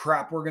bull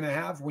crap we're going to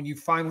have when you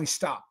finally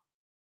stop,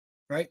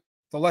 right?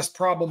 The less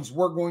problems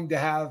we're going to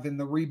have in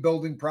the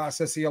rebuilding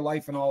process of your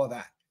life and all of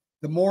that.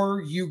 The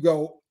more you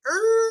go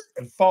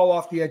and fall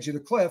off the edge of the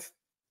cliff,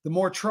 the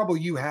more trouble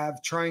you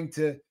have trying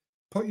to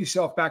put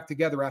yourself back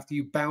together after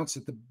you bounce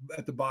at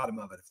the bottom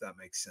of it, if that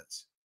makes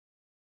sense,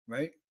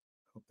 right?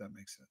 Hope that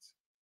makes sense.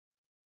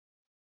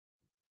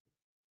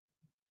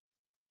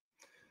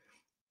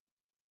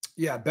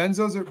 Yeah,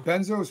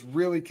 benzos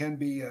really can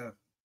be.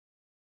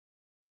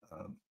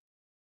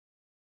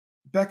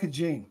 Becca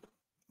Jane,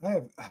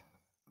 I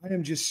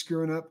am just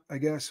screwing up, I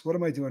guess. What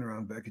am I doing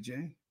wrong, Becca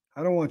Jane?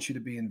 I don't want you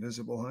to be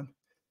invisible, hon.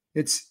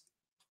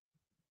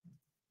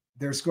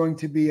 There's going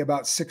to be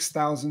about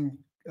 6,000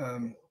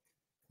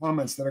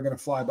 comments that are going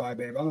to fly by,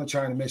 babe. I'm not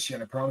trying to miss you,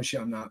 and I promise you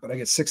I'm not, but I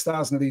get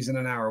 6,000 of these in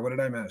an hour. What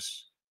did I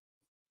miss?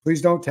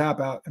 Please don't tap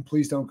out, and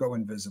please don't go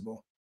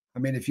invisible. I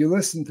mean, if you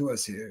listen to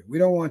us here, we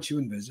don't want you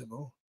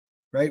invisible,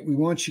 right? We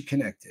want you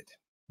connected.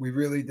 We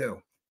really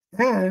do.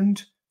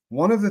 And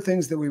one of the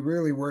things that we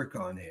really work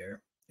on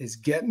here is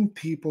getting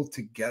people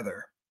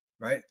together,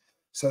 right?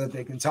 So that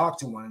they can talk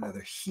to one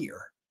another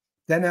here,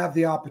 then have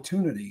the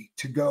opportunity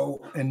to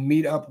go and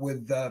meet up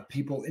with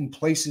people in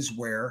places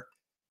where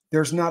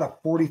there's not a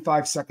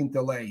 45-second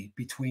delay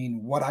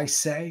between what I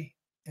say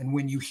and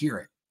when you hear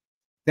it.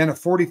 Then a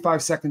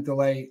 45-second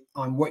delay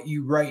on what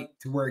you write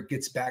to where it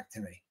gets back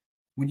to me.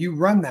 When you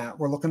run that,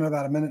 we're looking at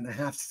about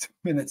 1.5 to 2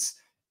 minutes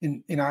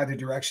in either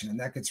direction, and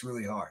that gets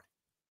really hard.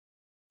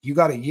 You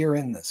got a year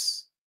in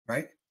this,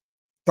 right?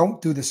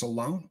 Don't do this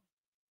alone.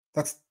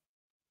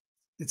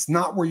 It's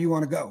not where you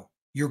want to go.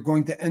 You're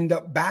going to end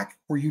up back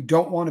where you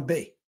don't want to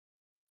be.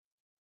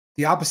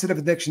 The opposite of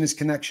addiction is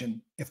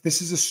connection. If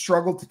this is a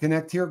struggle to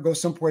connect here, go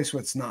someplace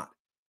where it's not,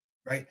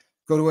 right?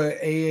 Go to an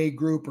AA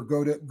group or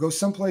go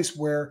someplace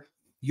where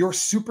you're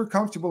super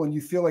comfortable and you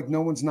feel like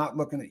no one's not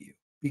looking at you,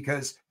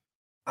 because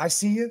I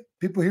see you,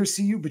 people here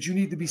see you, but you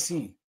need to be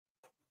seen.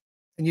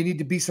 And you need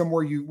to be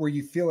somewhere where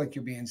you feel like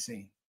you're being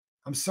seen.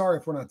 I'm sorry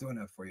if we're not doing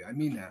that for you. I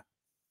mean that.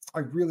 I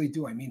really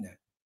do. I mean that.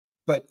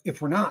 But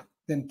if we're not,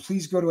 then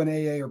please go to an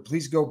AA or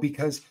please go,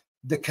 because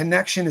the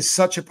connection is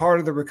such a part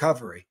of the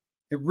recovery.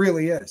 It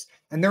really is.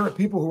 And there are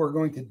people who are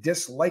going to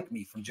dislike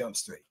me from Jump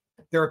Street.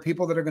 There are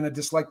people that are going to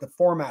dislike the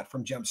format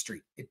from Jump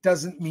Street. It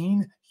doesn't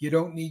mean you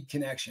don't need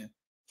connection.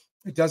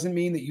 It doesn't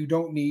mean that you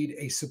don't need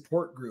a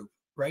support group,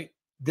 right?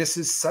 This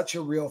is such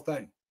a real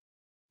thing.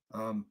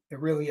 It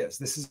really is.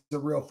 This is a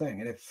real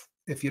thing. And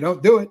if you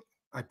don't do it,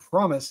 I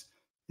promise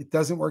it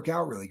doesn't work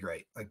out really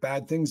great. Like,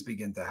 bad things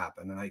begin to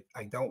happen. And I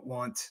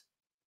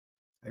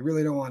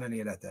really don't want any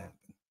of that to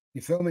happen.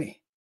 You feel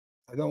me?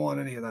 I don't want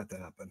any of that to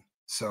happen.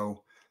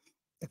 So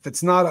if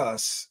it's not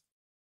us,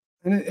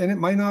 and it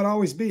might not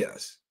always be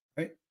us,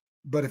 right?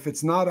 But if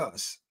it's not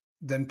us,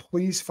 then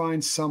please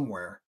find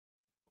somewhere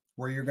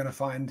where you're going to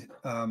find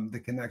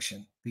the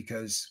connection,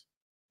 because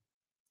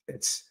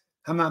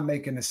I'm not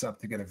making this up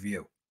to get a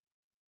view.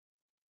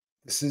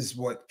 This is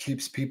what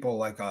keeps people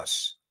like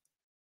us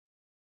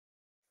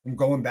from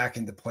going back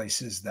into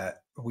places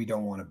that we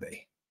don't want to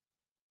be.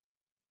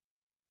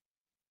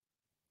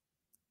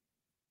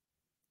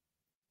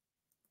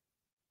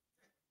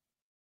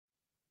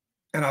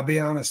 And I'll be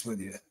honest with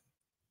you.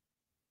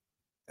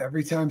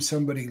 Every time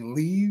somebody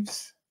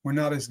leaves, we're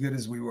not as good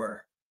as we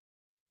were.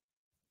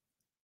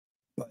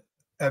 But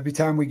every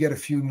time we get a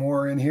few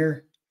more in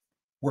here,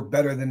 we're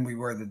better than we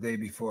were the day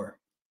before.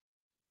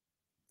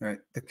 Right?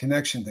 The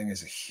connection thing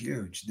is a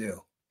huge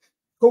deal.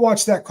 Go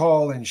watch that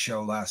call-in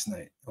show last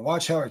night.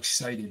 Watch how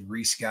excited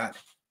Reese got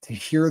to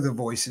hear the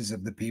voices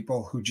of the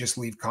people who just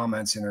leave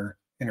comments in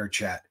her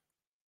chat.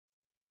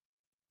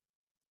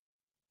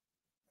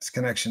 This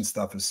connection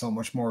stuff is so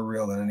much more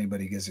real than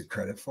anybody gives it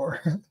credit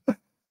for.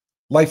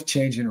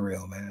 Life-changing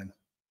real, man.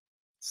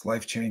 It's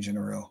life-changing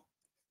real.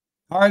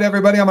 All right,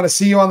 everybody, I'm going to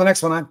see you on the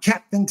next one. I'm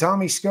Captain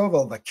Tommy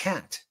Scoville, the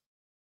cat.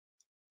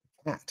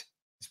 The cat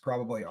is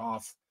probably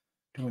off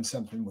doing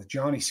something with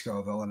Johnny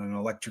Scoville and an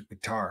electric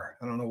guitar.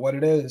 I don't know what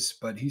it is,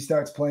 but he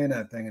starts playing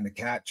that thing, and the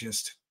cat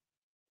just,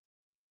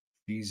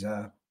 she's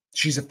a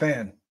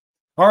fan.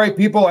 All right,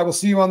 people, I will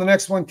see you on the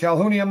next one.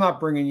 Calhouni, I'm not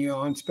bringing you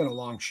on. It's been a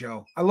long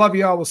show. I love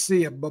you all. We'll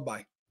see you.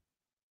 Bye-bye.